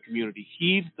protecting the community.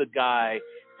 He's the guy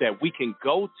that we can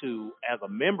go to as a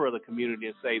member of the community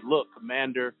and say, look,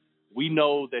 Commander, we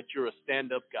know that you're a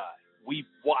stand-up guy. We've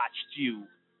watched you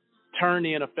turn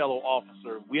in a fellow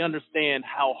officer. We understand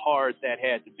how hard that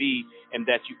had to be and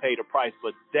that you paid a price,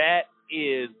 but that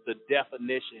is the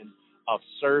definition of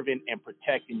serving and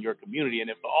protecting your community. And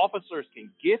if the officers can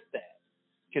get that,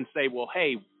 can say, well,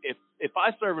 hey, if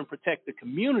I serve and protect the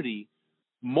community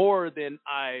more than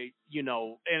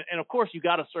and of course you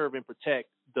got to serve and protect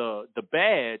the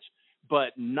badge,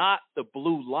 but not the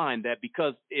blue line. That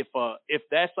because if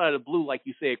that side of the blue, like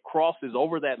you said, crosses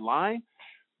over that line,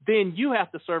 then you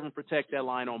have to serve and protect that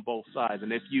line on both sides.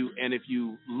 And if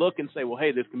you look and say, well,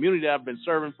 hey, this community that I've been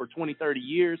serving for 20, 30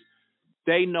 years,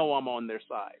 they know I'm on their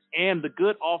side. And the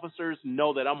good officers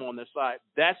know that I'm on their side.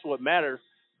 That's what matters.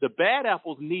 The bad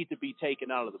apples need to be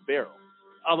taken out of the barrel.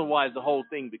 Otherwise, the whole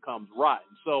thing becomes rotten.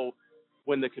 So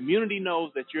when the community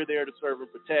knows that you're there to serve and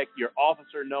protect, your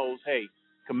officer knows, hey,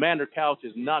 Commander Couch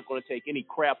is not going to take any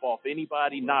crap off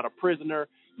anybody, not a prisoner,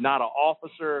 not an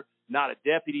officer, not a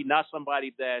deputy, not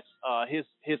somebody that's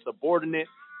his subordinate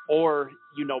or,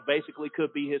 basically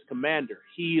could be his commander.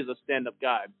 He is a stand-up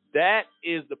guy. That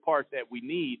is the part that we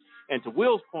need. And to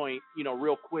Will's point,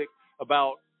 real quick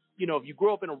about, if you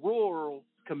grow up in a rural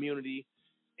community,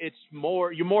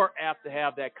 you're more apt to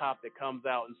have that cop that comes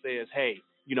out and says, hey,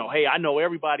 I know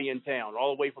everybody in town,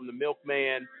 all the way from the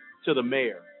milkman to the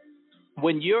mayor.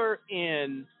 When you're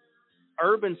in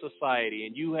urban society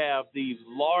and you have these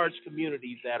large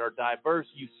communities that are diverse,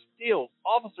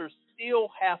 officers still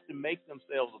have to make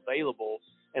themselves available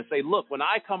and say, look, when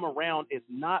I come around, it's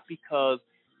not because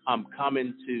I'm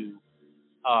coming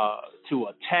to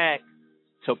attack,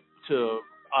 to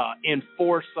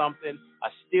enforce something. I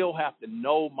still have to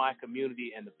know my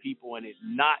community and the people in it,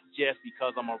 not just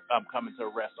because I'm coming to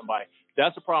arrest somebody.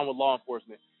 That's the problem with law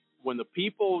enforcement. When the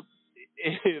people,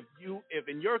 if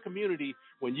in your community,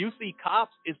 when you see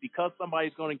cops, it's because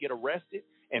somebody's going to get arrested,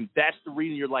 and that's the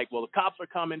reason you're like, well, the cops are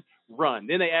coming, run.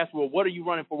 Then they ask, well, what are you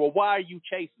running for? Well, why are you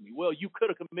chasing me? Well, you could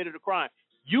have committed a crime.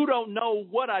 You don't know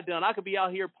what I done. I could be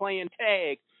out here playing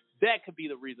tag. That could be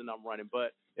the reason I'm running.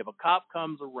 But if a cop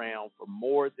comes around for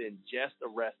more than just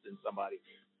arresting somebody,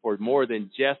 for more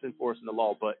than just enforcing the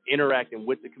law, but interacting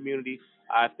with the community,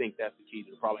 I think that's the key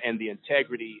to the problem. And the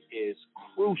integrity is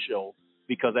crucial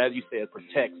because, as you said, it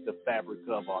protects the fabric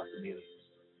of our community.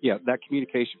 Yeah, that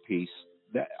communication piece.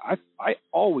 That I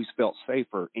always felt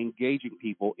safer engaging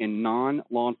people in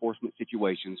non-law enforcement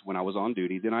situations when I was on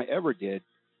duty than I ever did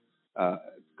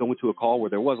going to a call where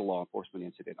there was a law enforcement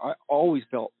incident. I always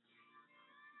felt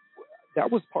that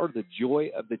was part of the joy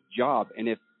of the job. And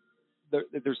if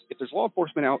there's law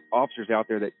enforcement officers out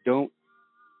there that don't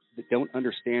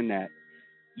understand that,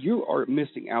 you are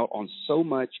missing out on so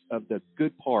much of the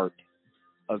good part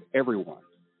of everyone,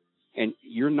 and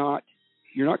you're not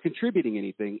contributing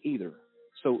anything either.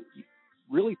 So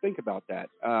really think about that.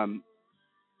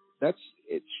 That's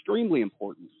extremely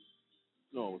important.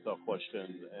 No, without question.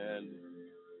 And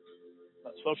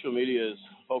social media,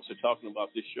 folks are talking about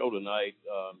this show tonight,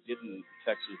 getting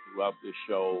texts throughout this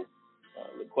show.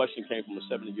 The question came from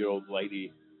a 70-year-old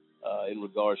lady in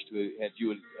regards to had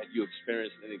you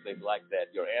experienced anything like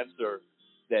that? Your answer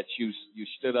that you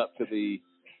stood up to the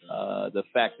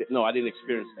fact that no, I didn't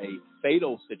experience a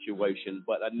fatal situation,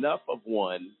 but enough of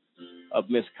one of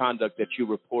misconduct that you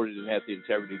reported and had the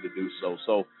integrity to do so.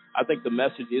 So I think the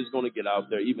message is going to get out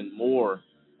there even more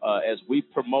as we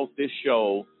promote this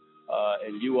show.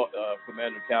 And you,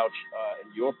 Commander Couch,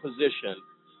 in your position,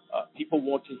 people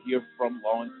want to hear from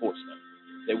law enforcement.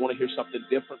 They want to hear something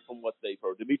different from what they've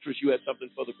heard. Demetrius, you had something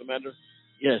for the commander?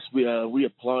 Yes, we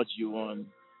applaud you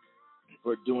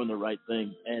for doing the right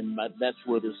thing, and that's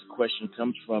where this question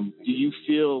comes from. Do you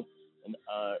feel,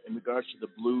 in regards to the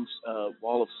blue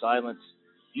wall of silence,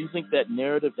 do you think that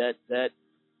narrative, that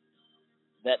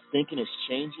thinking is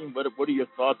changing? What are your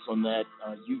thoughts on that?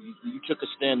 You took a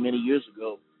stand many years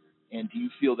ago, and do you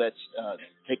feel that's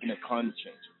taking a climate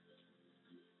change?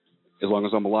 As long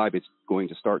as I'm alive, it's going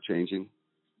to start changing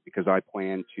because I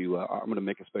plan to, I'm going to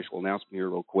make a special announcement here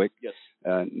real quick. Yes.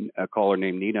 A caller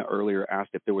named Nina earlier asked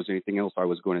if there was anything else I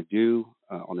was going to do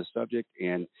on this subject,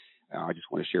 and I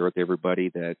just want to share with everybody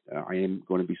that I am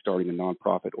going to be starting a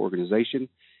nonprofit organization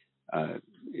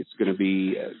It's going to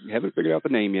be, haven't figured out the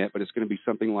name yet, but it's going to be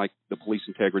something like the Police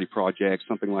Integrity Project,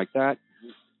 something like that.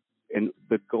 And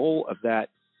the goal of that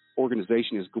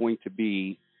organization is going to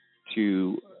be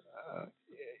to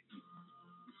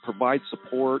provide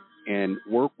support and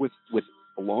work with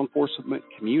the law enforcement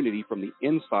community from the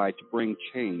inside to bring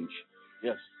change.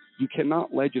 Yes. You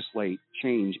cannot legislate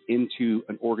change into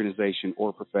an organization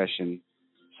or profession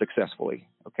successfully,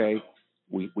 okay?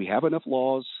 We have enough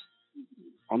laws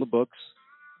on the books.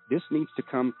 This needs to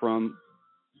come from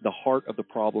the heart of the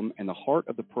problem, and the heart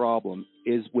of the problem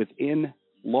is within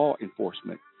law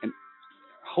enforcement. And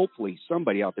hopefully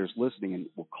somebody out there is listening and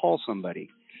will call somebody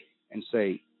and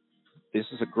say, this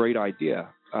is a great idea.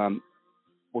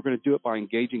 We're going to do it by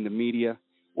engaging the media.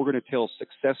 We're going to tell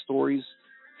success stories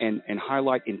and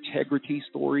highlight integrity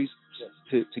stories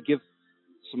to give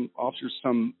some officers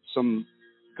some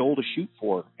goal to shoot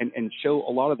for and show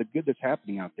a lot of the good that's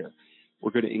happening out there.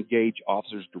 We're going to engage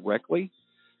officers directly.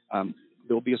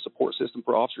 There'll be a support system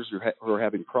for officers who are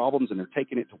having problems and they're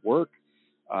taking it to work.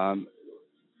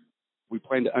 We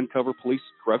plan to uncover police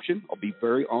corruption. I'll be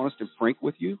very honest and frank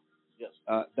with you.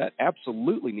 Yes. That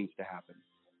absolutely needs to happen.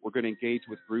 We're going to engage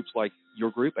with groups like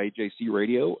your group, AJC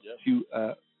Radio, who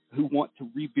want to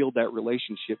rebuild that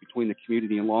relationship between the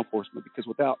community and law enforcement, because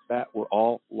without that, we're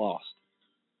all lost.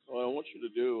 Well, I want you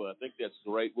to do, I think that's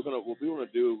great. What we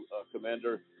want to do,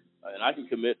 Commander, and I can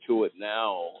commit to it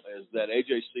now, is that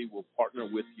AJC will partner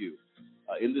with you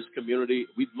in this community.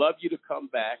 We'd love you to come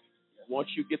back. Once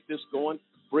you get this going,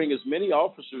 bring as many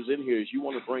officers in here as you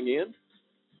want to bring in,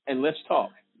 and let's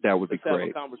talk. That would be Let's great. Have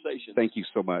a conversation. Thank you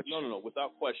so much. No,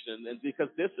 without question. And because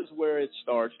this is where it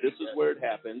starts, this is where it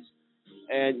happens.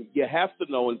 And you have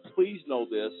to know, and please know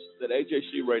this, that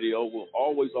AJC Radio will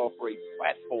always offer a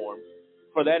platform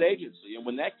for that agency. And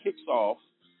when that kicks off,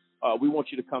 we want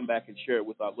you to come back and share it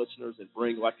with our listeners and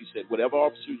bring, like you said, whatever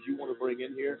officers you want to bring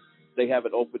in here. They have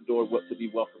an open door to be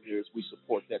welcome here as we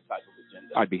support that type of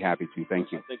agenda. I'd be happy to.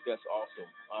 Thank you. I think that's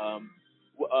awesome.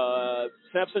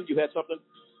 Samson, you had something?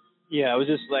 Yeah, I was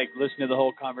just like listening to the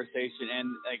whole conversation,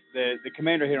 and like the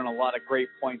commander hit on a lot of great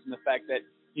points, and the fact that,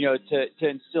 you know, to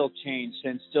instill change, to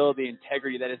instill the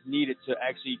integrity that is needed to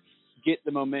actually get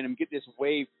the momentum, get this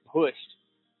wave pushed,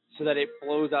 so that it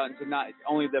flows out into not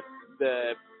only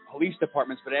the police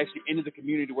departments, but actually into the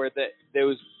community, where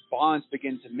those bonds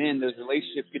begin to mend, those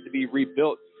relationships get to be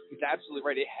rebuilt. He's absolutely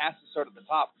right. It has to start at the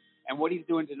top. And what he's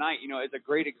doing tonight, you know, is a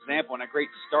great example and a great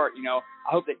start. You know,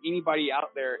 I hope that anybody out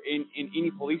there in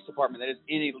any police department that is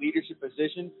in a leadership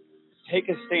position, take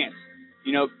a stance.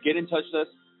 You know, get in touch with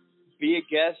us, be a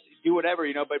guest, do whatever,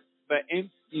 you know, but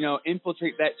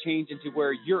infiltrate that change into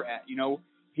where you're at. You know,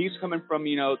 he's coming from,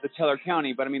 you know, the Teller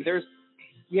County, but I mean,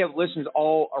 we have listeners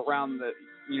all around the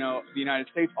United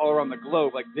States, all around the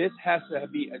globe. Like, this has to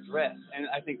be addressed. And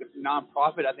I think the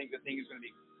nonprofit, I think the thing is going to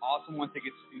be awesome once it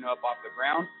gets, you know, up off the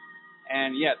ground.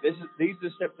 And yeah, these are the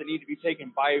steps that need to be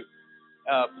taken by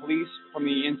police from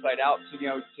the inside out to, you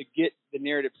know, to get the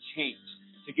narrative changed,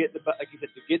 to get like you said,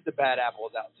 to get the bad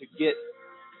apples out, to get,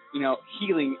 you know,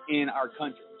 healing in our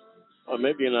country.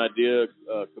 Maybe an idea,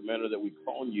 Commander, that we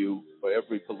phone you for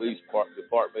every police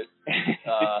department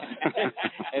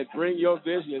and bring your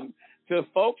vision to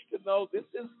folks to know this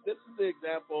is the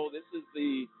example, this is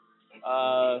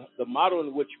the model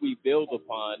in which we build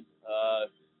upon.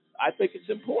 I think it's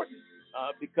important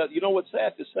because, you know, what's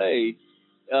sad to say,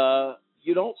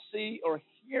 you don't see or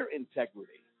hear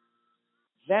integrity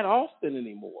that often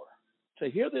anymore. To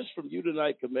hear this from you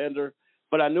tonight, Commander,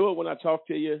 but I knew it when I talked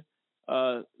to you.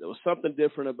 There was something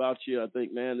different about you. I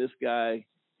think, man, this guy,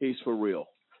 he's for real.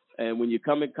 And when you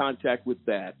come in contact with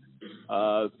that,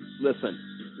 listen,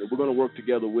 we're going to work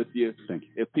together with you. Thank you.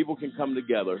 If people can come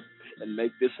together and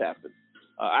make this happen,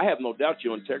 I have no doubt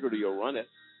your integrity will run it.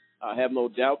 I have no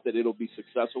doubt that it'll be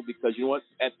successful because, you know what,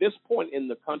 at this point in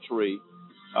the country,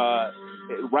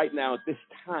 right now, at this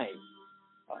time,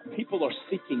 people are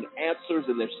seeking answers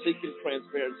and they're seeking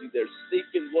transparency. They're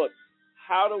seeking, look,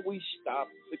 how do we stop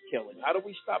the killing? How do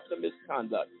we stop the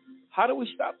misconduct? How do we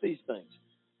stop these things?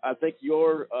 I think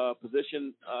your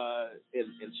position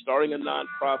in starting a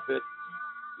nonprofit,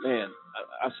 man,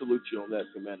 I salute you on that,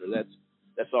 Commander.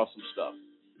 That's awesome stuff.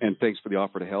 And thanks for the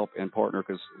offer to help and partner,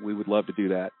 because we would love to do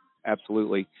that.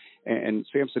 Absolutely. And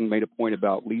Samson made a point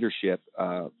about leadership,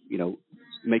 you know,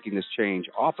 making this change.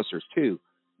 Officers too,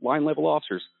 line level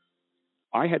officers.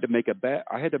 I had to make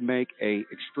a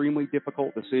extremely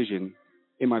difficult decision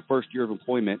in my first year of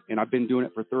employment, and I've been doing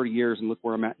it for 30 years, and look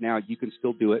where I'm at now. You can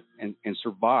still do it and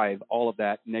survive all of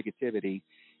that negativity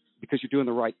because you're doing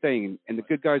the right thing, and the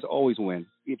good guys always win.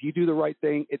 If you do the right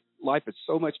thing, life is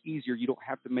so much easier. You don't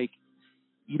have to make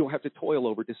you don't have to toil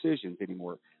over decisions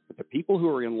anymore. But the people who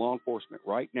are in law enforcement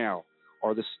right now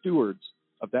are the stewards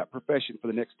of that profession for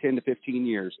the next 10 to 15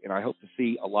 years, and I hope to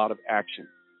see a lot of action.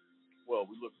 Well,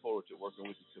 we look forward to working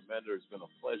with you, Commander. It's been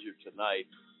a pleasure tonight.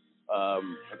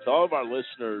 And to all of our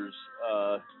listeners,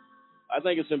 I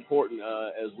think it's important,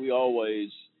 as we always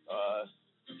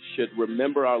should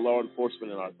remember our law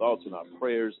enforcement in our thoughts and our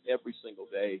prayers every single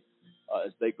day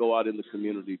as they go out in the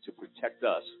community to protect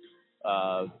us.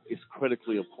 It's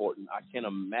critically important. I can't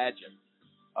imagine,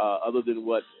 other than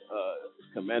what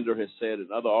Commander has said and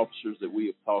other officers that we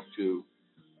have talked to,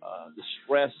 the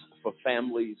stress for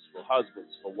families, for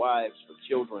husbands, for wives, for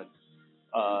children.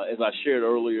 As I shared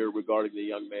earlier regarding the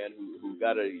young man who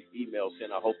got an email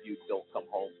saying, "I hope you don't come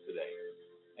home today."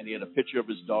 And he had a picture of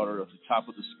his daughter at the top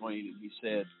of the screen, and he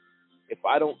said, "If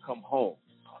I don't come home,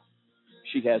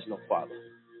 she has no father.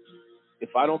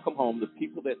 If I don't come home, the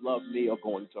people that love me are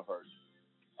going to hurt."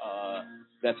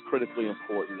 That's critically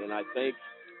important. And I think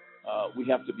we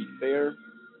have to be fair.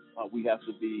 We have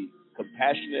to be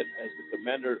compassionate. As the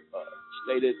Commander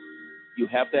stated, you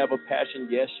have to have a passion.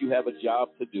 Yes, you have a job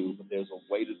to do, but there's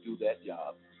a way to do that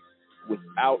job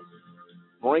without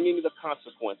bringing the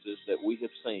consequences that we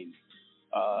have seen.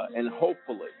 And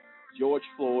hopefully, George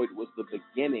Floyd was the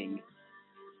beginning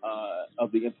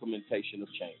of the implementation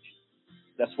of change.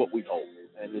 That's what we hope.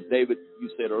 And as David, you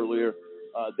said earlier,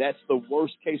 that's the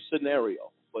worst case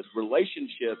scenario. But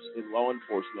relationships in law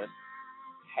enforcement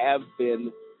have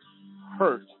been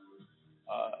hurt,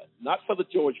 not for the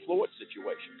George Floyd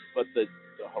situation, but the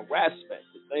harassment,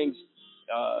 the things,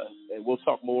 and we'll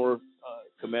talk more,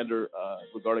 Commander,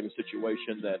 regarding a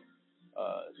situation that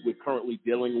we're currently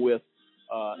dealing with,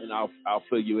 and I'll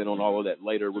fill you in on all of that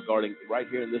later regarding right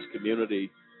here in this community,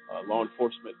 law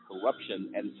enforcement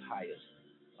corruption at its highest.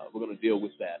 We're going to deal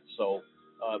with that. So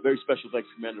very special thanks,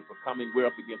 Commander, for coming. We're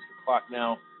up against the clock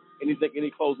now. Any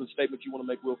closing statements you want to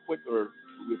make real quick, or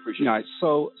we appreciate it? I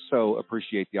so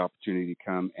appreciate the opportunity to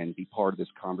come and be part of this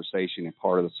conversation and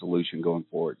part of the solution going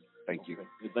forward. Thank you.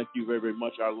 And thank you very, very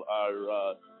much.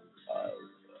 Our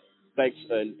thanks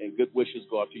and good wishes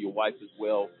go out to your wife as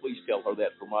well. Please tell her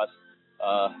that from us,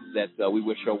 that we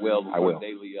wish her well in her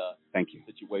daily thank you.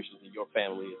 situations in your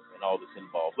family and all that's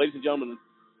involved. Ladies and gentlemen,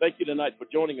 thank you tonight for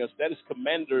joining us. That is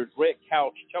Commander Greg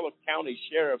Couch, Keller County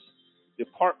Sheriff's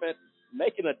Department,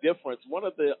 making a difference, one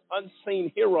of the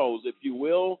unseen heroes, if you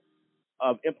will,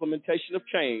 of implementation of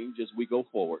change as we go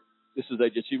forward. This is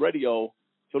AJC Radio.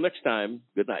 Till next time,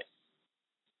 good night.